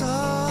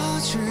tall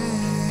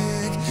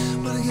trick.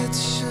 Wanna get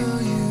to show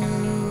you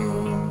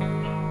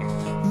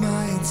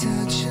my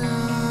intentions.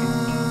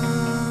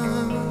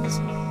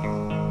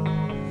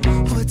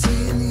 What do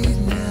you need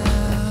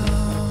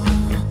now?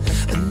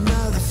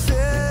 Another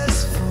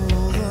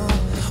fistful of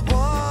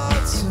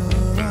water.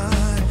 I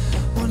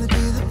wanna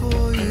be the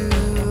boy you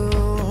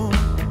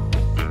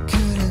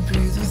couldn't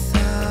breathe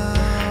without.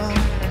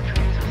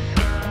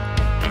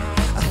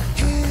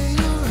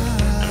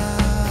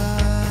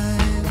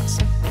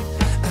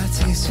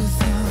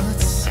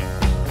 Thoughts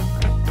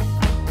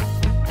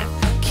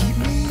keep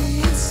me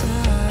inside.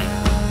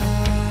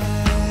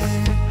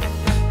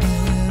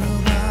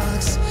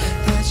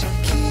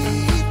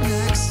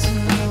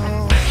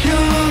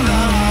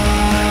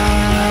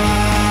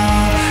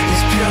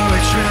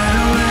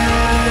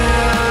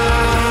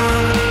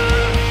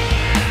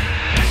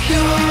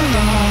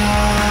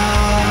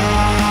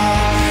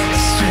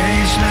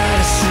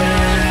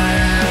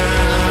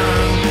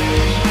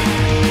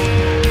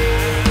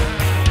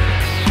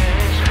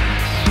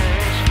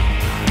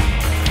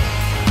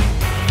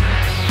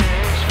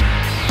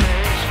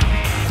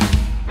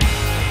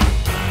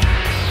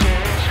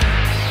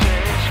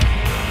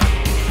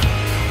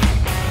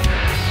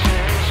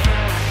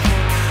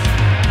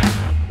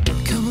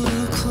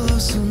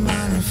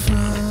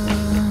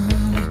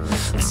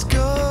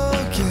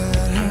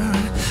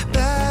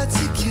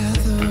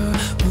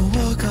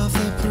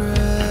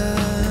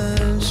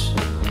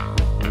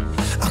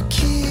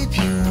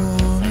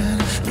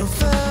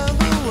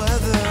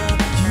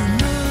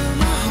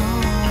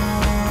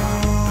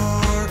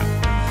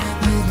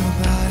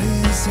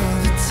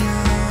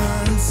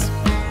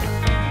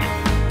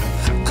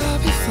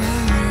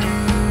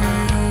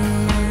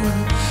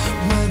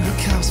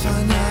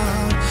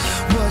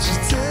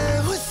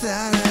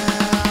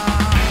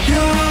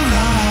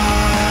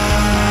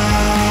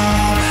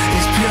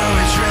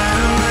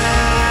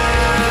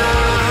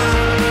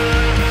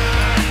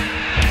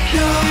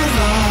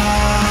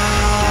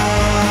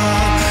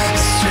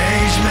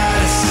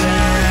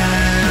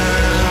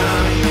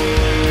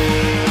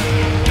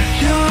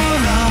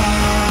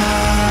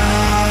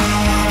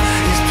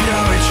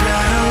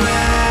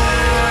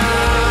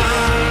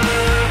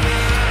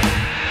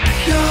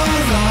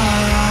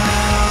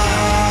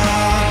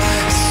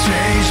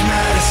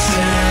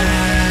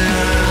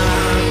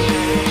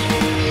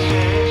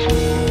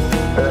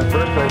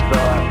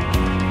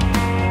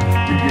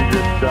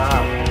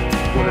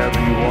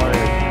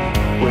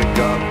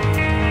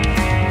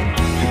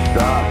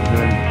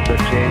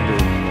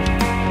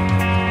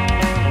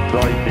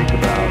 think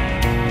about,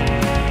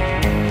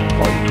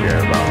 all you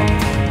care about,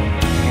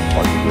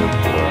 all you live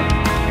for,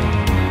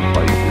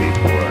 all you bleed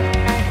for,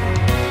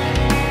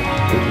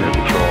 is in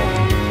control.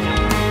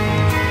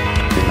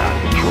 You're not in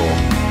control.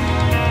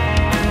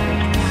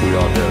 We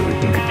all know we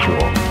can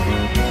control.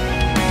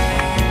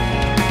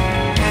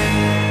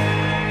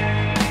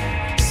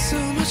 So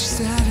much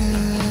static,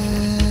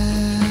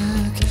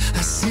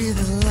 I see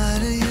the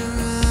light of your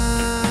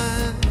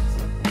eyes.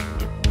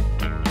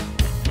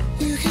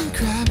 You can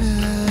grab it,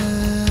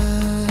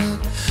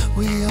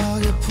 we all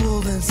get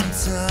pulled in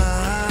sometimes.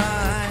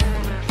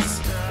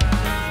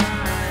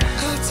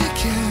 I'll take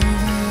care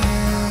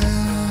of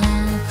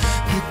it,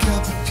 pick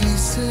up the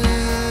pieces.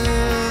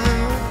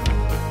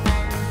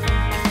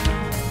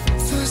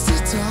 Thirsty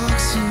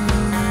dogs who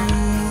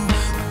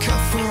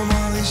cut from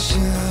all these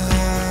shells.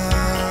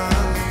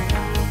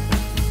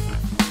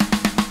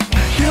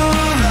 Your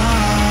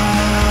love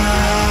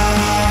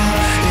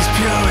is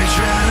pure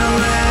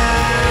adrenaline.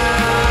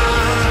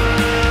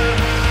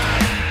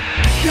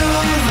 Your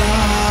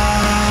love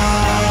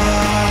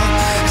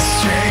is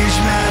strange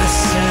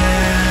medicine.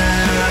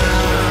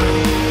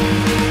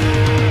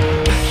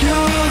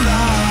 Your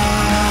love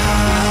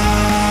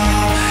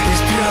is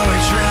pure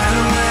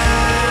adrenaline.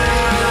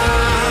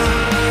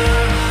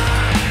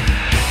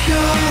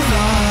 Your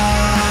love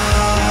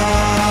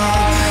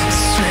is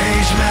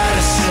strange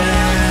medicine.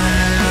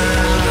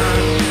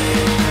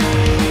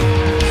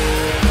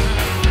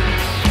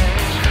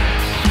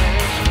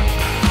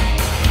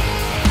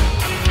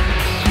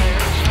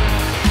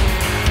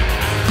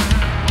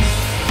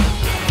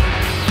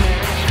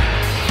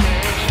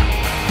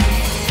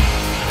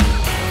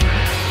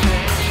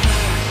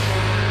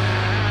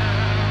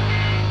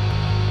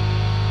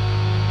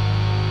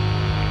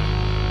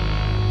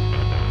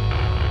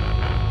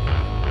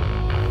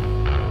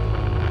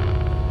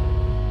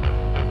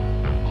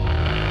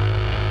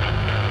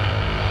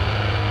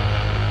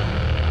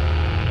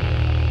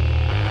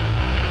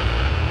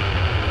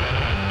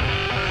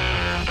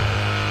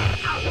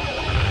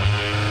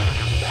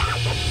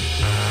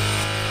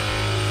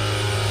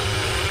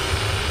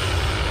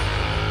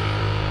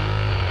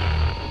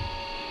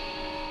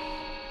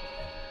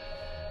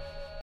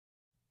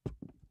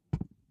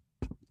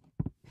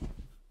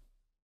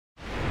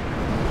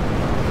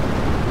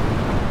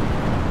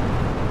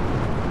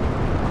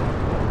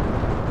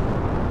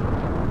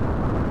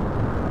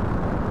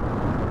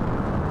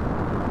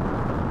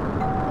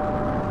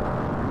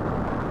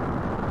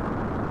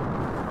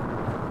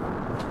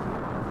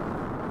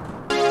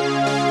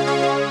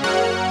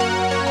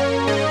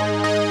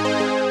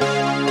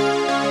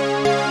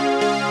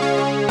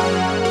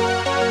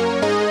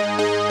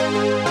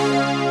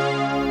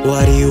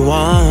 What do you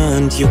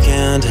want? You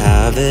can't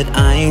have it,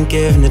 I ain't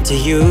giving it to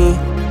you.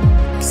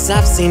 Cause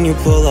I've seen you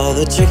pull all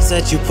the tricks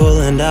that you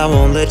pull, and I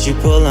won't let you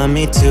pull on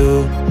me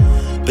too.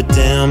 But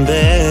damn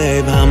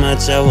babe, how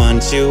much I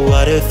want you.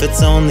 What if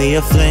it's only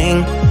a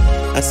fling?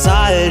 I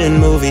saw it in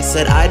movies,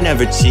 said I'd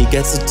never cheat.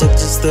 Guess it took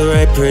just the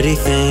right pretty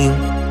thing.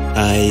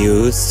 I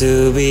used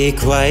to be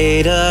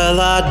quite a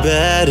lot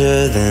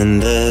better than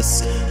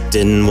this.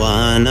 Didn't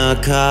wanna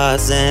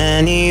cause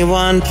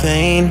anyone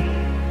pain.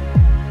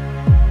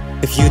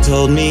 If you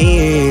told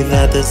me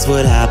that this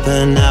would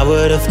happen, I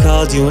would have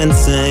called you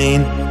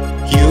insane.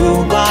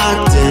 You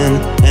walked in,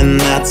 and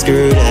that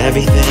screwed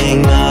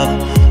everything up.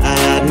 I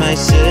had my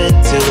shit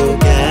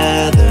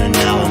together,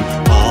 now I'm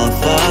all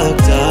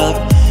fucked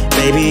up.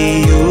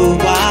 Baby, you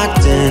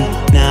walked in,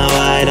 now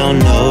I don't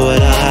know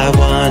what I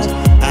want.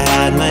 I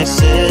had my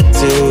shit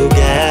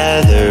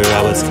together,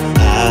 I was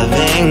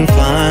having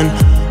fun.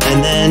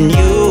 And then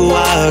you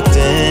walked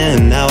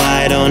in, now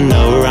I don't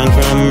know wrong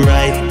from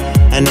right.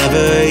 I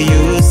never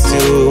used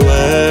to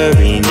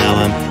worry, now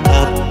I'm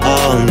up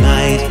all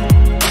night.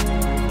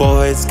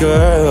 Boys,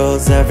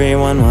 girls,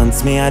 everyone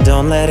wants me, I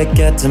don't let it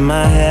get to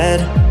my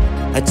head.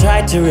 I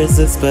tried to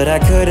resist, but I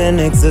couldn't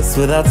exist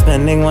without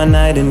spending one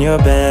night in your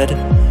bed.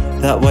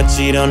 Thought what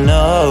she don't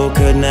know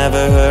could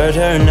never hurt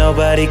her,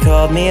 nobody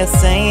called me a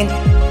saint.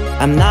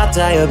 I'm not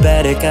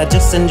diabetic, I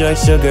just enjoy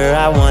sugar,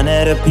 I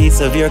wanted a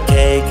piece of your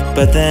cake.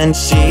 But then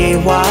she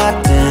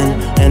walked in,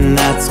 and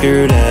that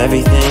screwed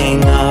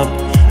everything up.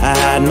 I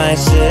had my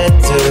shit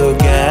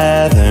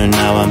together,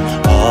 now I'm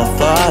all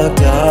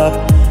fucked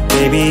up.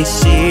 Baby,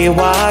 she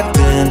walked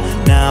in,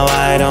 now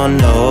I don't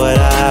know what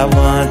I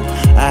want.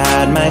 I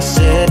had my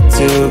shit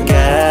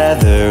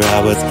together,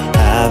 I was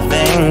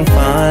having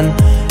fun.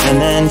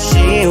 And then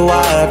she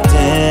walked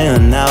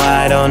in, now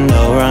I don't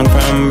know wrong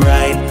from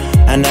right.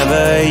 I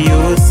never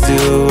used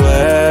to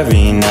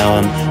worry, now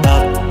I'm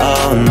up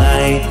all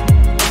night.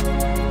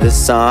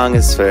 This song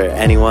is for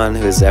anyone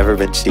who's ever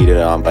been cheated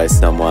on by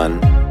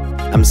someone.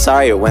 I'm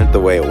sorry it went the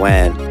way it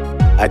went.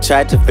 I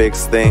tried to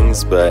fix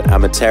things, but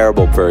I'm a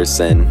terrible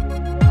person.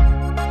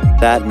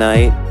 That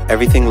night,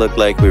 everything looked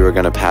like we were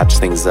gonna patch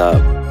things up.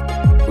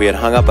 We had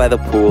hung up by the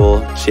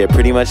pool, she had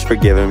pretty much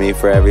forgiven me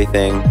for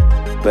everything.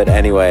 But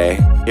anyway,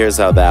 here's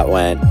how that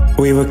went.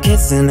 We were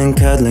kissing and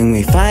cuddling,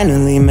 we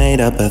finally made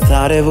up. I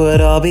thought it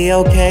would all be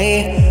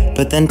okay,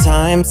 but then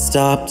time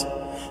stopped.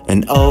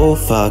 And oh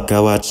fuck,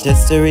 I watched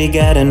history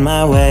get in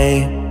my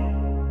way.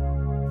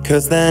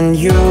 Cause then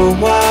you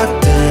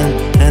walked in,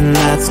 and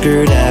that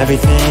screwed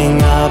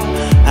everything up.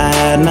 I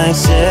had my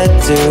shit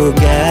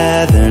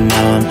together,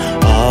 now I'm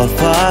all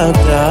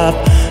fucked up.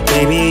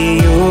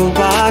 Baby, you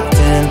walked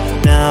in,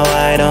 now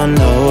I don't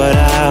know what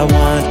I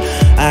want.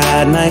 I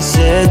had my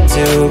shit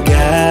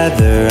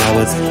together, I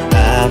was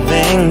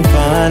having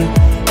fun.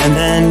 And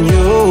then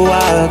you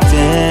walked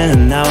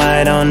in, now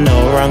I don't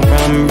know wrong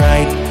from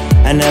right.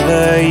 I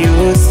never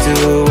used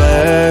to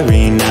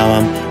worry, now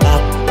I'm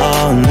up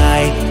all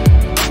night.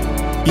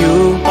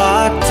 You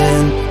walked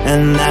in,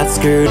 and that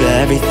screwed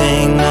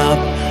everything up.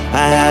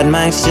 I had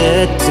my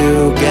shit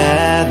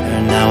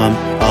together, now I'm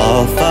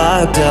all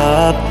fucked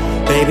up.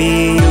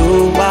 Baby,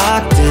 you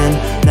walked in,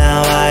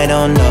 now I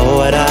don't know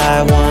what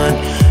I want.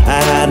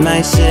 I had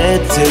my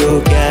shit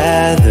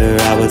together,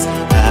 I was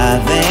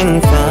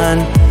having fun.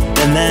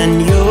 And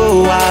then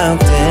you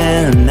walked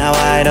in, now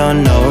I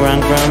don't know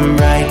wrong from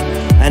right.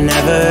 I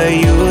never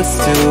used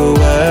to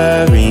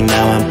worry,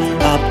 now I'm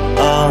up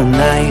all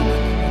night.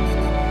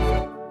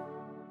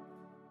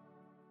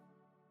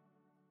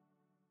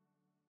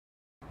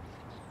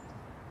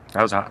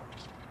 That was hot. Do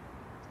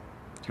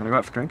you want to go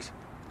out for drinks?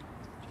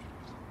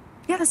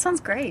 Yeah, that sounds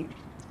great.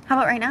 How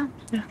about right now?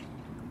 Yeah.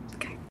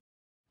 Okay.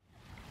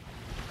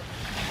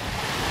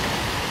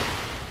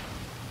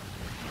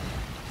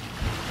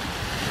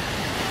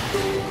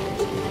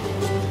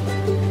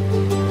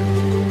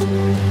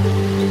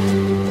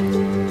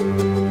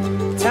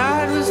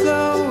 Tide was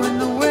low and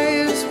the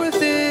waves were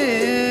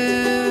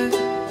thin.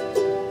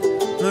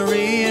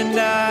 Marie and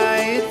I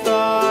had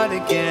thought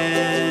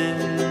again.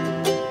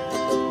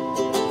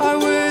 Our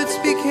words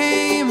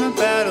became a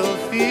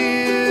battlefield.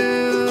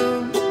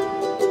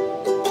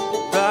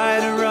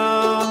 Right or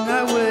wrong,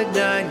 I would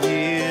not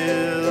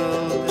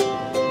yield.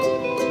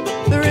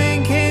 The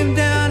rain came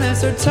down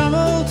as our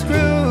tumult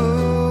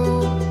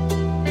grew,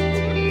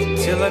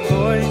 till I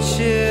boarded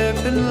ship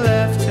and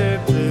left her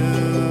blue.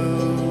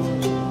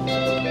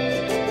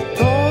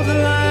 Pulled the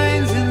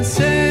lines and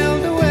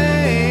sailed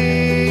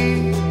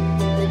away.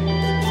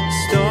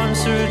 Storm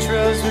surge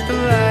rose with the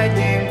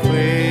lightning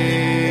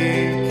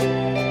quake.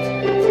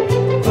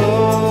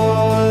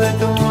 Oh, let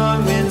the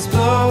warm winds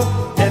blow,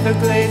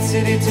 Everglades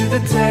City to the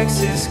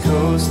Texas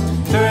coast.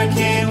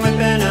 Hurricane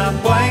whipping up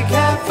white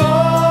cat foam.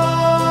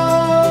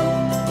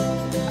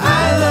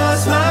 I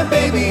lost my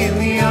baby in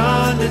the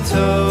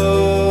undertow.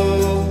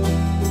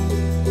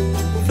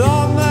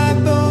 Thought my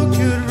boat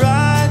could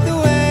ride the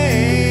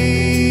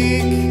wake,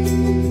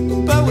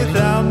 but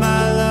without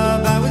my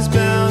love I was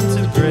bound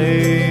to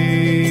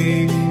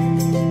break.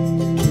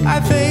 I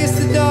faced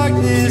the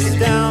darkness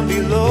down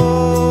below.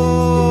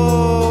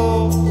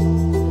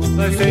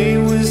 My fate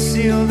was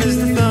sealed as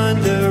the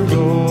thunder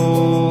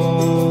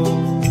rolled.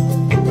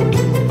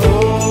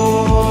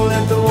 Oh,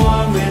 let the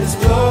warm winds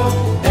blow,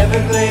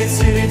 Everglades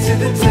City to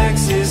the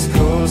Texas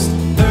coast.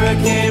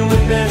 Hurricane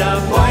whipping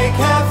up white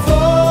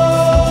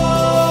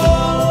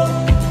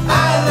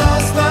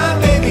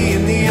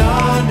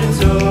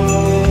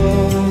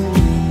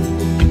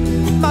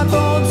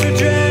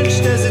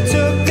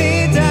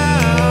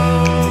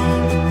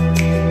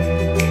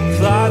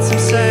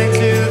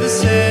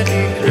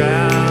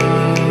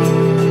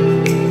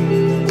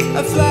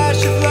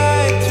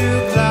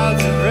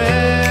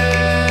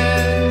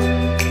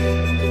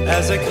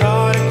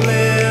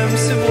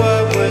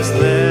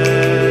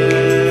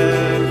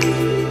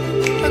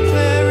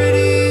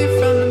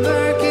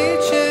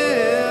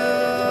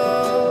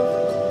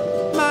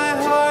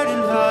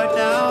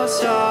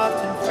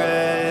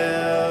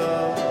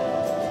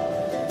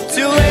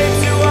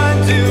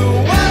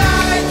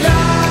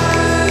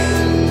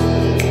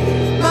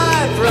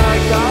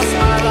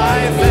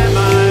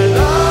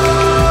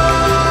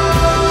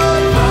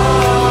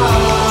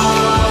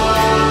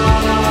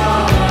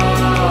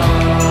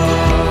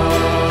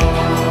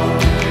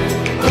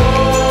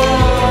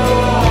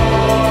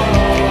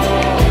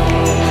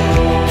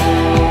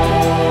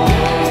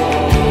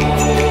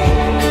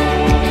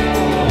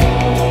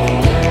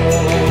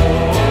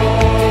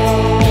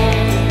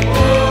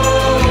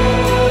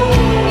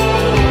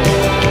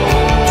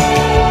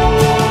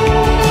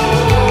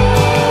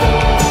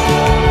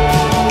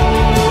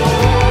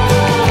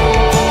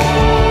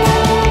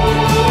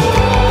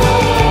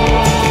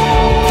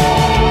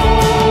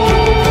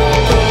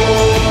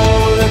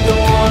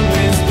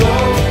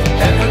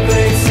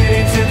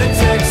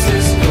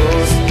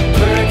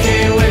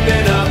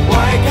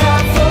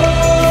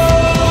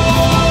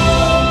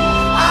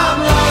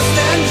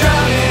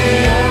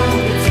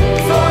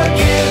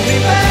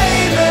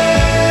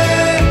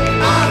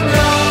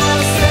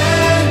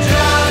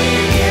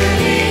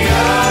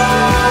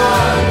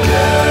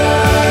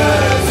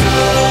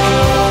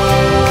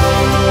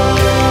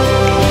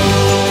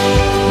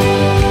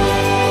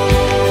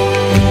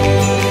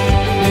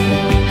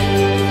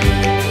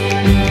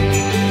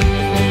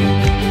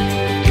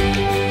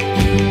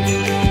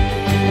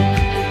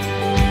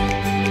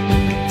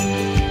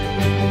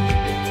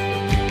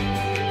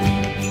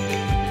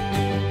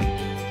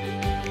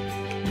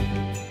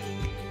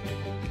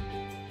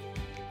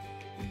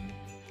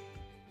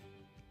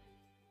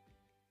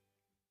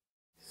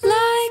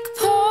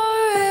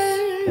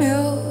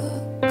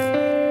milk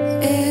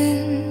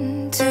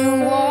into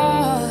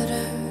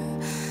water.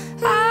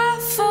 I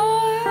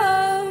for a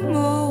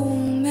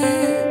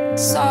moment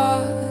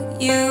saw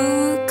you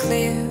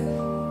clear,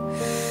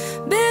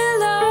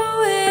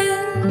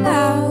 billowing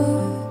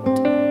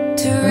out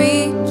to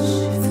reach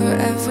for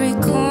every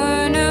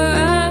corner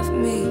of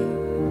me.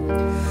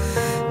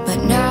 But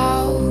now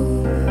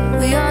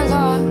we are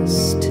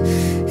lost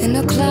in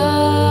a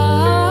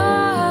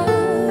cloud.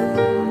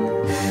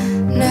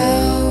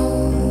 Now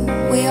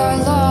we are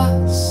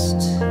lost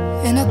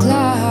in a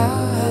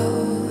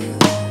cloud.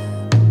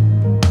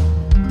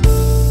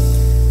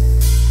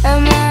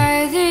 Am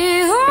I the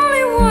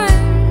only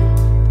one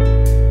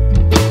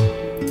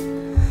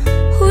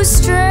who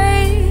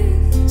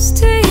strains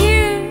to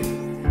hear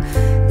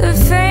the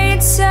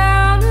faint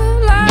sound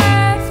of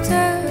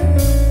laughter?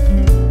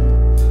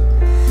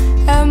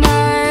 Am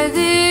I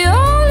the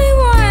only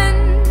one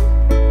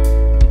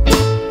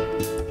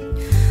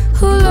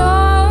who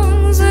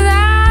longs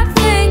without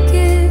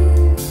thinking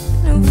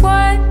of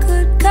what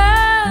could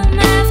come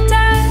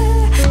after?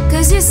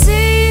 'Cause you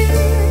seem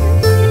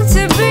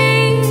to be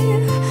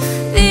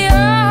the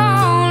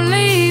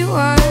only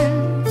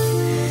one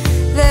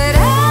that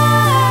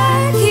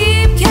I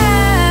keep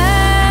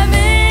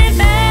coming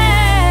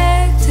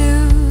back to.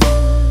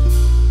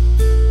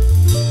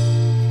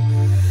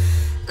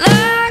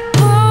 Like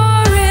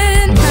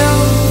pouring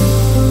milk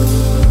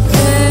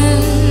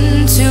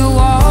into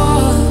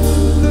water,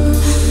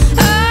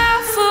 I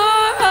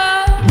for a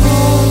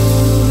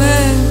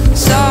moment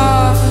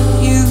saw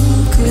you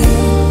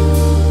clear,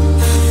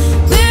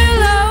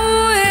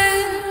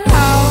 billowing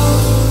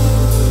out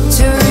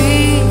to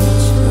reach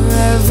for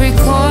every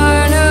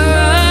corner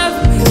of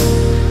me.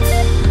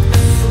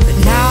 But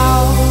now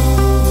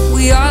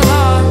we are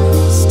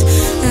lost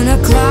in a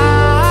cloud.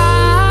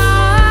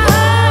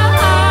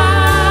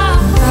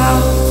 Now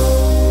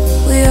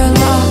we are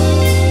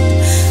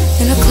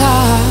lost in a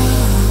cloud.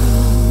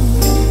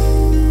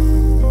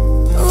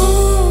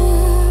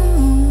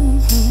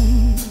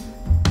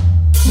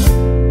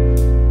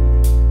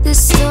 The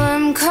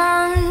storm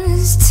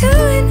comes to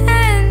an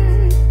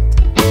end,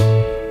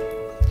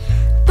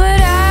 but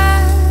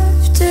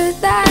after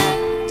that,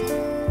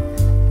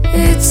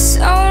 it's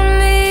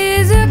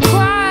only the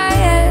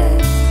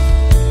quiet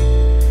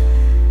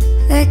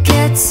that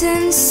gets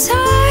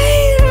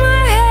inside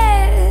my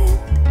head.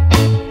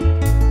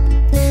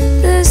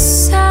 The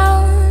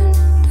sound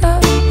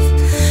of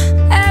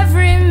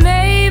every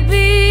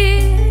maybe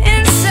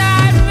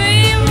inside me,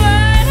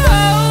 but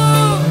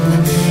hope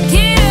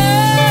can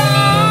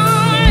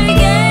only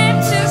get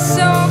you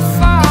so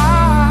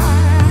far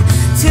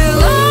till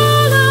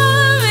all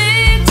of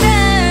it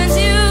turns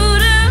you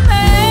to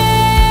man.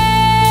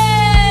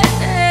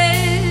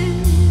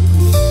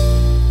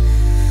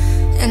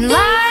 And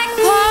like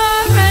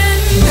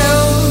pouring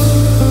milk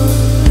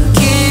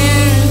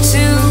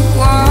into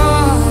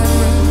water,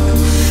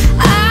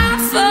 I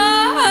for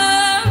a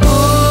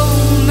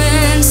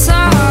moment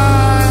saw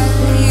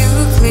you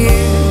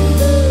clear,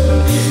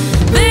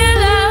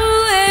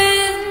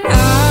 billowing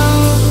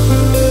out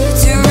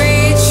to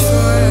reach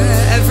for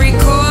every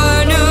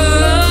corner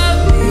of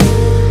me.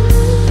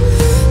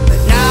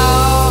 But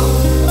now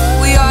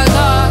we are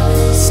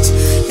lost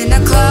in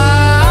a cloud.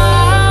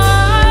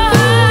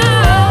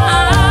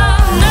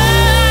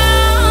 Now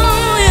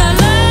we are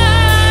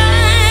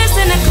lost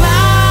in a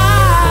cloud.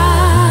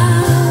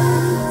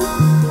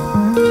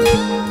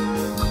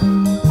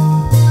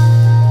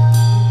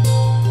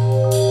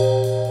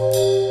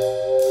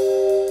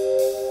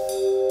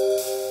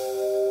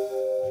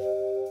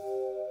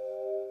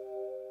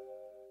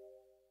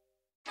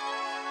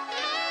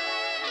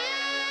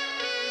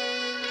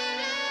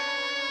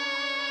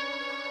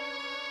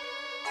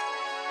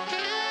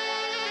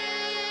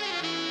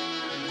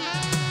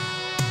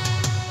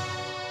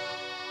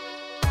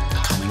 The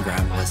common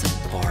ground wasn't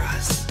for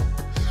us,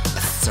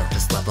 a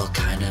surface level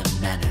kind of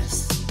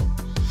menace,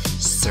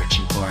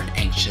 searching for an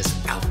anxious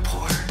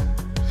outpour,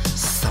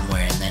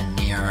 somewhere in the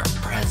near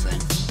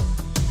present,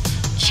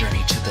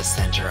 journey to the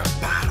center of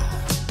battle,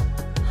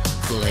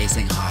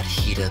 blazing hot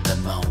heat of the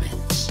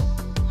moment,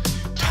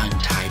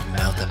 tongue-tied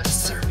mouth of a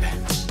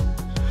serpent,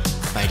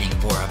 fighting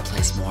for a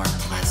place more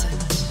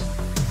pleasant,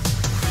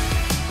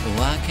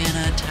 walking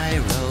a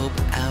tightrope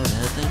out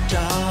of the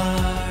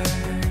dark.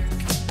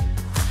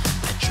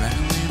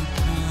 Adrenaline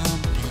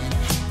pumping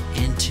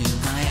into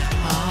my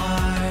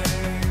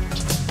heart.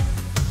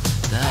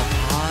 The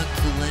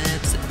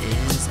apocalypse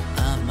is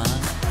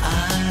among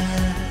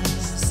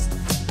us.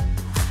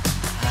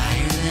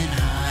 Higher than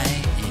high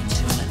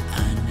into an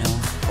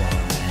unknown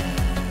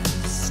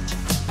forest.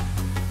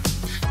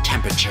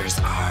 Temperatures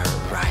are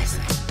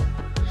rising,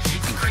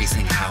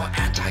 increasing how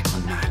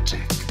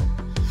anticlimactic.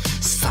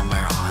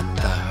 Somewhere on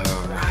the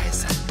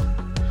horizon,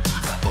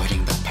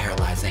 avoiding the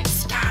paralyzing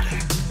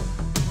static.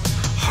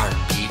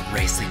 Heartbeat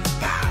racing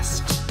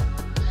fast,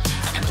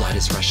 and blood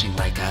is rushing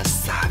like a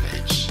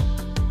savage.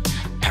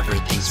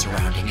 Everything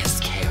surrounding is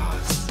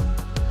chaos,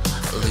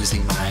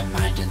 losing my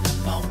mind in the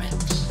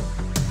moment.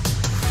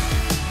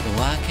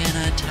 Walking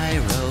a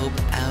tightrope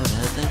out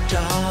of the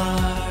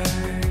dark.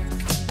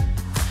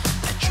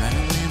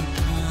 Adrenaline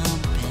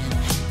pumping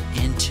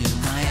into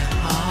my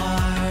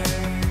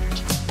heart.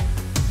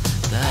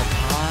 The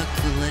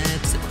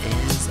apocalypse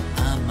is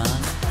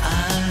among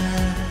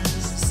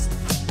us.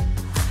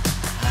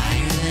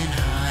 Higher than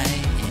high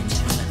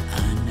into an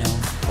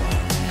unknown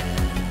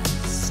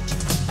forest.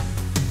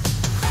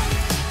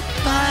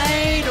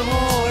 Fight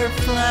or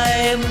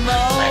fly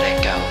mode. Let it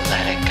go,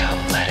 let it go,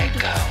 let it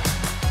go.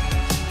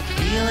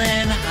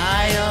 Feeling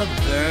high of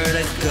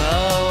vertigo.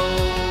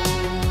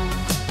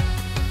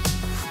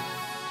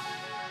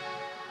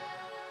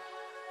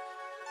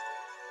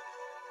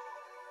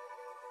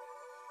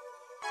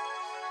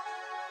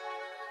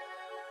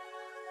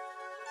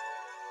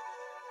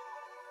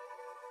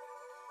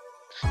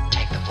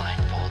 Take the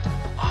blindfold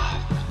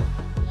off.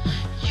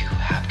 You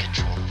have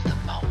control of the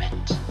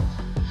moment.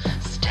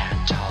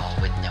 Stand tall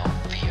with no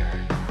fear.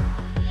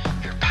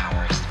 Your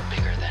power is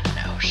bigger than an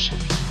ocean.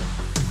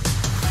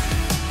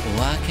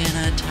 Walking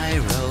a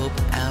tightrope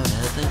out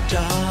of the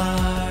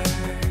dark.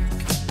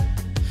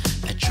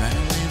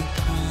 Adrenaline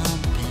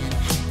pumping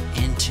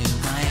into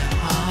my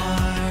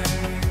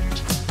heart.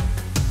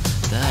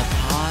 The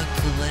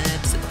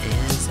apocalypse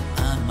is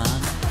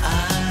among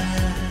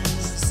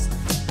us.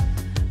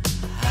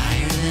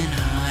 Higher than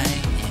high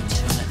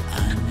into an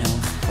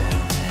unknown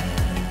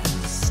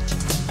forest.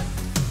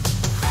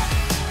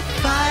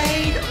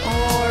 Fight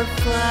or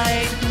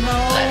flight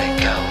mode. Let it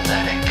go,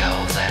 let it go,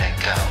 let it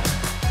go.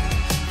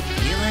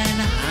 Feeling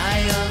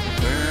high of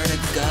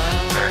vertigo.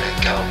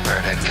 Vertigo,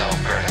 vertigo,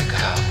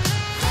 vertigo.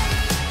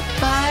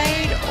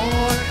 Fight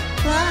or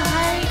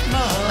flight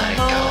mode. Let it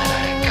go,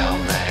 let it go,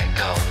 let it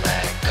go,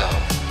 let it go.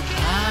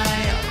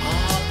 High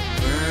of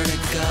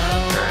vertigo.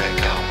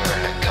 Vertigo,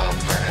 vertigo,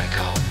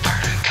 vertigo,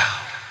 vertigo.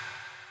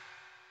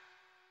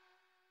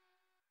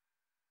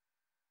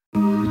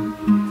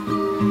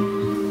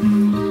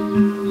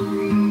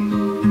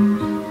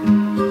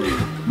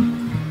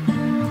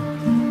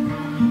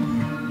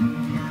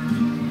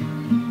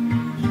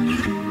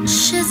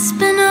 Shit's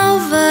been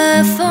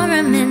over for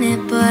a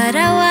minute, but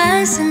I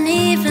wasn't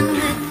even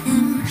with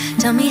him.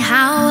 Tell me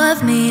how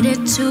I've made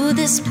it to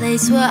this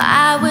place where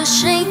I was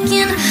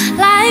shaking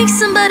like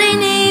somebody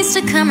needs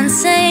to come and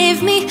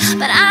save me.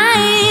 But I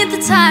ain't the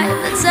type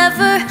that's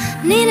ever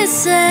needed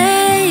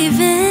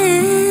saving.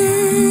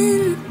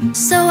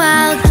 So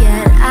I'll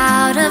get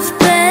out of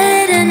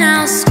bed and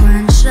I'll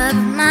scrunch up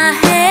my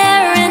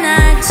hair, and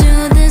I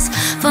do this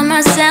for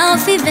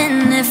myself,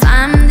 even if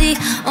I'm the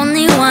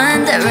only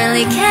one that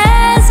really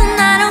cares. And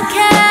I don't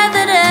care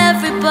that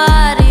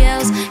everybody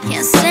else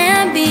can't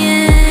stand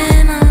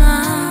being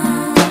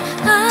alone.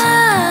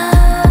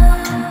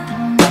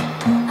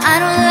 I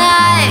don't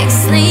like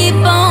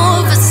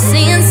sleepovers,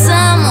 seeing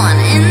someone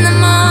in the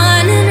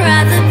morning.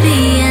 Rather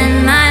be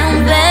in my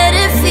own bed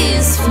if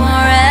it's for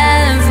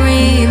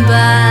everybody.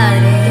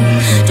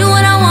 Do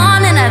what I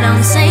want and I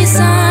don't say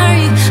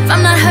sorry if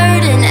I'm not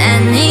hurting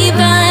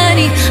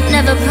anybody.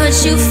 Never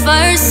put you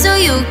first, so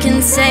you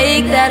can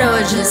take that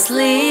or just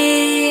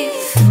leave.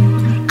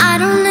 I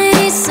don't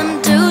need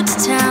some dude to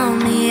tell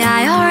me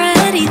I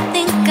already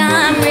think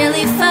I'm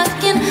really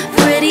fucking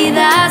pretty.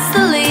 That's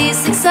the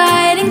least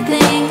exciting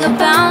thing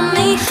about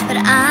me. But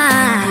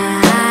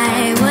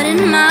I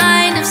wouldn't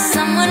mind if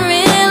someone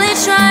really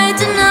tried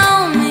to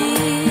know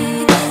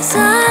me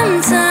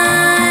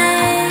sometimes.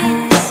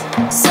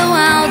 So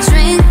I'll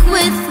drink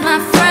with my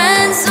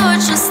friends or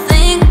just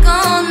think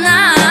all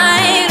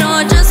night,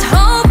 or just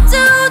hope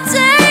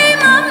today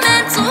my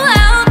mental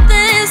health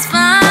is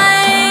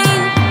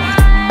fine.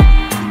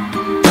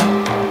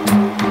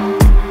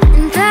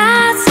 And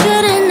that's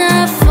good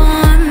enough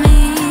for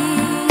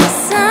me.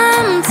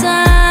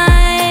 Sometimes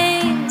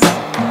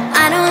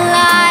I don't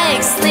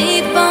like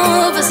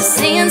sleepovers or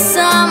seeing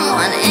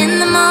someone in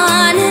the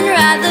morning.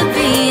 Rather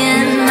be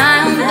in my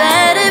own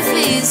bed if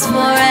it's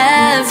for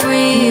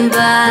everybody.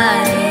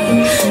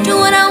 Do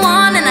what I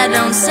want and I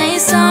don't say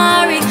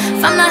sorry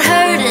if I'm not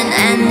hurting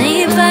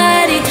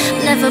anybody.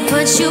 Never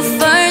put you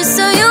first,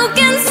 so you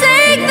can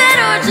take that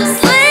or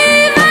just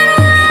leave. I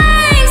don't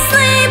like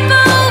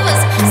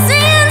sleepovers,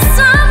 seeing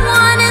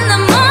someone in the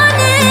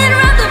morning.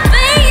 Rather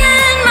be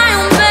in my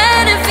own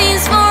bed if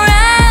it's for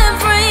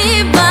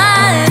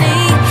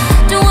everybody.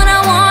 Do what I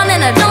want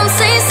and I don't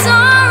say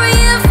sorry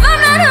if I'm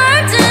not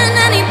hurting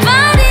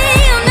anybody.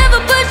 I'll never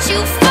put you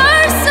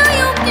first, so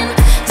you can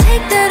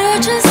take that or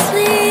just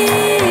leave.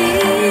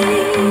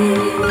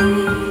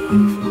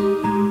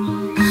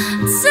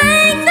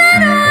 Take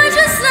that or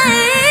just leave.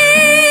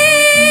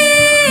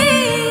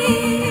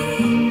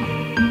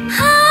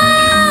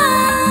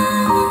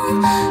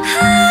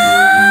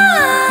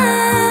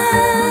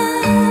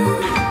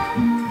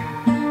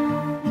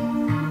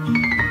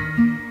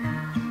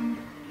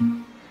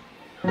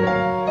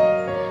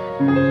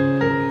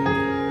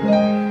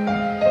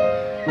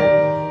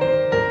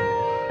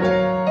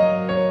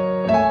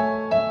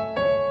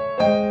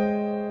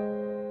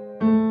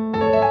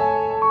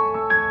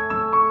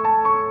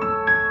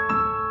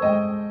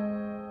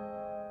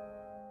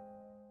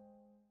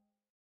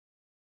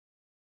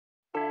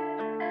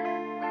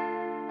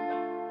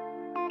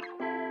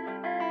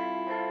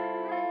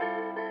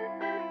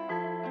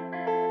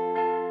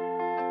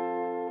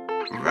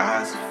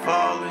 Rise and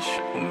fall and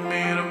show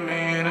me the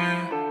meaning.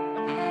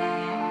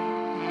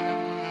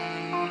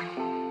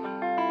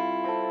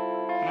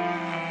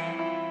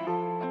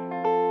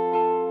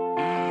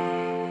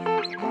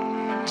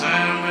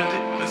 Damn, but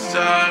deep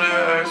inside it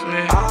hurts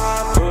me. I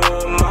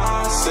put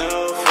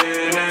myself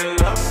in and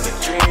love the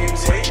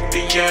dreams, hate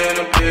the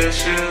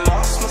inhibition.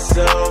 Lost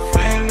myself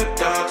in the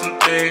thoughts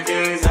and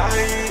thinking.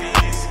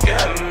 Anxieties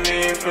got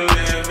me from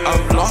living.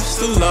 I've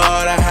lost a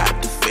lot, I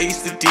had to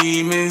face the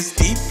demons.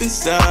 Deep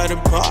inside, a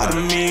part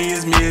of me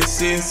is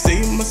missing.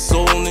 Save my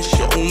soul and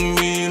show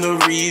me the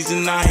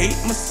reason. I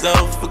hate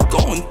myself for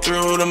going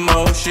through the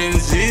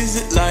motions. Is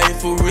it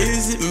life or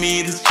is it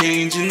me that's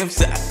changing? I've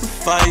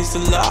sacrificed a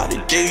lot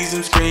of days,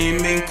 I'm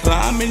screaming.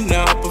 Climbing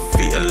up, I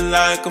feel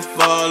like I'm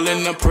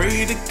falling. I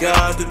pray to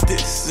God that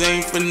this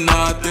ain't for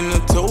nothing. I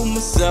told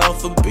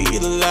myself I'll be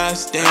the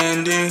last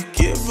standing.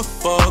 Give a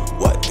fuck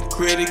what the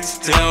critics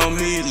tell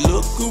me.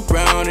 Look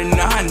around and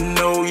I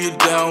know you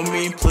doubt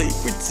me. Play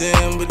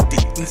pretend, but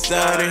deep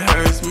inside it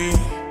hurts me.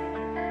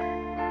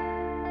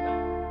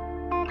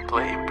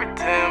 Play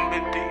pretend,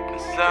 but deep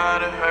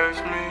inside it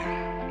hurts me.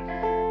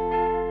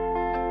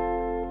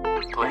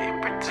 Play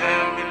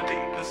pretend, but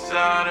deep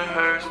inside it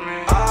hurts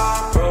me.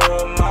 I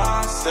put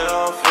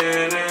myself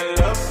in and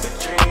love the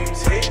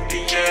dreams, hate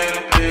the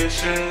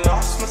inhibition.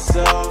 Lost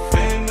myself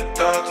in the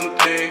thoughts and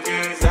thinking.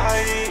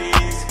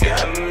 Anxieties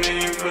got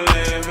me for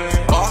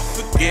living.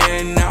 Off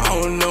again, I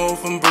don't know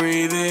if I'm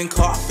breathing.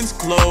 Coffin's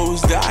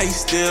closed, eyes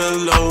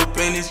still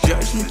open. It's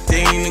judgment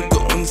day to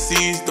go and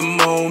seize the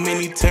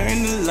moment.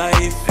 Eternal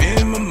life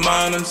in my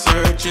mind, I'm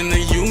searching the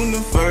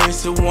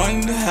universe. I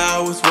wonder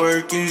how it's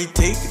working. You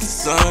take the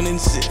sun and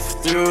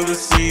sift through the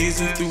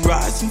seasons, through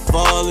rise and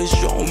fall, and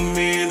show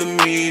me the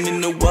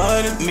meaning of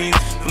what it means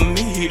for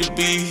me to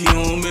be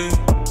human.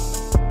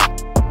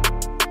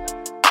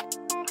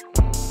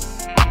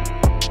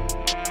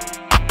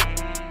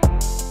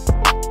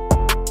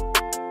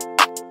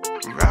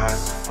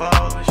 Rise and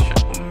fall and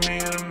show me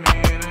the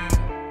meaning.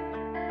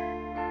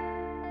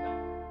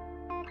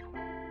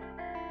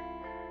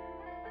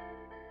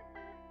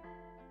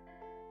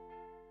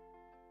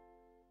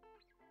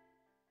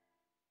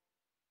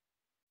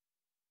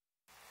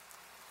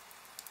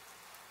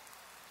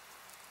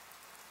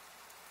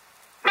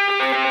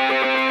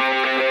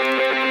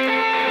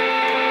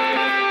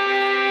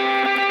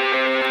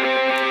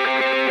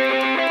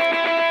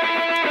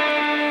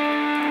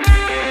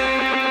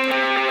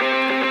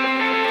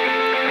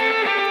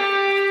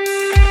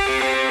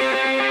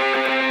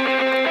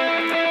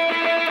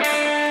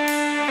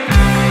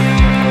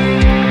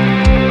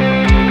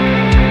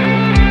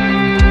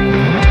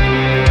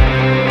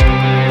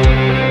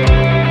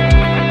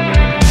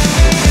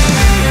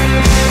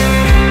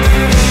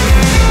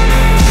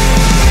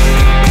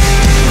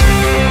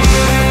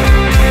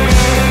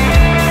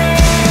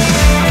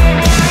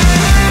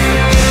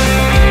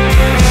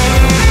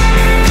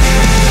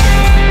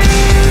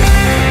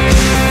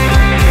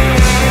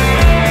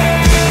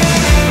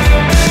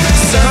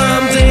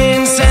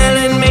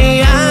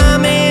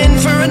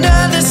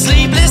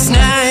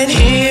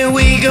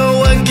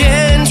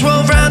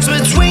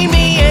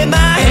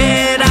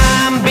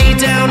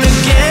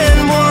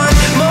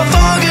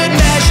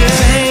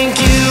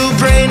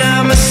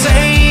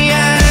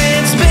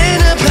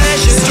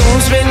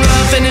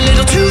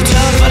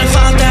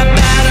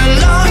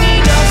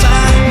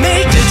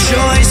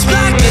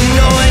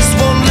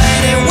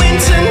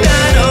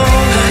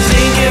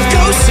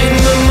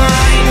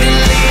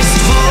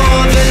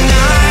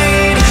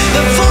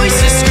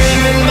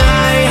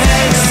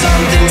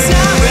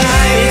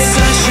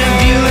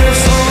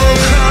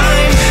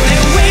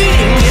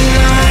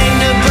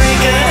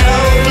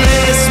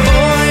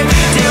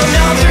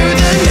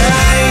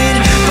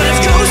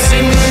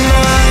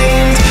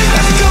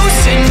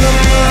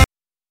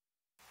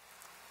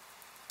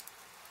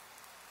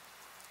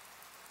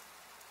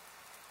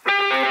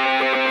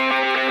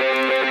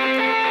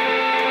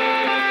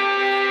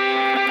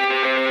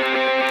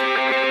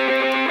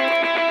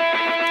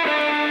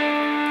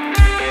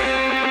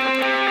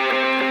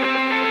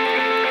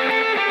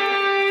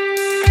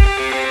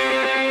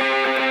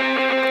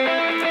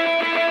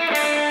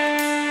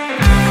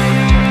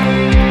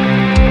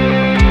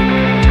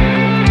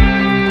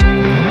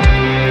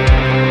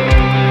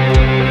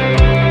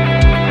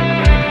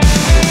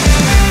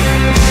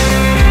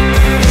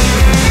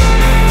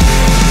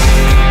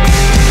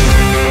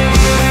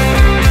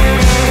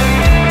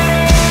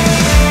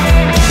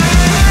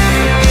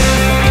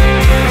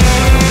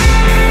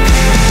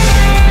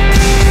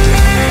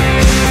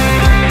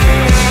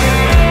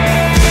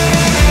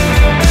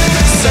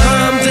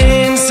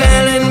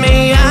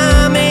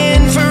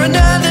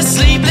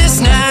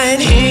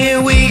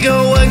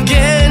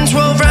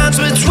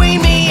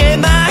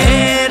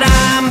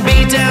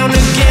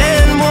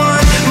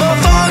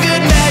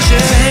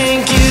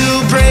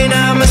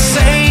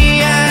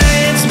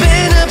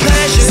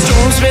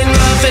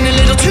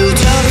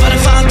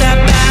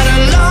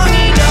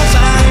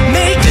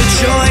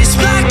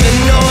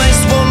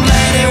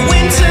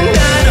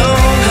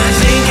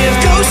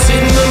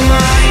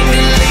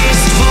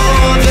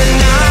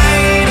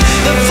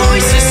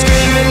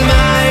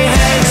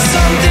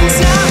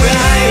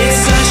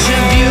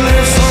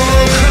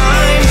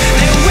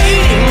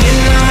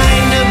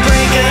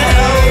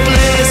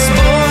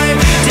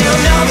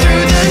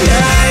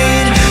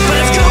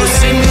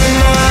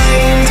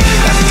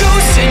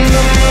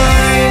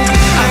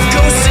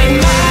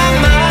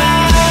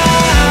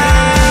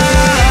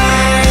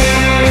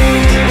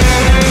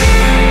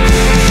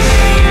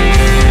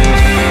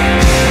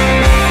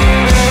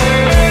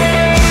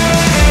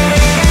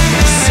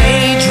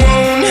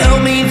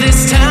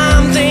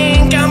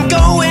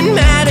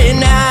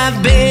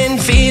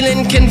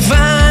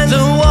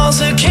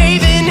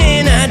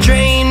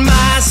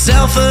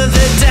 off of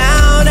the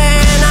doubt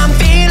and I'm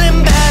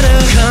feeling better.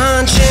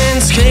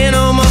 Conscience clear,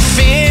 no more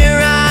fear,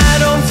 I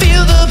don't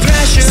feel the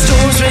pressure.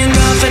 Storms rain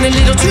rough and a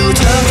little too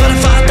tough, but I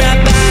fought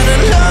that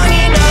battle long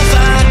enough.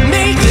 I'd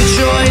make the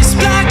choice,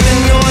 block the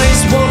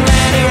noise, won't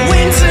let it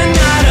win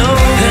tonight. Oh,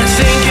 I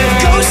think you're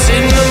ghost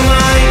in my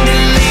mind,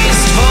 at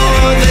least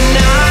for the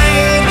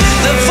night.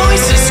 The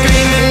voices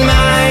scream in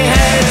my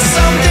head,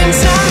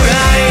 something's not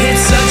right.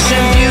 It's such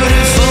a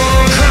beautiful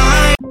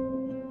crime.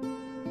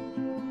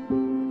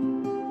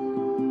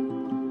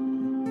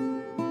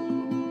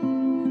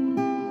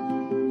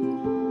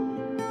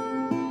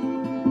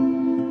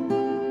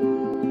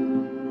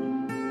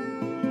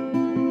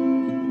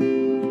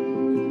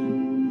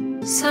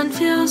 Sun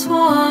feels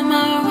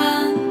warmer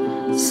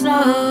when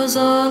snow's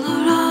all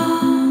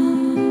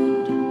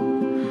around.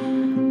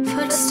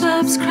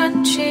 Footsteps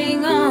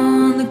crunching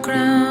on the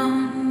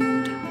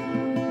ground.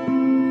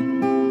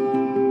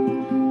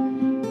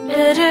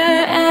 Bitter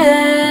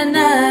air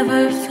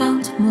never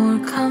felt more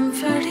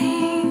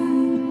comforting.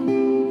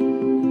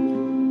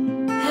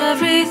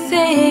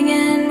 Everything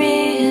in me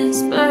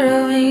is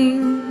burrowing.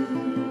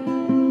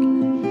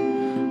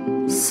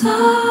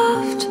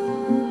 Soft,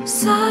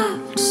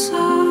 soft,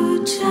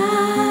 so gentle.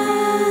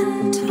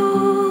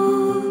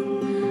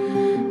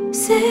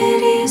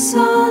 City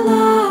so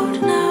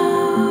loud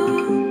now,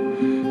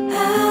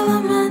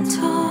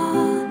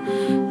 elemental.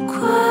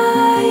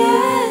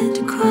 Quiet,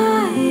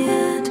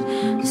 quiet,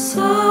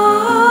 so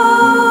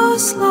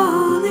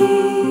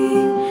slowly.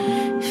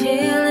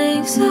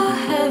 Feeling so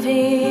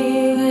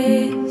heavy,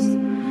 weighs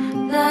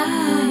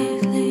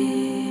lightly.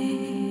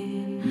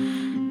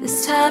 This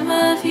time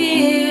of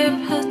year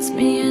puts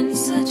me in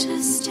such a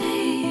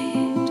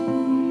state.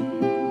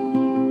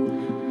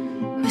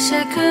 Wish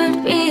I could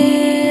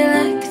be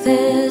like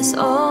this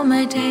all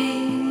my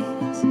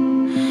days.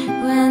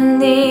 When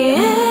the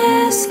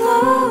air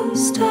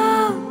slows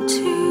down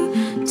to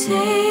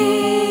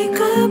take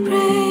a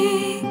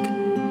break,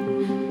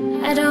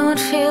 I don't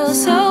feel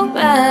so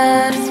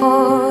bad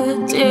for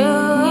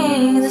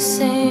doing the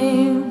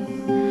same.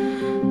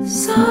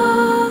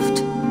 Soft,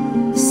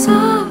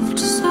 soft,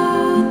 so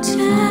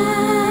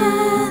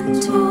gentle.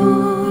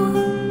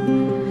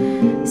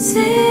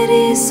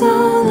 City so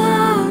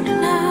loud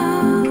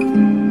now,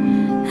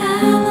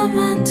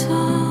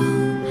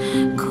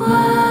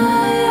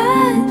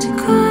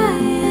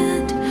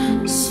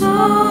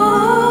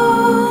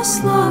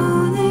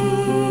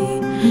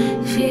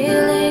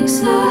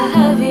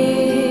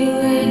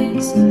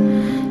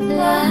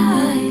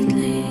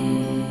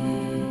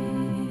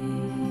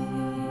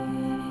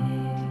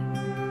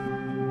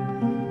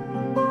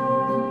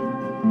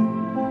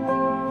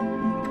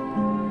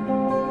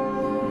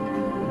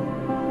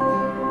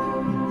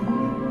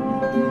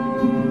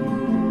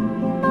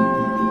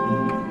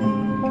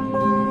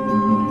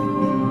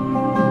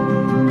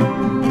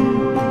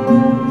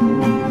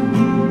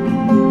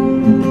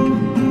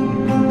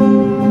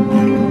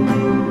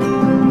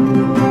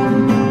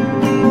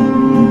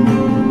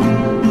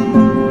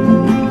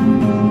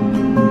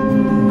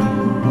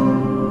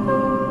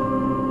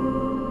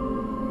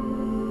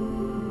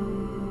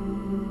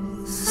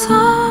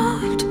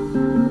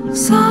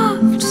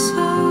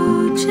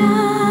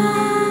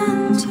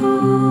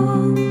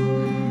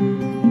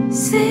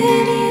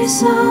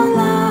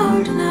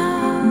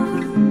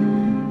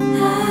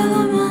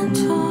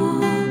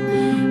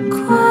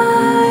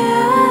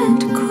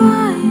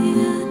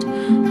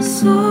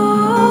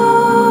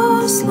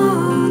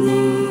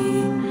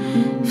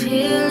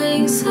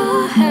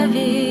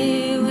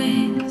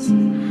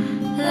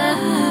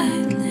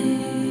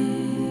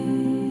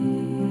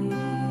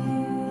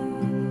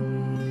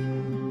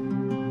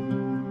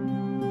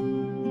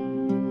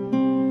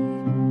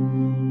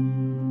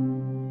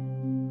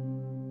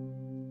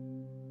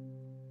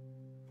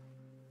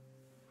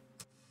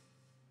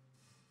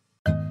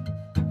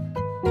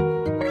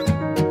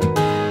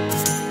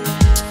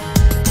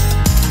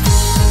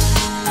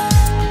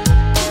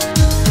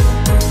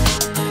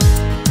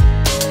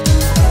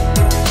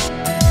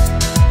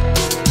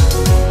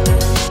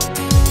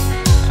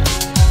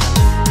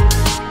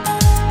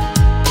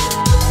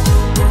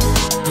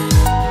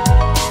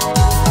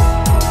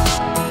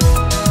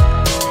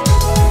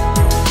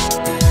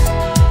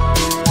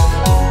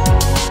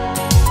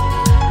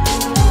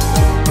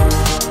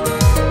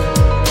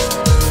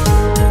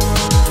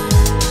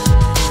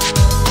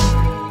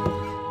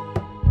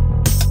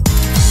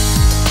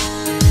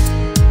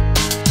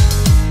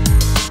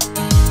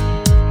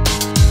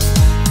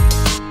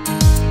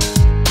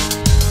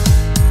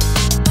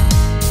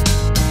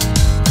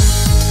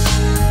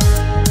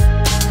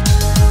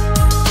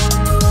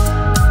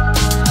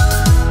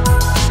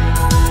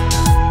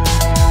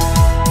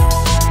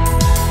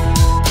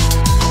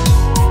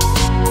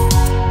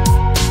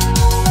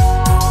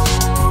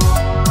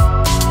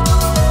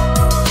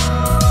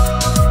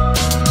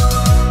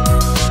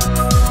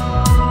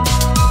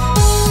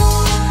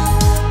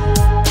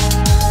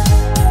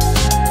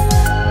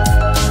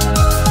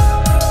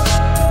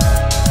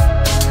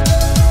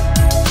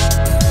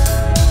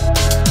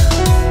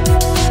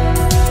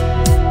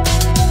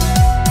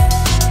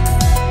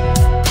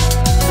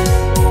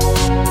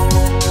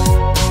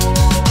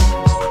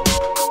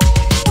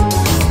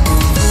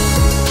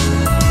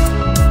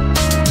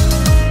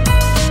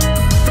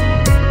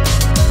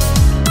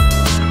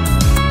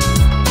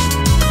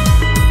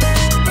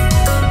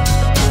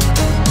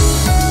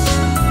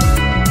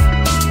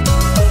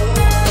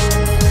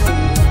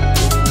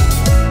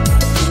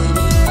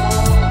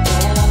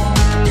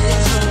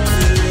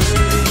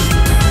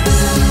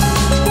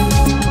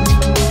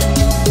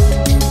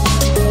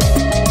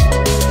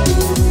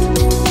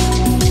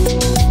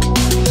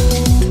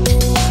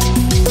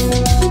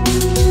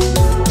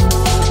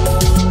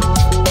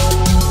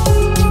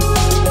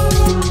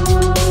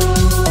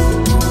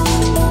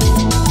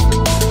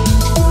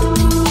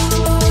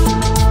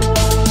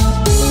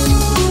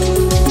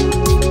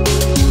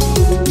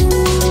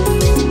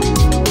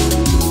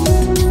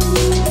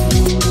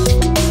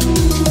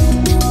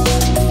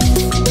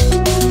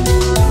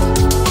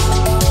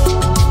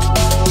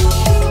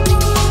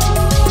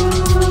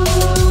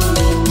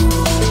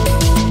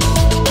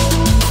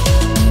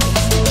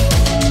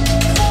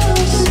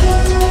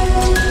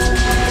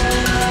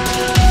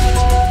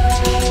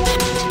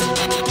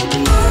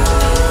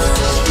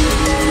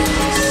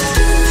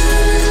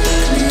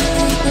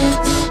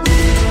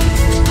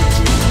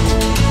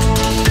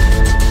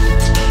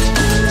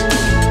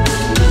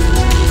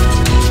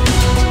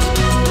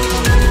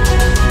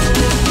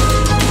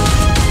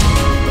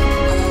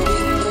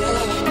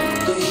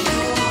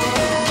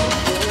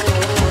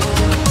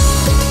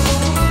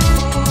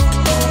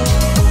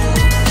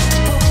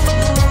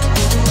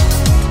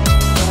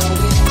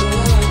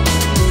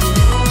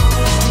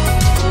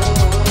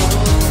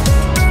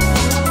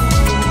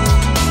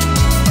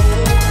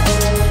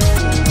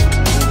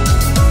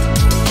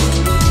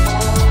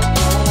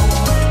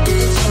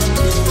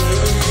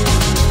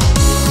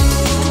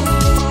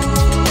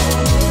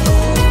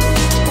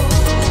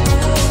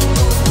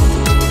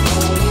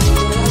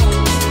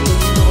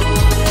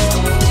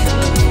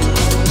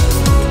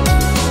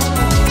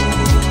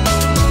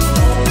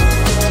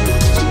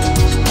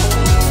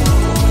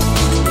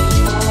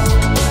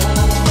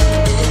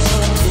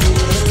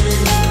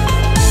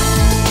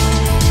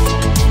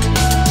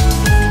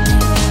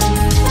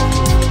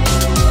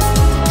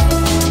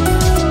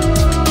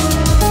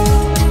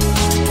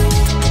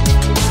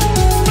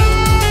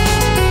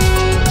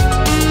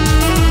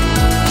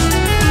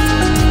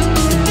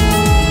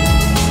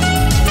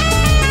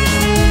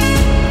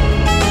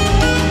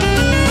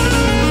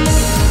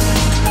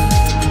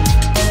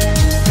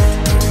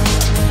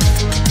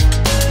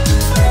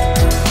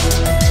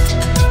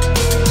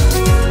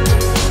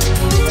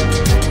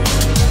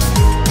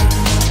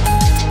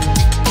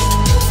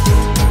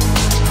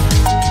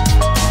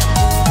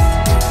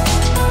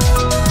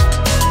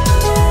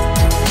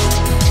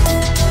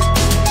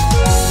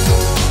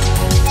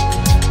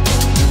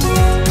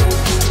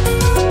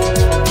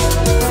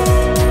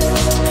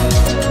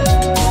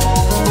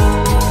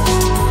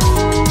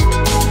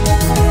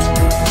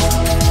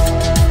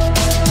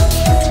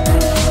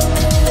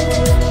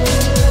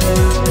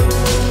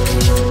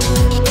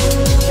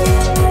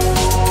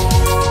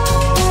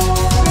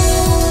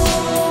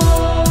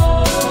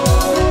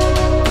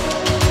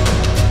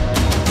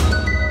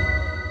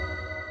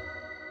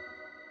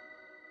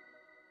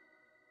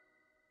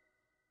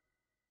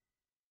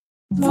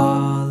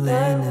 Falling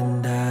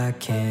and I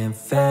can't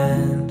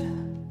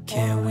fend.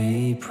 Can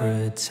we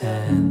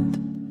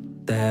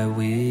pretend that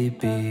we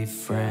be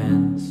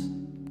friends?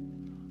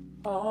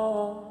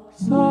 Oh,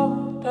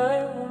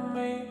 someday we'll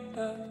meet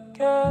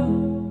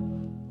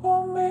again.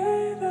 We'll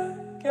meet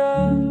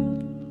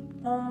again.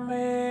 We'll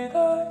meet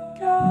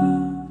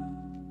again.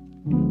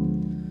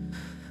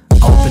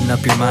 Open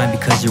up your mind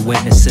because you're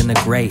witnessing a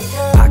great.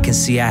 I can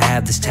see I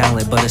have this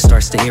talent, but it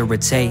starts to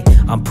irritate.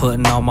 I'm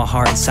putting all my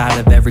heart inside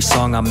of every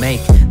song I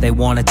make. They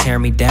wanna tear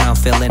me down,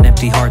 filling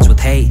empty hearts with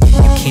hate.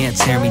 You can't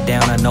tear me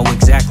down, I know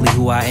exactly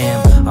who I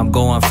am. I'm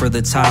going for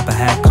the top, I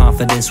have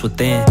confidence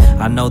within.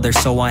 I know they're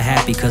so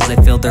unhappy cause they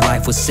filled their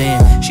life with sin.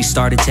 She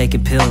started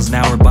taking pills,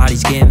 now her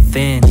body's getting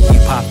thin. You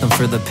pop them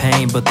for the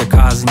pain, but they're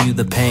causing you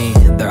the pain.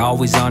 They're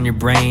always on your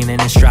brain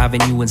and it's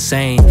driving you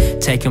insane.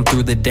 Take them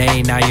through the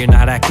day, now you're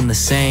not acting the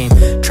same.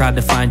 Tried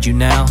to find you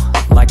now,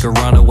 like a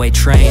runaway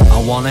train.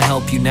 I wanna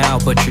help you now,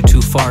 but you're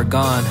too far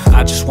gone.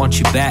 I just want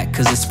you back,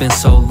 cause it's been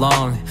so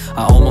long.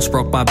 I almost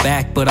broke my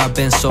back, but I've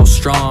been so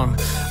strong.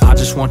 I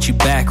just want you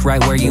back, right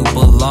where you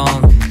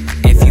belong.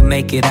 If you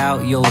make it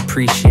out, you'll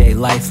appreciate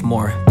life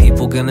more.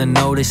 People gonna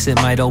notice, it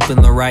might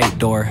open the right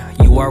door.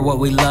 You are what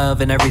we love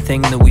and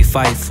everything that we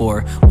fight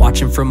for.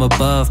 Watching from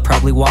above,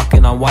 probably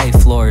walking on white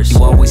floors.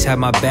 You always have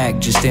my back,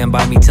 just stand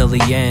by me till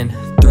the end.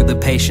 Through the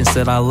patience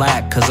that I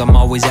lack, cause I'm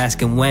always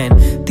asking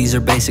when. These are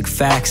basic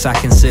facts, I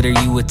consider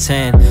you a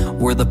 10.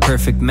 We're the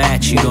perfect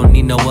match, you don't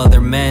need no other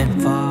men.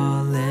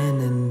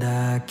 Falling and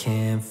I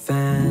can't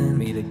fend.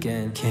 Meet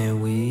again.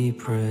 Can we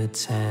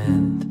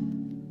pretend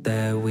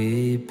that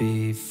we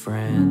be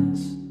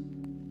friends?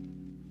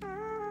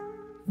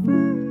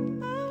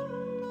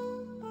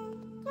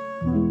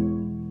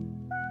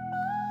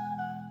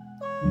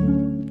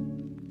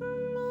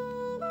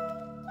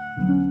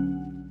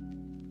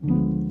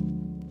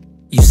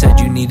 You said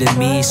you needed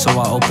me, so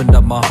I opened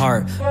up my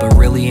heart. But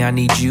really I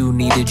need you,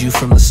 needed you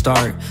from the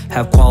start.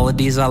 Have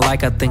qualities I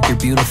like, I think you're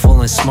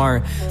beautiful and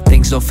smart.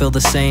 Things don't feel the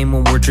same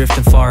when we're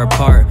drifting far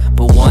apart.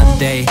 But one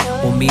day,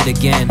 we'll meet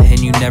again, and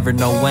you never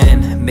know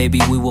when. Maybe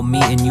we will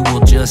meet and you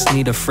will just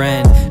need a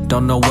friend.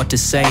 Don't know what to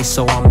say,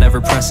 so I'm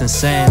never pressing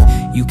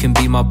send. You can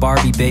be my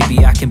Barbie,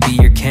 baby, I can be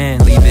your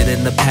Ken. Leave it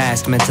in the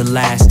past, meant to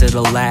last,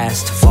 it'll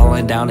last.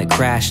 Falling down, it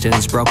crashed, and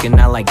it's broken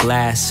out like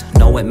glass.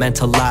 Know it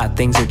meant a lot,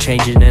 things are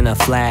changing in a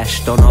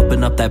flash. Don't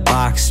open up that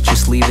box,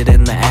 just leave it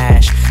in the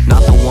ash.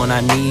 Not the one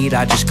I need,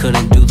 I just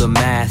couldn't do the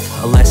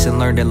math. A lesson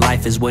learned in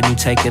life is when you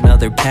take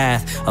another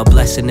path. A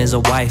blessing is a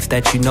wife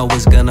that you know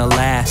is gonna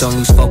last. Don't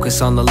lose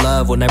focus on the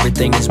love when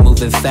everything is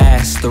moving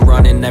fast. The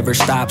running never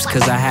stops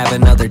cause I have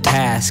another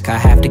task. I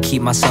have to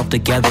keep myself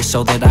together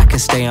so that I can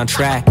stay on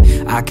track.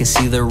 I can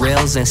see the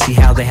rails and see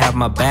how they have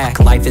my back.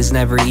 Life is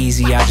never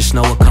easy, I just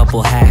know a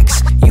couple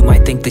hacks. You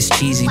might think this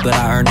cheesy, but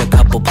I earned a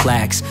couple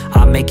plaques.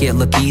 I make it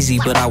look easy,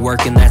 but I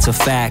work and that's a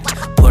fact.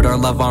 Put our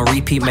love on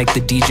repeat, make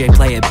the DJ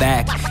play it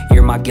back.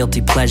 You're my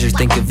guilty pleasure,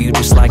 think of you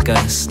just like a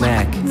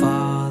snack.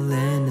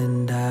 Falling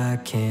and I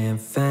can't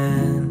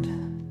fend.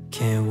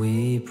 Can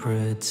we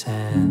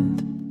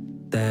pretend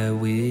that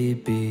we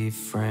be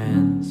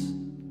friends?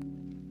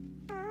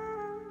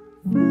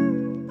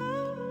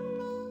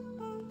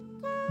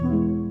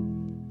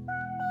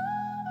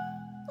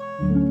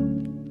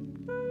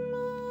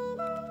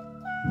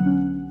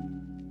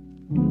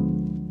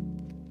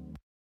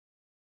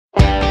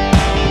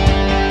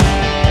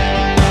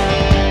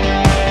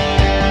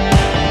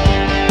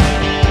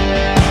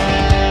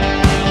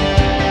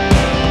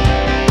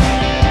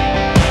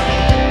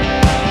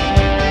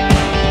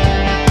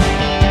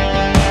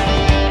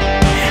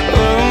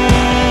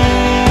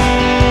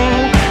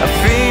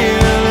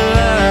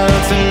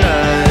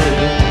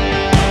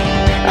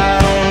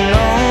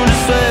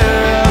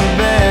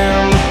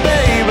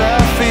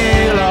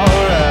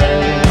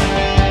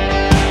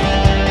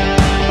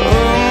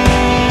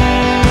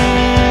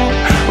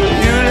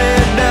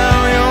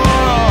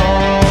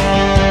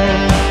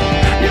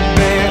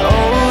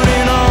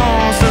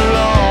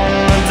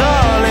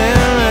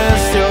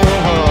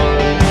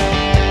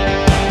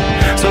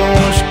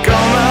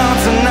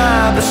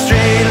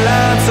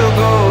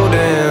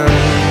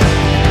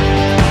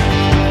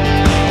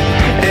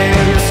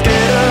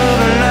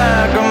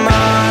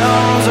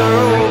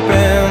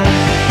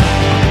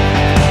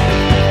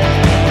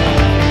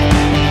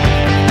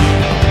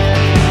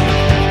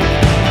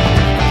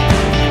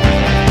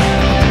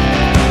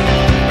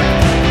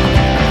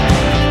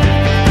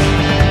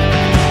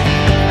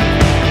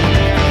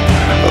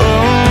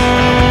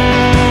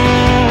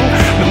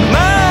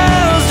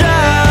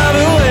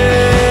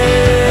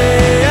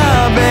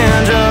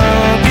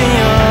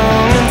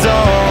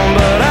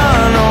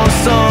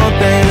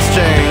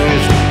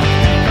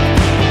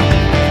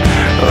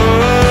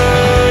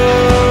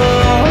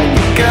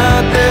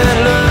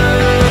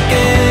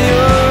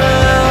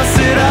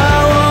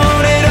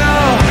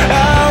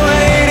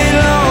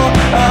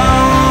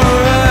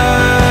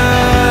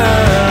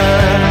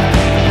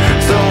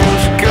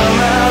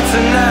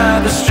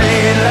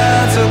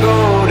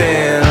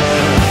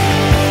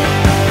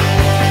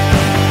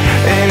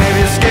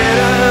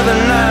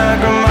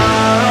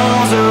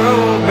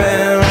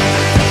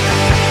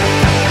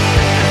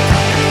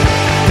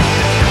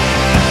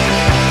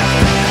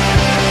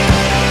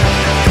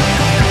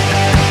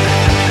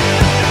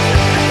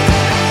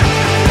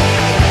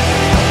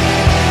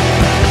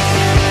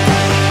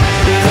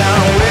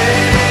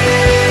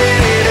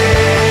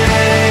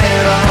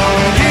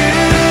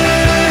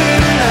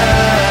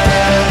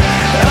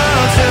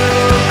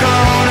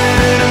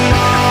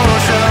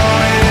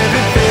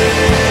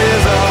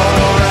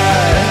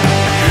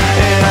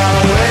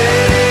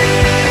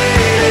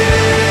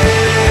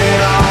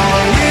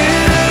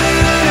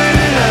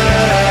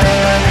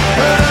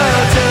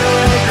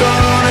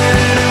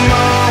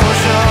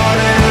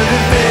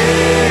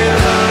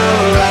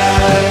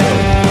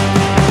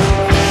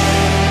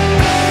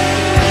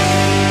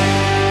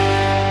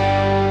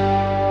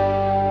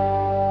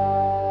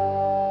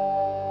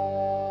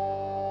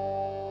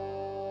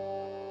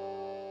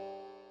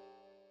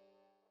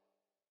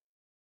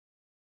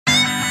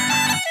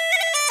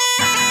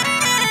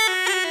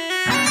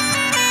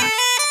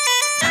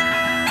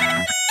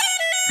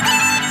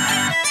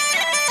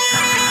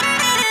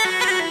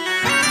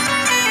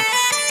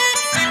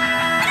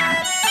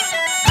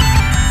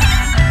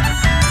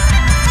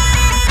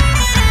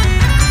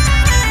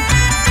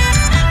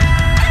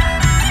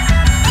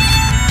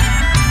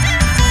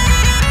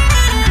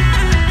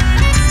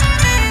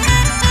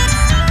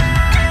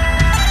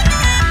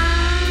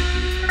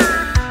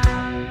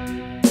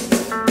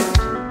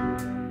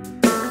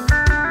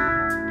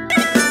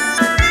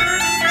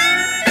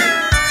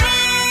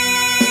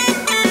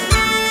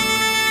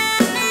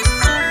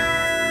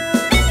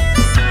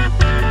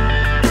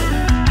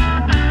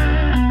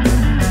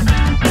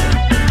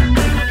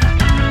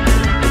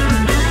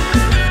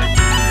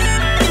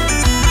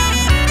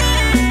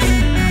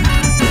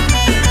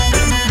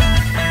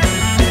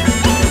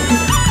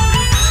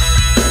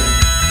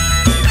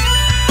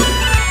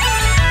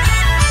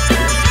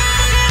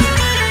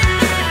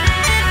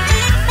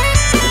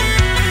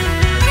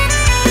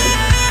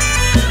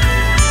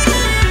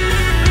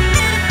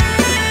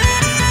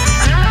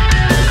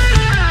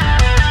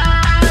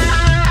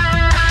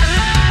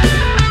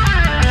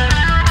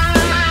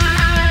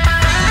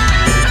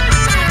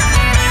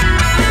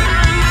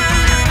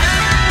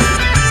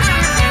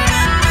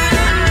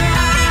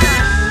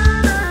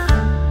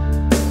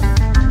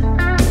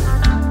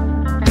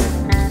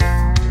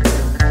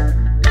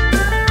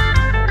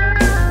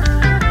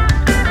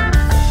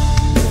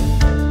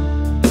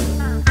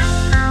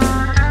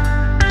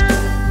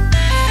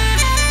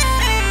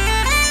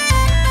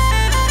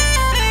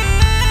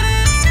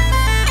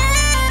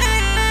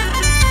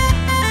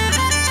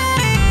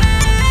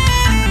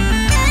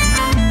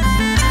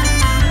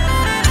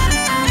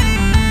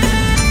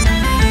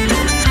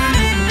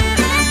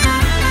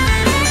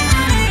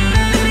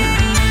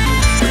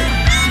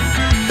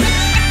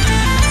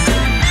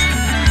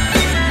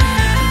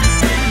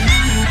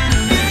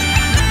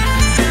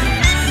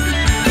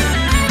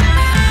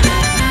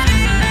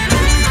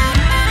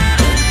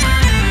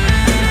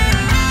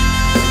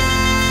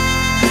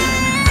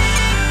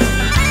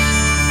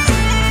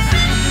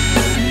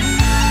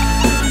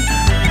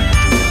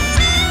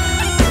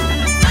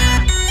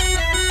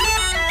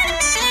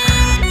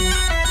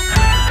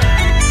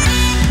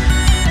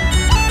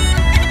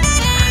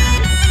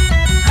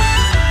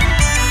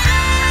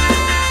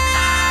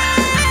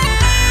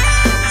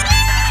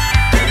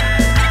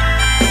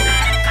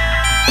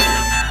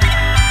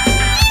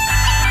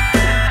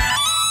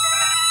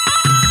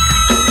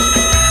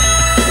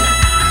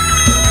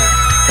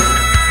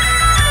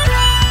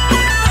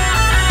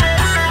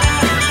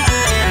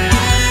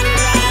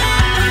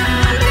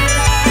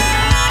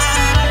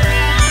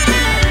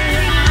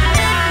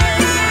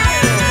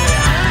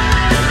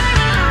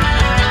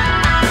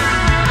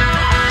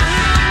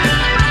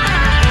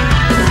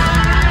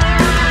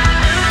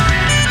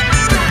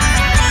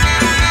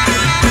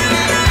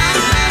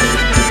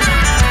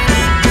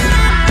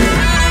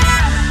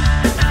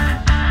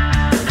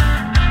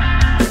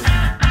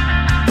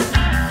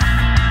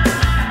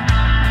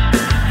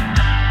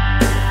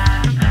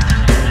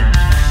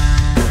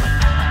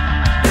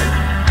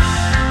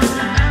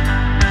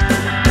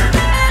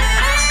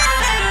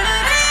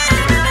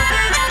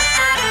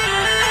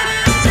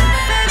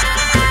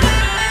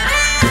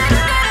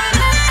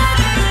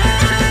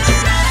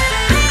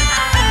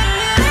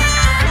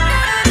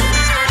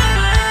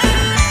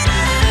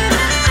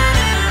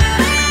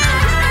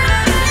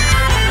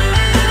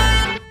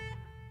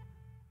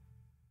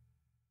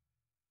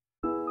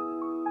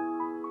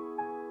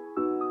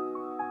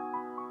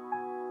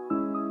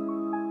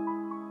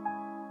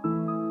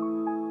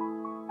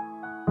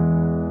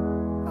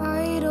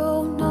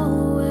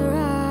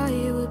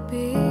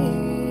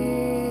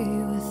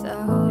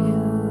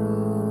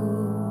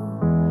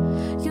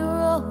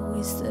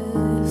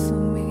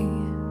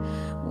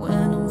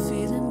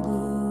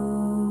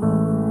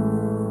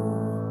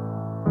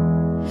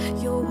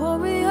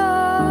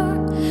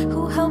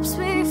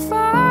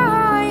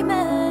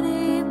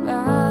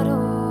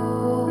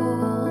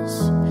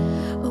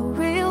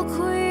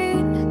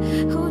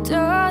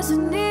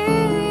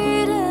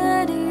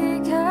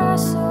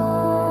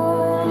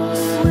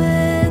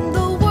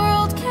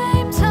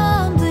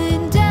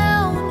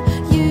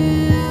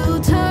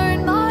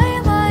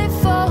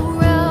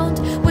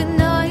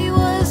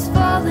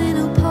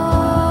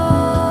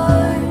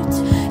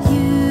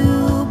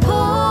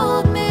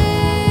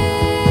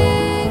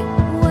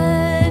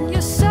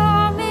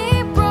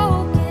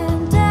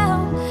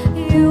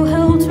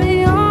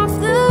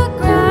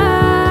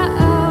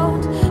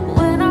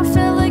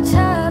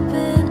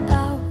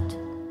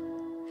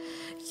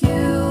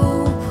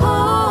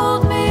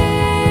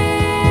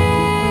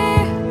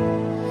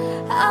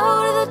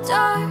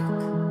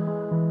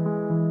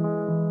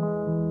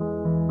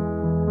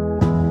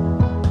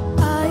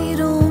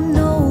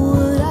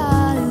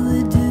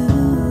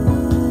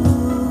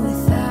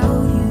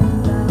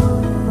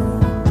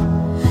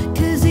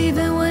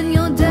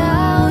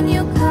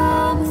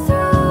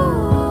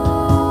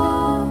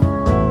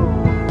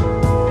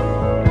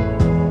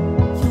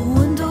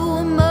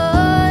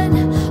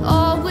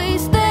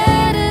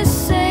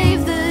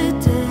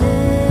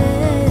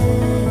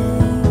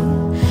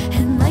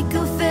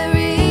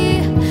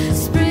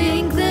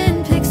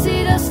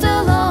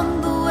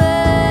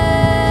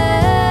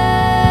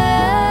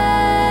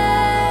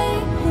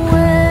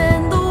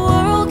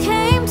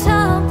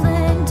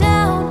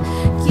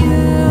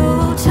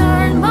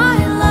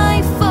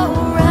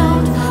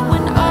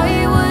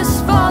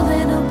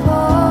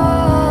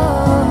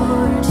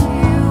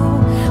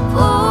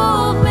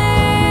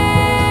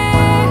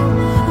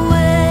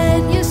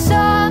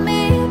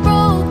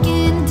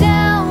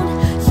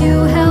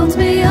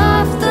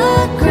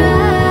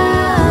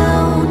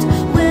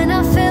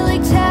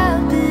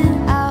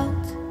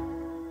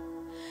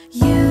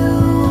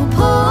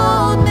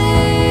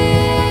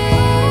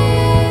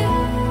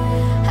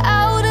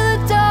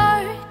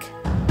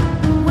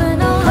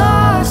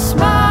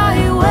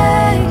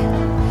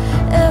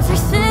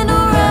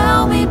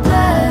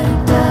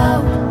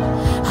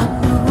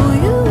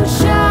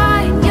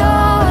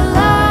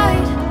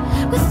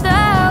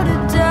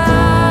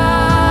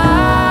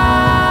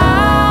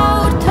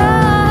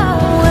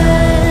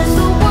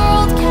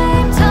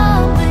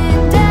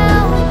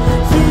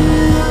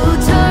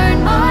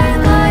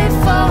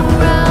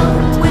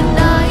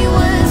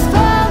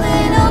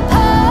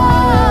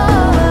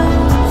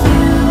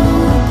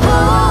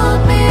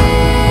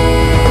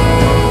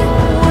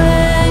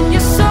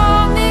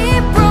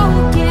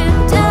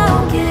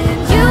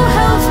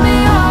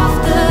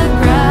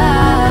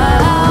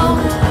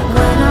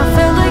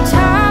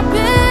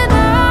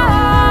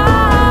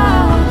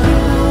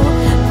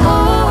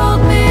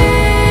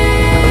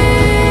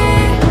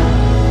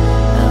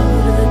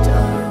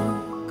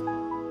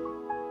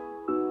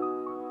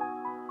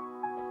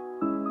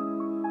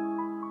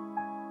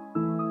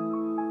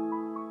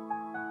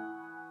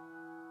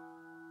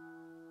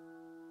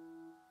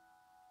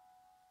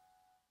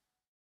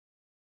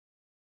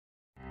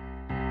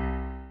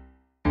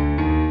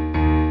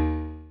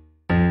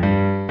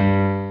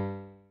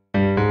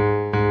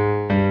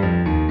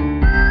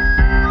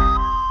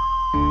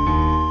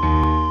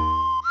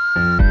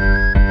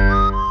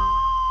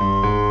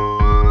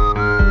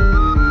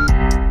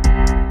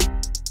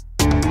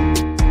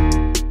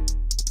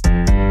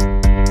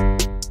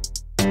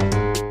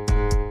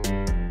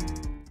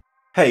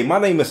 Hey, my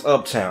name is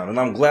Uptown, and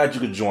I'm glad you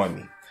could join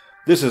me.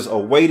 This is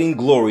Awaiting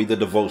Glory, the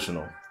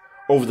devotional.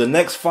 Over the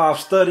next 5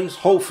 studies,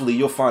 hopefully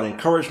you'll find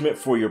encouragement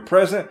for your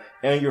present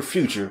and your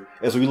future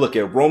as we look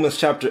at Romans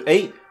chapter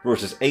 8,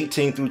 verses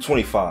 18 through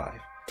 25.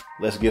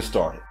 Let's get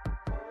started.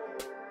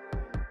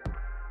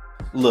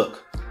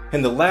 Look,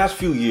 in the last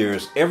few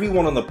years,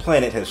 everyone on the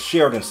planet has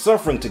shared in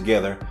suffering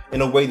together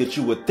in a way that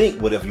you would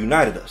think would have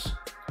united us.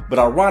 But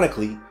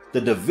ironically,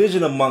 the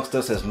division amongst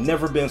us has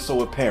never been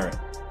so apparent,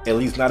 at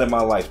least not in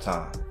my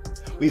lifetime.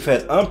 We've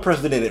had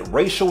unprecedented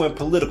racial and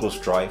political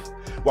strife,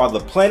 while the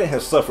planet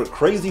has suffered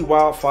crazy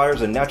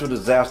wildfires and natural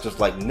disasters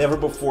like never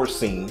before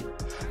seen.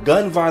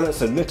 Gun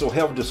violence and mental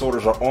health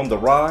disorders are on the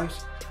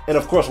rise. And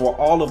of course, while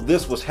all of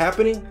this was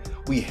happening,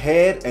 we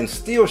had and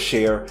still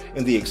share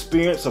in the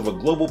experience of a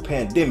global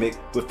pandemic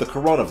with the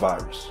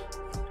coronavirus.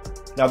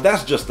 Now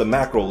that's just the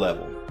macro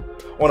level.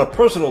 On a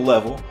personal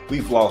level,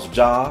 we've lost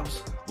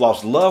jobs,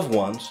 lost loved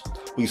ones,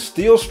 we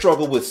still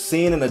struggle with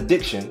sin and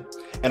addiction,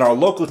 and our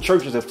local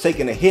churches have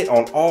taken a hit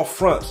on all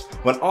fronts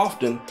when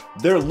often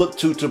they're looked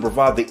to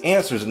provide the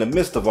answers in the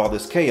midst of all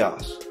this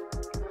chaos.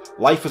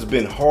 Life has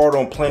been hard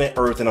on planet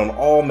Earth and on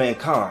all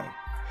mankind,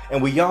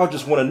 and we all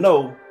just want to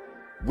know,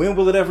 when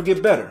will it ever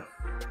get better?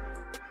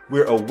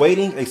 We're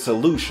awaiting a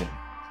solution,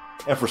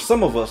 and for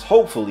some of us,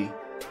 hopefully,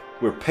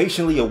 we're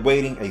patiently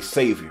awaiting a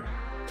savior.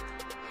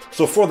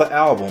 So for the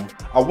album,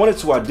 I wanted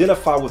to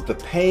identify with the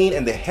pain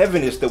and the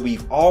heaviness that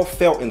we've all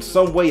felt in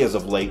some way as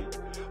of late,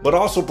 but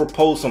also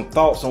propose some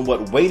thoughts on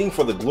what waiting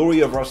for the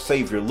glory of our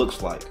Savior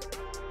looks like.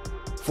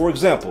 For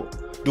example,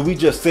 do we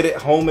just sit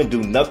at home and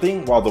do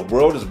nothing while the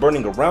world is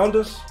burning around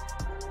us?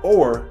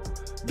 Or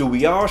do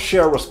we all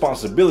share a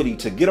responsibility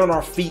to get on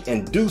our feet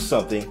and do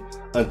something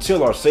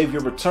until our Savior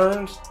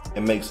returns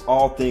and makes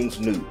all things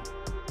new?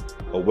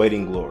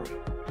 Awaiting glory.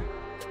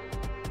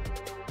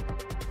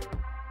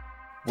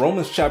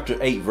 Romans chapter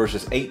 8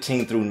 verses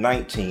 18 through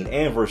 19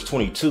 and verse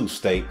 22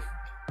 state,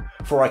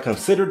 "For I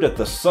consider that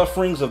the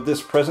sufferings of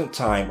this present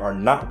time are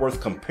not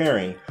worth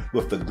comparing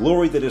with the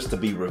glory that is to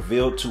be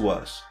revealed to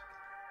us.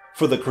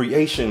 For the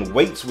creation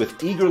waits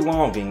with eager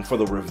longing for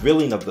the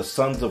revealing of the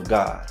sons of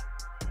God.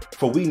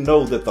 For we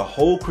know that the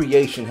whole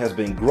creation has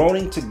been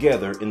groaning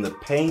together in the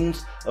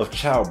pains of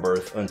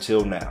childbirth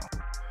until now."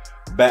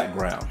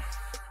 Background.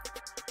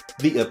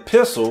 The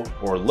epistle,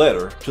 or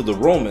letter, to the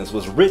Romans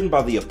was written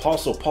by the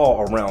Apostle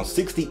Paul around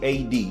 60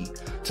 AD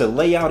to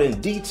lay out in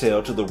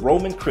detail to the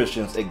Roman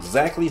Christians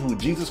exactly who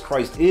Jesus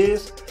Christ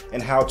is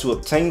and how to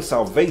obtain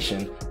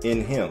salvation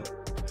in him.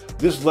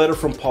 This letter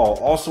from Paul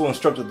also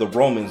instructed the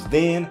Romans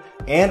then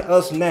and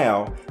us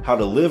now how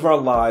to live our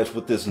lives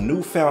with this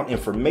newfound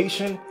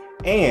information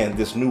and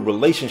this new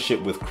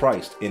relationship with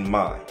Christ in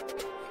mind.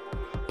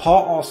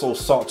 Paul also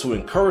sought to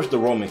encourage the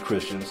Roman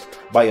Christians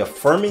by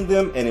affirming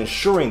them and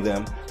ensuring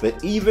them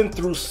that even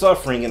through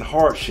suffering and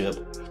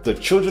hardship, the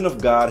children of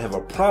God have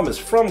a promise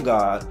from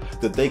God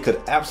that they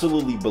could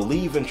absolutely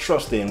believe and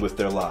trust in with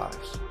their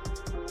lives.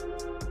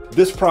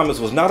 This promise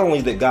was not only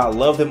that God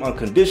loved them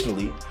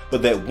unconditionally,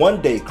 but that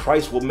one day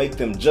Christ will make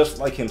them just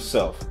like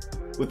himself,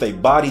 with a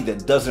body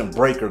that doesn't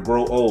break or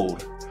grow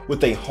old,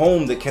 with a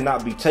home that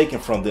cannot be taken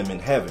from them in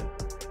heaven,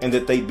 and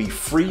that they be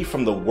free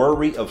from the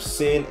worry of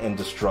sin and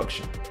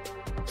destruction.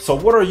 So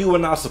what are you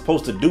and I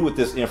supposed to do with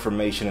this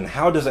information, and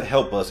how does it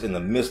help us in the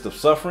midst of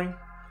suffering?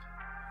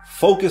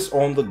 Focus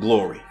on the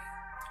glory.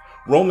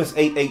 Romans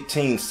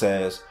 8:18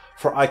 says,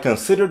 "For I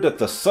consider that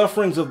the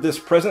sufferings of this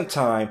present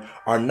time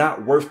are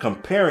not worth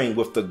comparing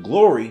with the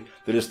glory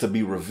that is to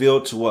be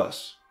revealed to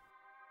us."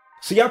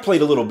 See, I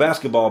played a little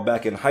basketball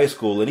back in high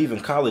school and even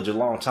college a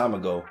long time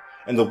ago,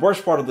 and the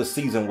worst part of the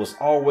season was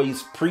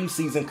always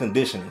preseason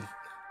conditioning.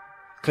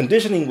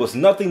 Conditioning was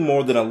nothing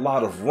more than a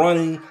lot of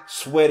running,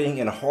 sweating,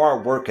 and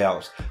hard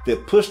workouts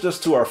that pushed us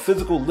to our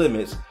physical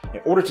limits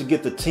in order to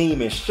get the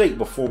team in shape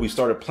before we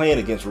started playing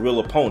against real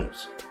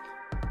opponents.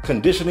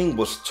 Conditioning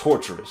was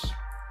torturous.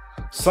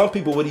 Some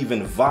people would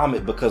even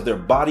vomit because their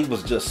body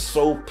was just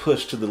so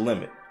pushed to the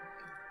limit.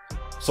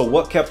 So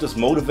what kept us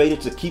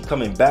motivated to keep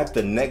coming back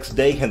the next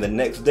day and the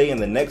next day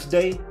and the next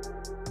day?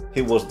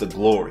 It was the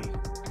glory.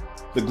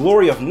 The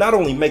glory of not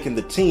only making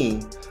the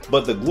team,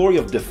 but the glory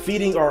of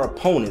defeating our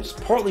opponents,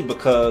 partly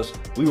because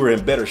we were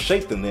in better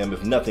shape than them,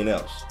 if nothing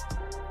else.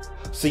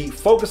 See,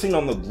 focusing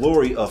on the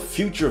glory of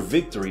future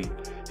victory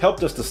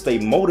helped us to stay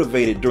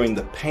motivated during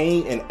the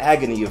pain and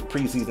agony of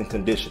preseason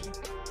conditioning.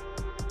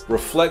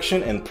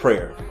 Reflection and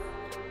prayer.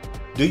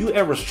 Do you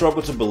ever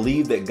struggle to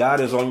believe that God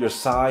is on your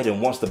side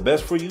and wants the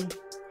best for you?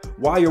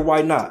 Why or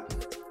why not?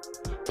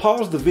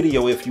 Pause the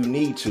video if you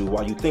need to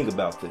while you think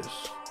about this.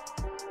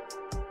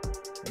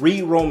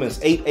 Read Romans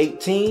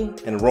 8:18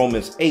 and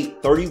Romans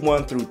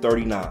 8:31 through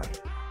 39.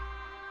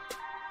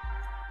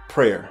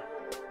 Prayer.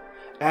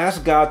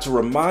 Ask God to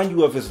remind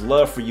you of his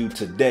love for you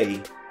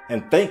today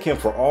and thank him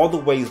for all the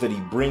ways that he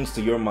brings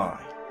to your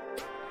mind.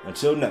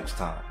 Until next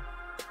time,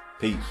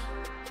 peace.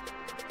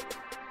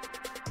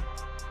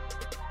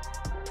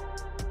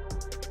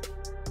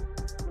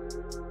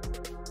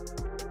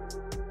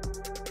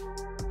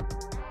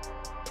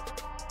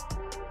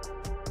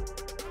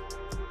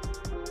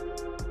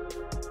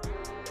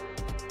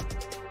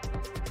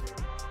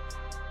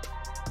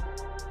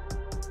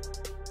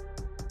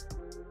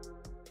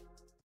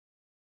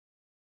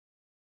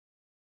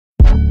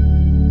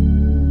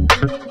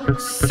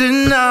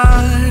 Tonight,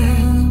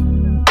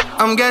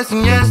 I'm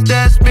guessing yes,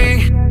 that's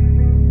me.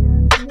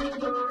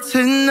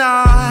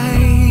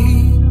 Tonight,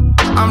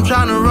 I'm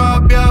tryna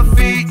rub your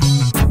feet.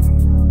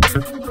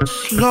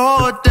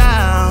 Slow it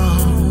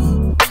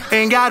down,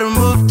 ain't gotta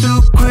move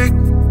too quick.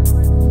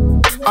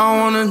 I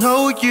wanna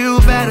know you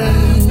better.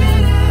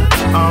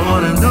 I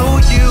wanna know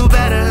you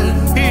better.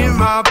 In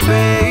my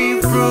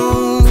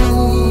bedroom,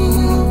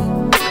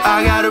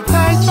 I got a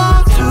place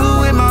for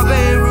two in my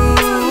bedroom.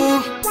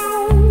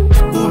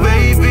 Ooh,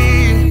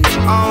 baby,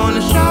 I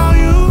wanna show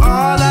you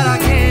all that I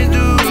can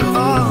do.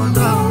 Oh,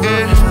 no,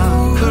 yeah.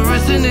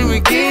 Caressing and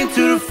begin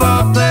to the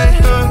foreplay.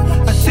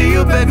 I see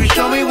you, baby,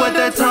 show me what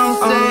that tongue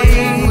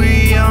say.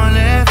 We on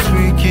that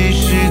freaky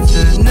shit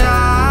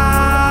tonight.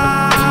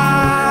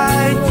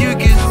 You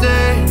can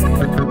say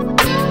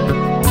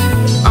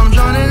I'm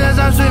drowning as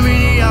I'm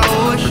swimming in your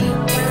ocean.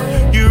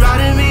 You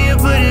riding me and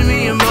putting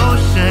me in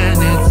motion.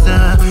 It's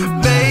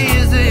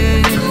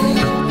amazing.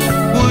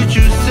 Would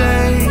you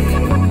say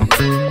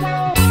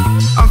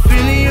I'm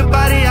feeling your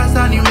body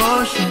outside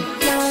emotion?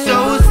 So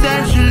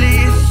essentially,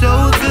 it's so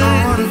good. I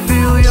wanna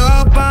feel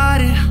your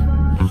body.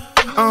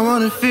 I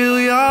wanna feel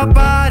your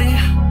body.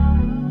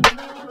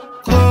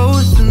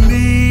 Close to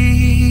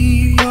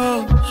me,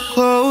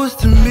 close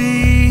to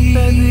me,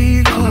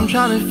 baby. I'm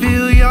tryna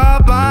feel your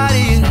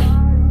body.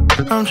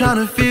 I'm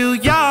tryna feel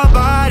your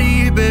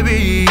body,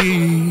 baby.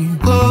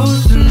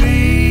 Close to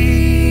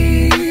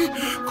me,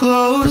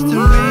 close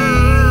to me.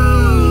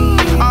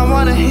 I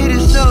wanna hit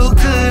it so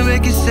good,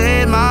 make it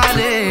say my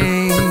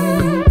name.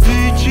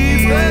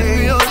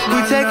 Yeah. We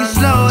take it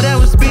slow, then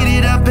we speed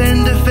it up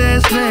in the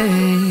fast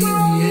lane.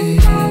 Yeah.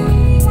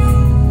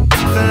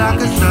 Feel like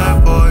a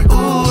surfboard.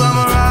 Ooh,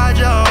 I'ma ride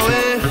your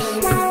waves.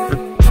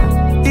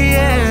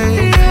 Yeah.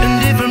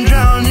 And if I'm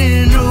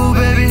drowning, ooh,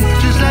 baby,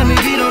 just let me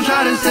be. Don't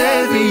try to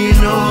save me, you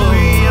know.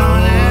 We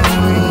on that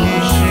freaky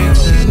shit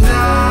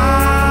tonight.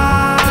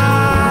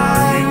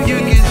 You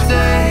can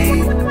say,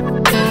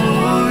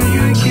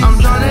 I'm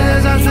drowning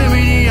as I'm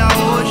swimming in your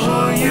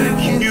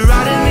ocean. You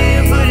riding me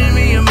and putting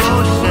me in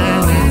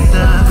motion. It's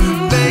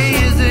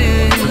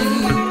amazing.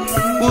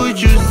 Would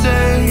you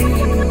say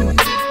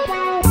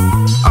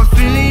I'm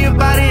feeling your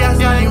body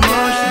outside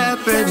emotion?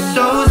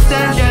 So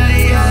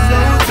essentially,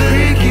 so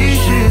freaky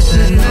shit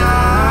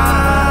tonight.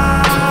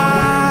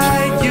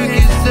 You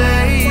can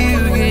say,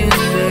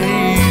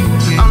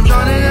 I'm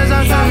drowning as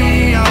I'm swimming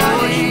in your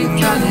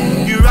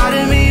ocean. You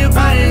riding me and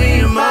putting me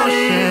in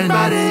motion.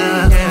 It's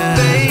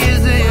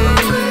amazing.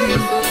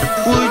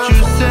 Would you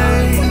say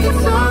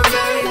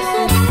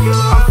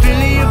I'm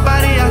feeling your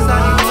body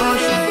outside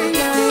emotion?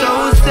 So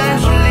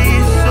essentially,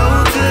 so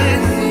good.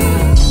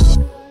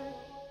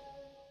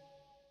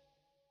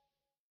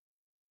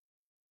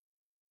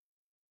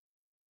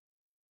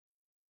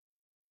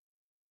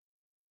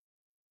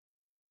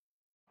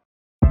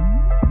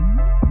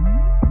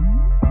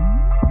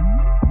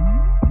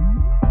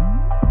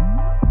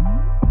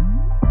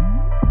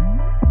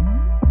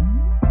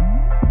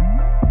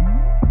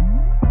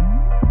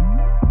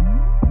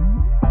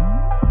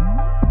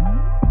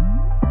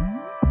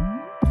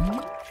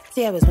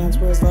 See, I was once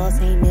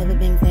lost, ain't never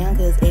been found.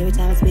 Cause every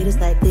time I spit, it's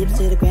like lips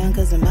to the ground.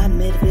 Cause I'm not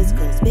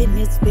metaphysical. Spitting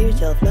is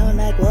spiritual, flowing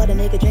like water,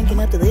 nigga drinking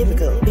up the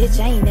lyrical. Bitch,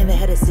 I ain't never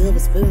had a silver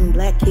spoon.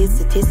 Black kid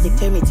statistic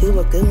turned me to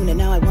a goon. And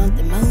now I want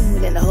the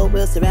moon and the whole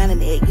world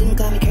surrounding it. You can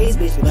call me crazy,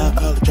 bitch, but I'll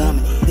call it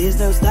dominant. There's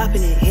no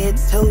stopping it, head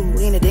to toe.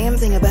 Ain't a damn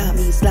thing about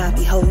me,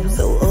 sloppy hoe.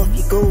 So off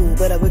you go,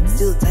 but I work to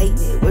still tighten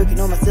it. Working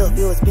on myself,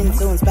 yo, it's been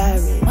so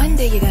inspiring. One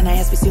day you're gonna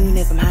ask me soon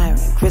if I'm hiring.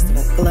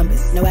 Christopher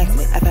Columbus, no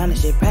accident, I found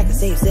this shit. Practice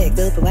safe sex,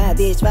 up a wild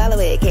bitch, follow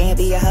it. Can't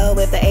be a hoe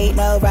if there ain't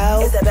no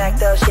road. It's a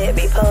backdoor shit,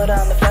 be pulled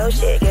on the flow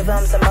shit. Give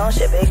them some more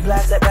shit, big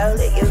blocks that roll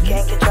it. You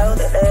can't control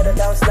it, let her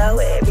don't slow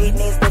it. Reading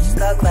these bitches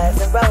called class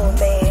and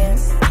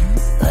romance.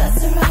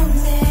 Class and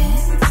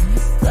romance,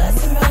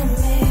 class and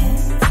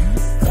romance,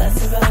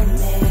 class and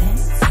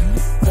romance,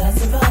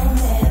 class and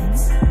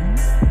romance.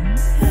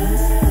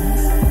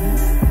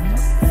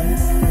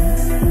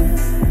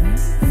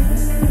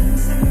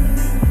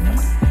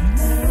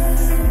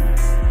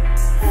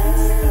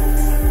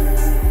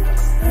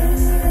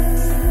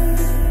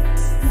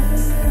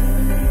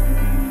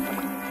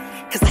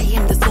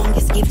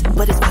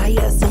 But it's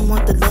fire, some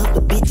want the love,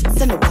 the bitch,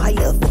 send a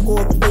wire. For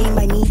all the fame,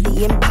 I need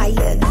the empire.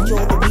 Need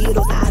all the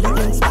weirdos, how to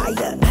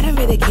inspire. I don't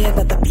really care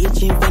about the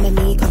bitch in front of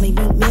me. Call me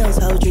Meek Mills,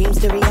 whole dreams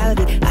to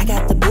reality. I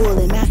got the bull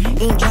and I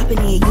ain't dropping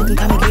it. You can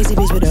call me crazy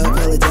bitch, but I'll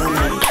call it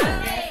dominant.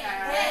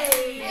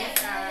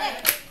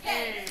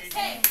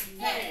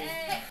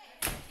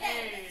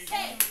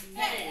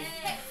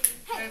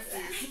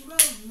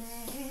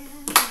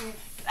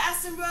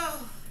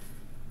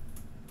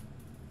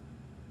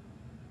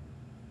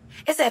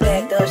 It's that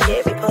backdoor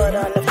shit, we put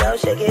on the flow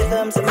shit. Give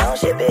them some more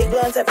shit, big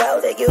blunts I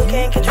roll it. You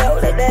can't control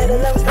it, let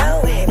alone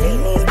slow it.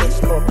 Reading these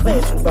bitches called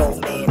class and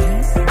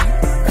romance.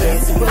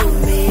 Class and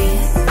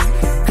romance,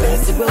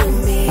 class and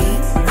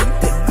romance,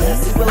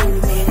 class and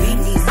romance.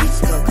 Reading these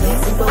bitches called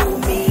class and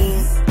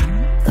romance.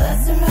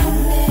 Class and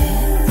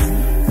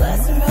romance,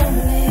 class and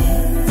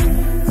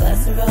romance,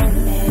 class and romance.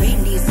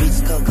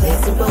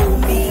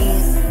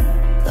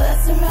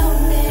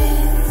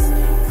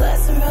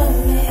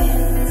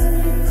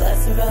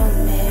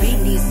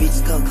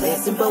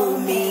 and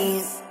bold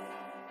means.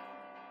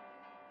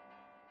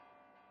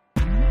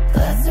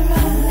 Class and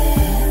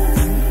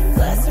romance,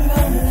 class and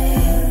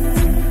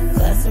romance,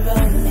 class and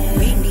romance.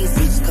 Reading these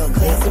bitches called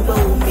class and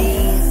bold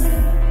means.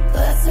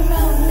 Class and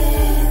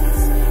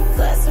romance,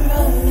 class and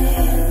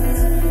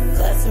romance,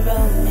 class and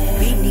romance.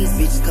 Reading these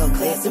bitches called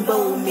class and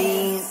bold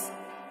means.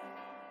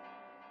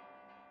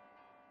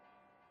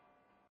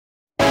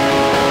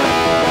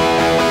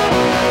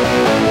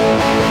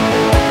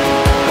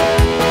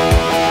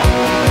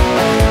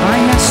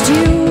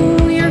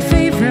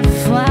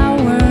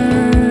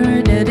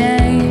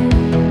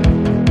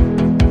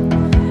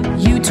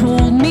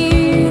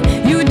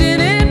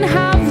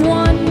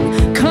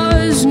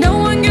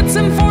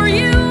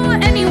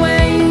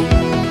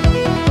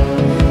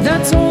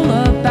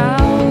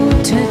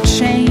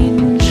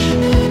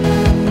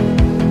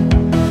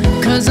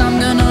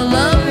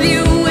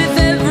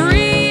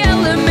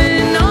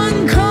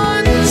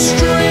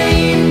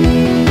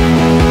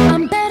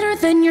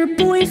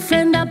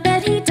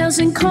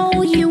 Doesn't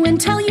call you and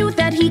tell you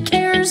that he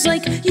cares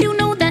like you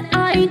know that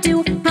I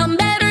do. I'm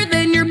better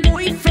than your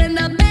boyfriend,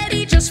 I bet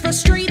he just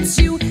frustrates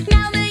you.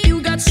 Now that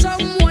you got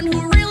someone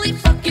who really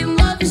fucking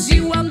loves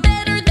you, I'm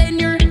better than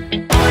your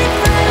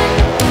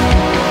boyfriend.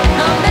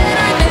 I'm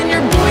better than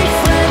your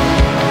boyfriend.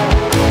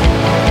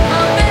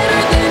 I'm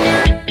better than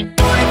your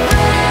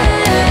boyfriend.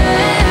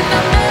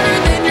 I'm better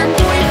than your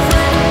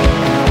boyfriend.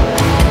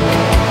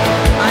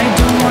 I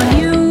don't want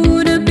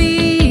you to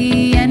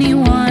be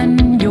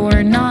anyone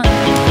you're not.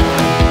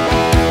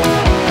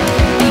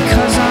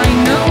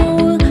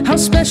 How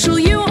special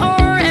you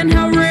are and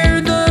how rare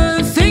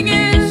the thing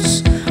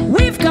is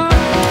we've got.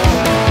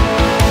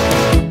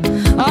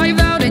 I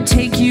vow to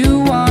take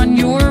you on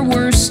your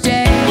worst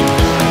day,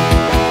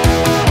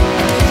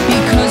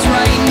 because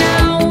right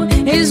now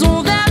is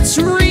all that's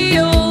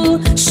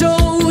real, so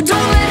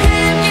don't let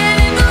him get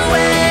in the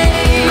way.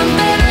 I'm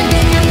better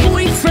than your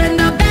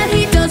boyfriend, I bet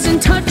he doesn't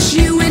touch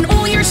you in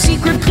all your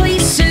secret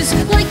places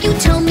like you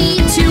tell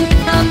me to.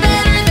 I'm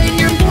better than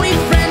your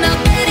boyfriend, I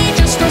bet he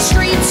just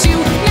frustrates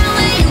you.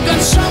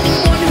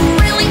 Someone who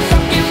really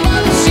fucking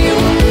loves you,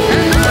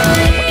 and I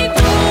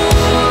do.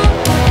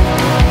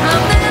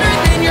 I'm better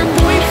than your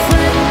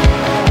boyfriend.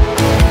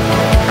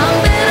 I'm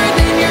better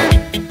than your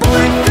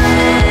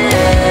boyfriend.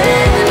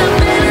 I'm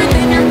better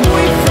than your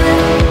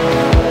boyfriend.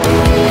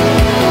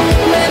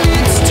 When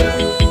it's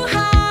two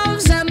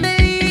halves that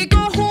make a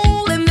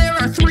whole, and there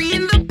are three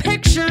in the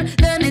picture,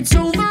 then it's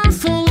over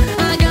full.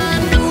 I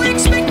got no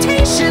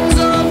expectations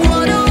of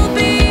what it'll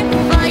be.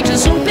 I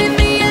just hope in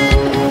the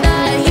end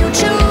that you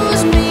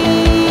choose me.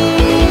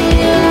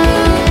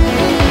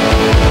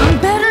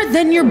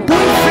 Than your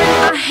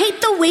boyfriend, I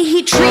hate the way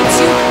he treats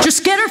you.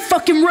 Just get her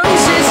fucking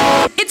roses,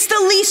 it's the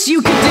least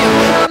you could do.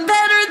 I'm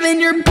better than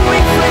your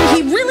boyfriend,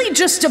 he really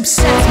just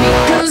upsets me,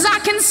 cause I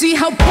can see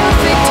how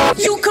perfect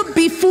you could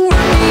be for me.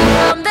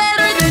 I'm better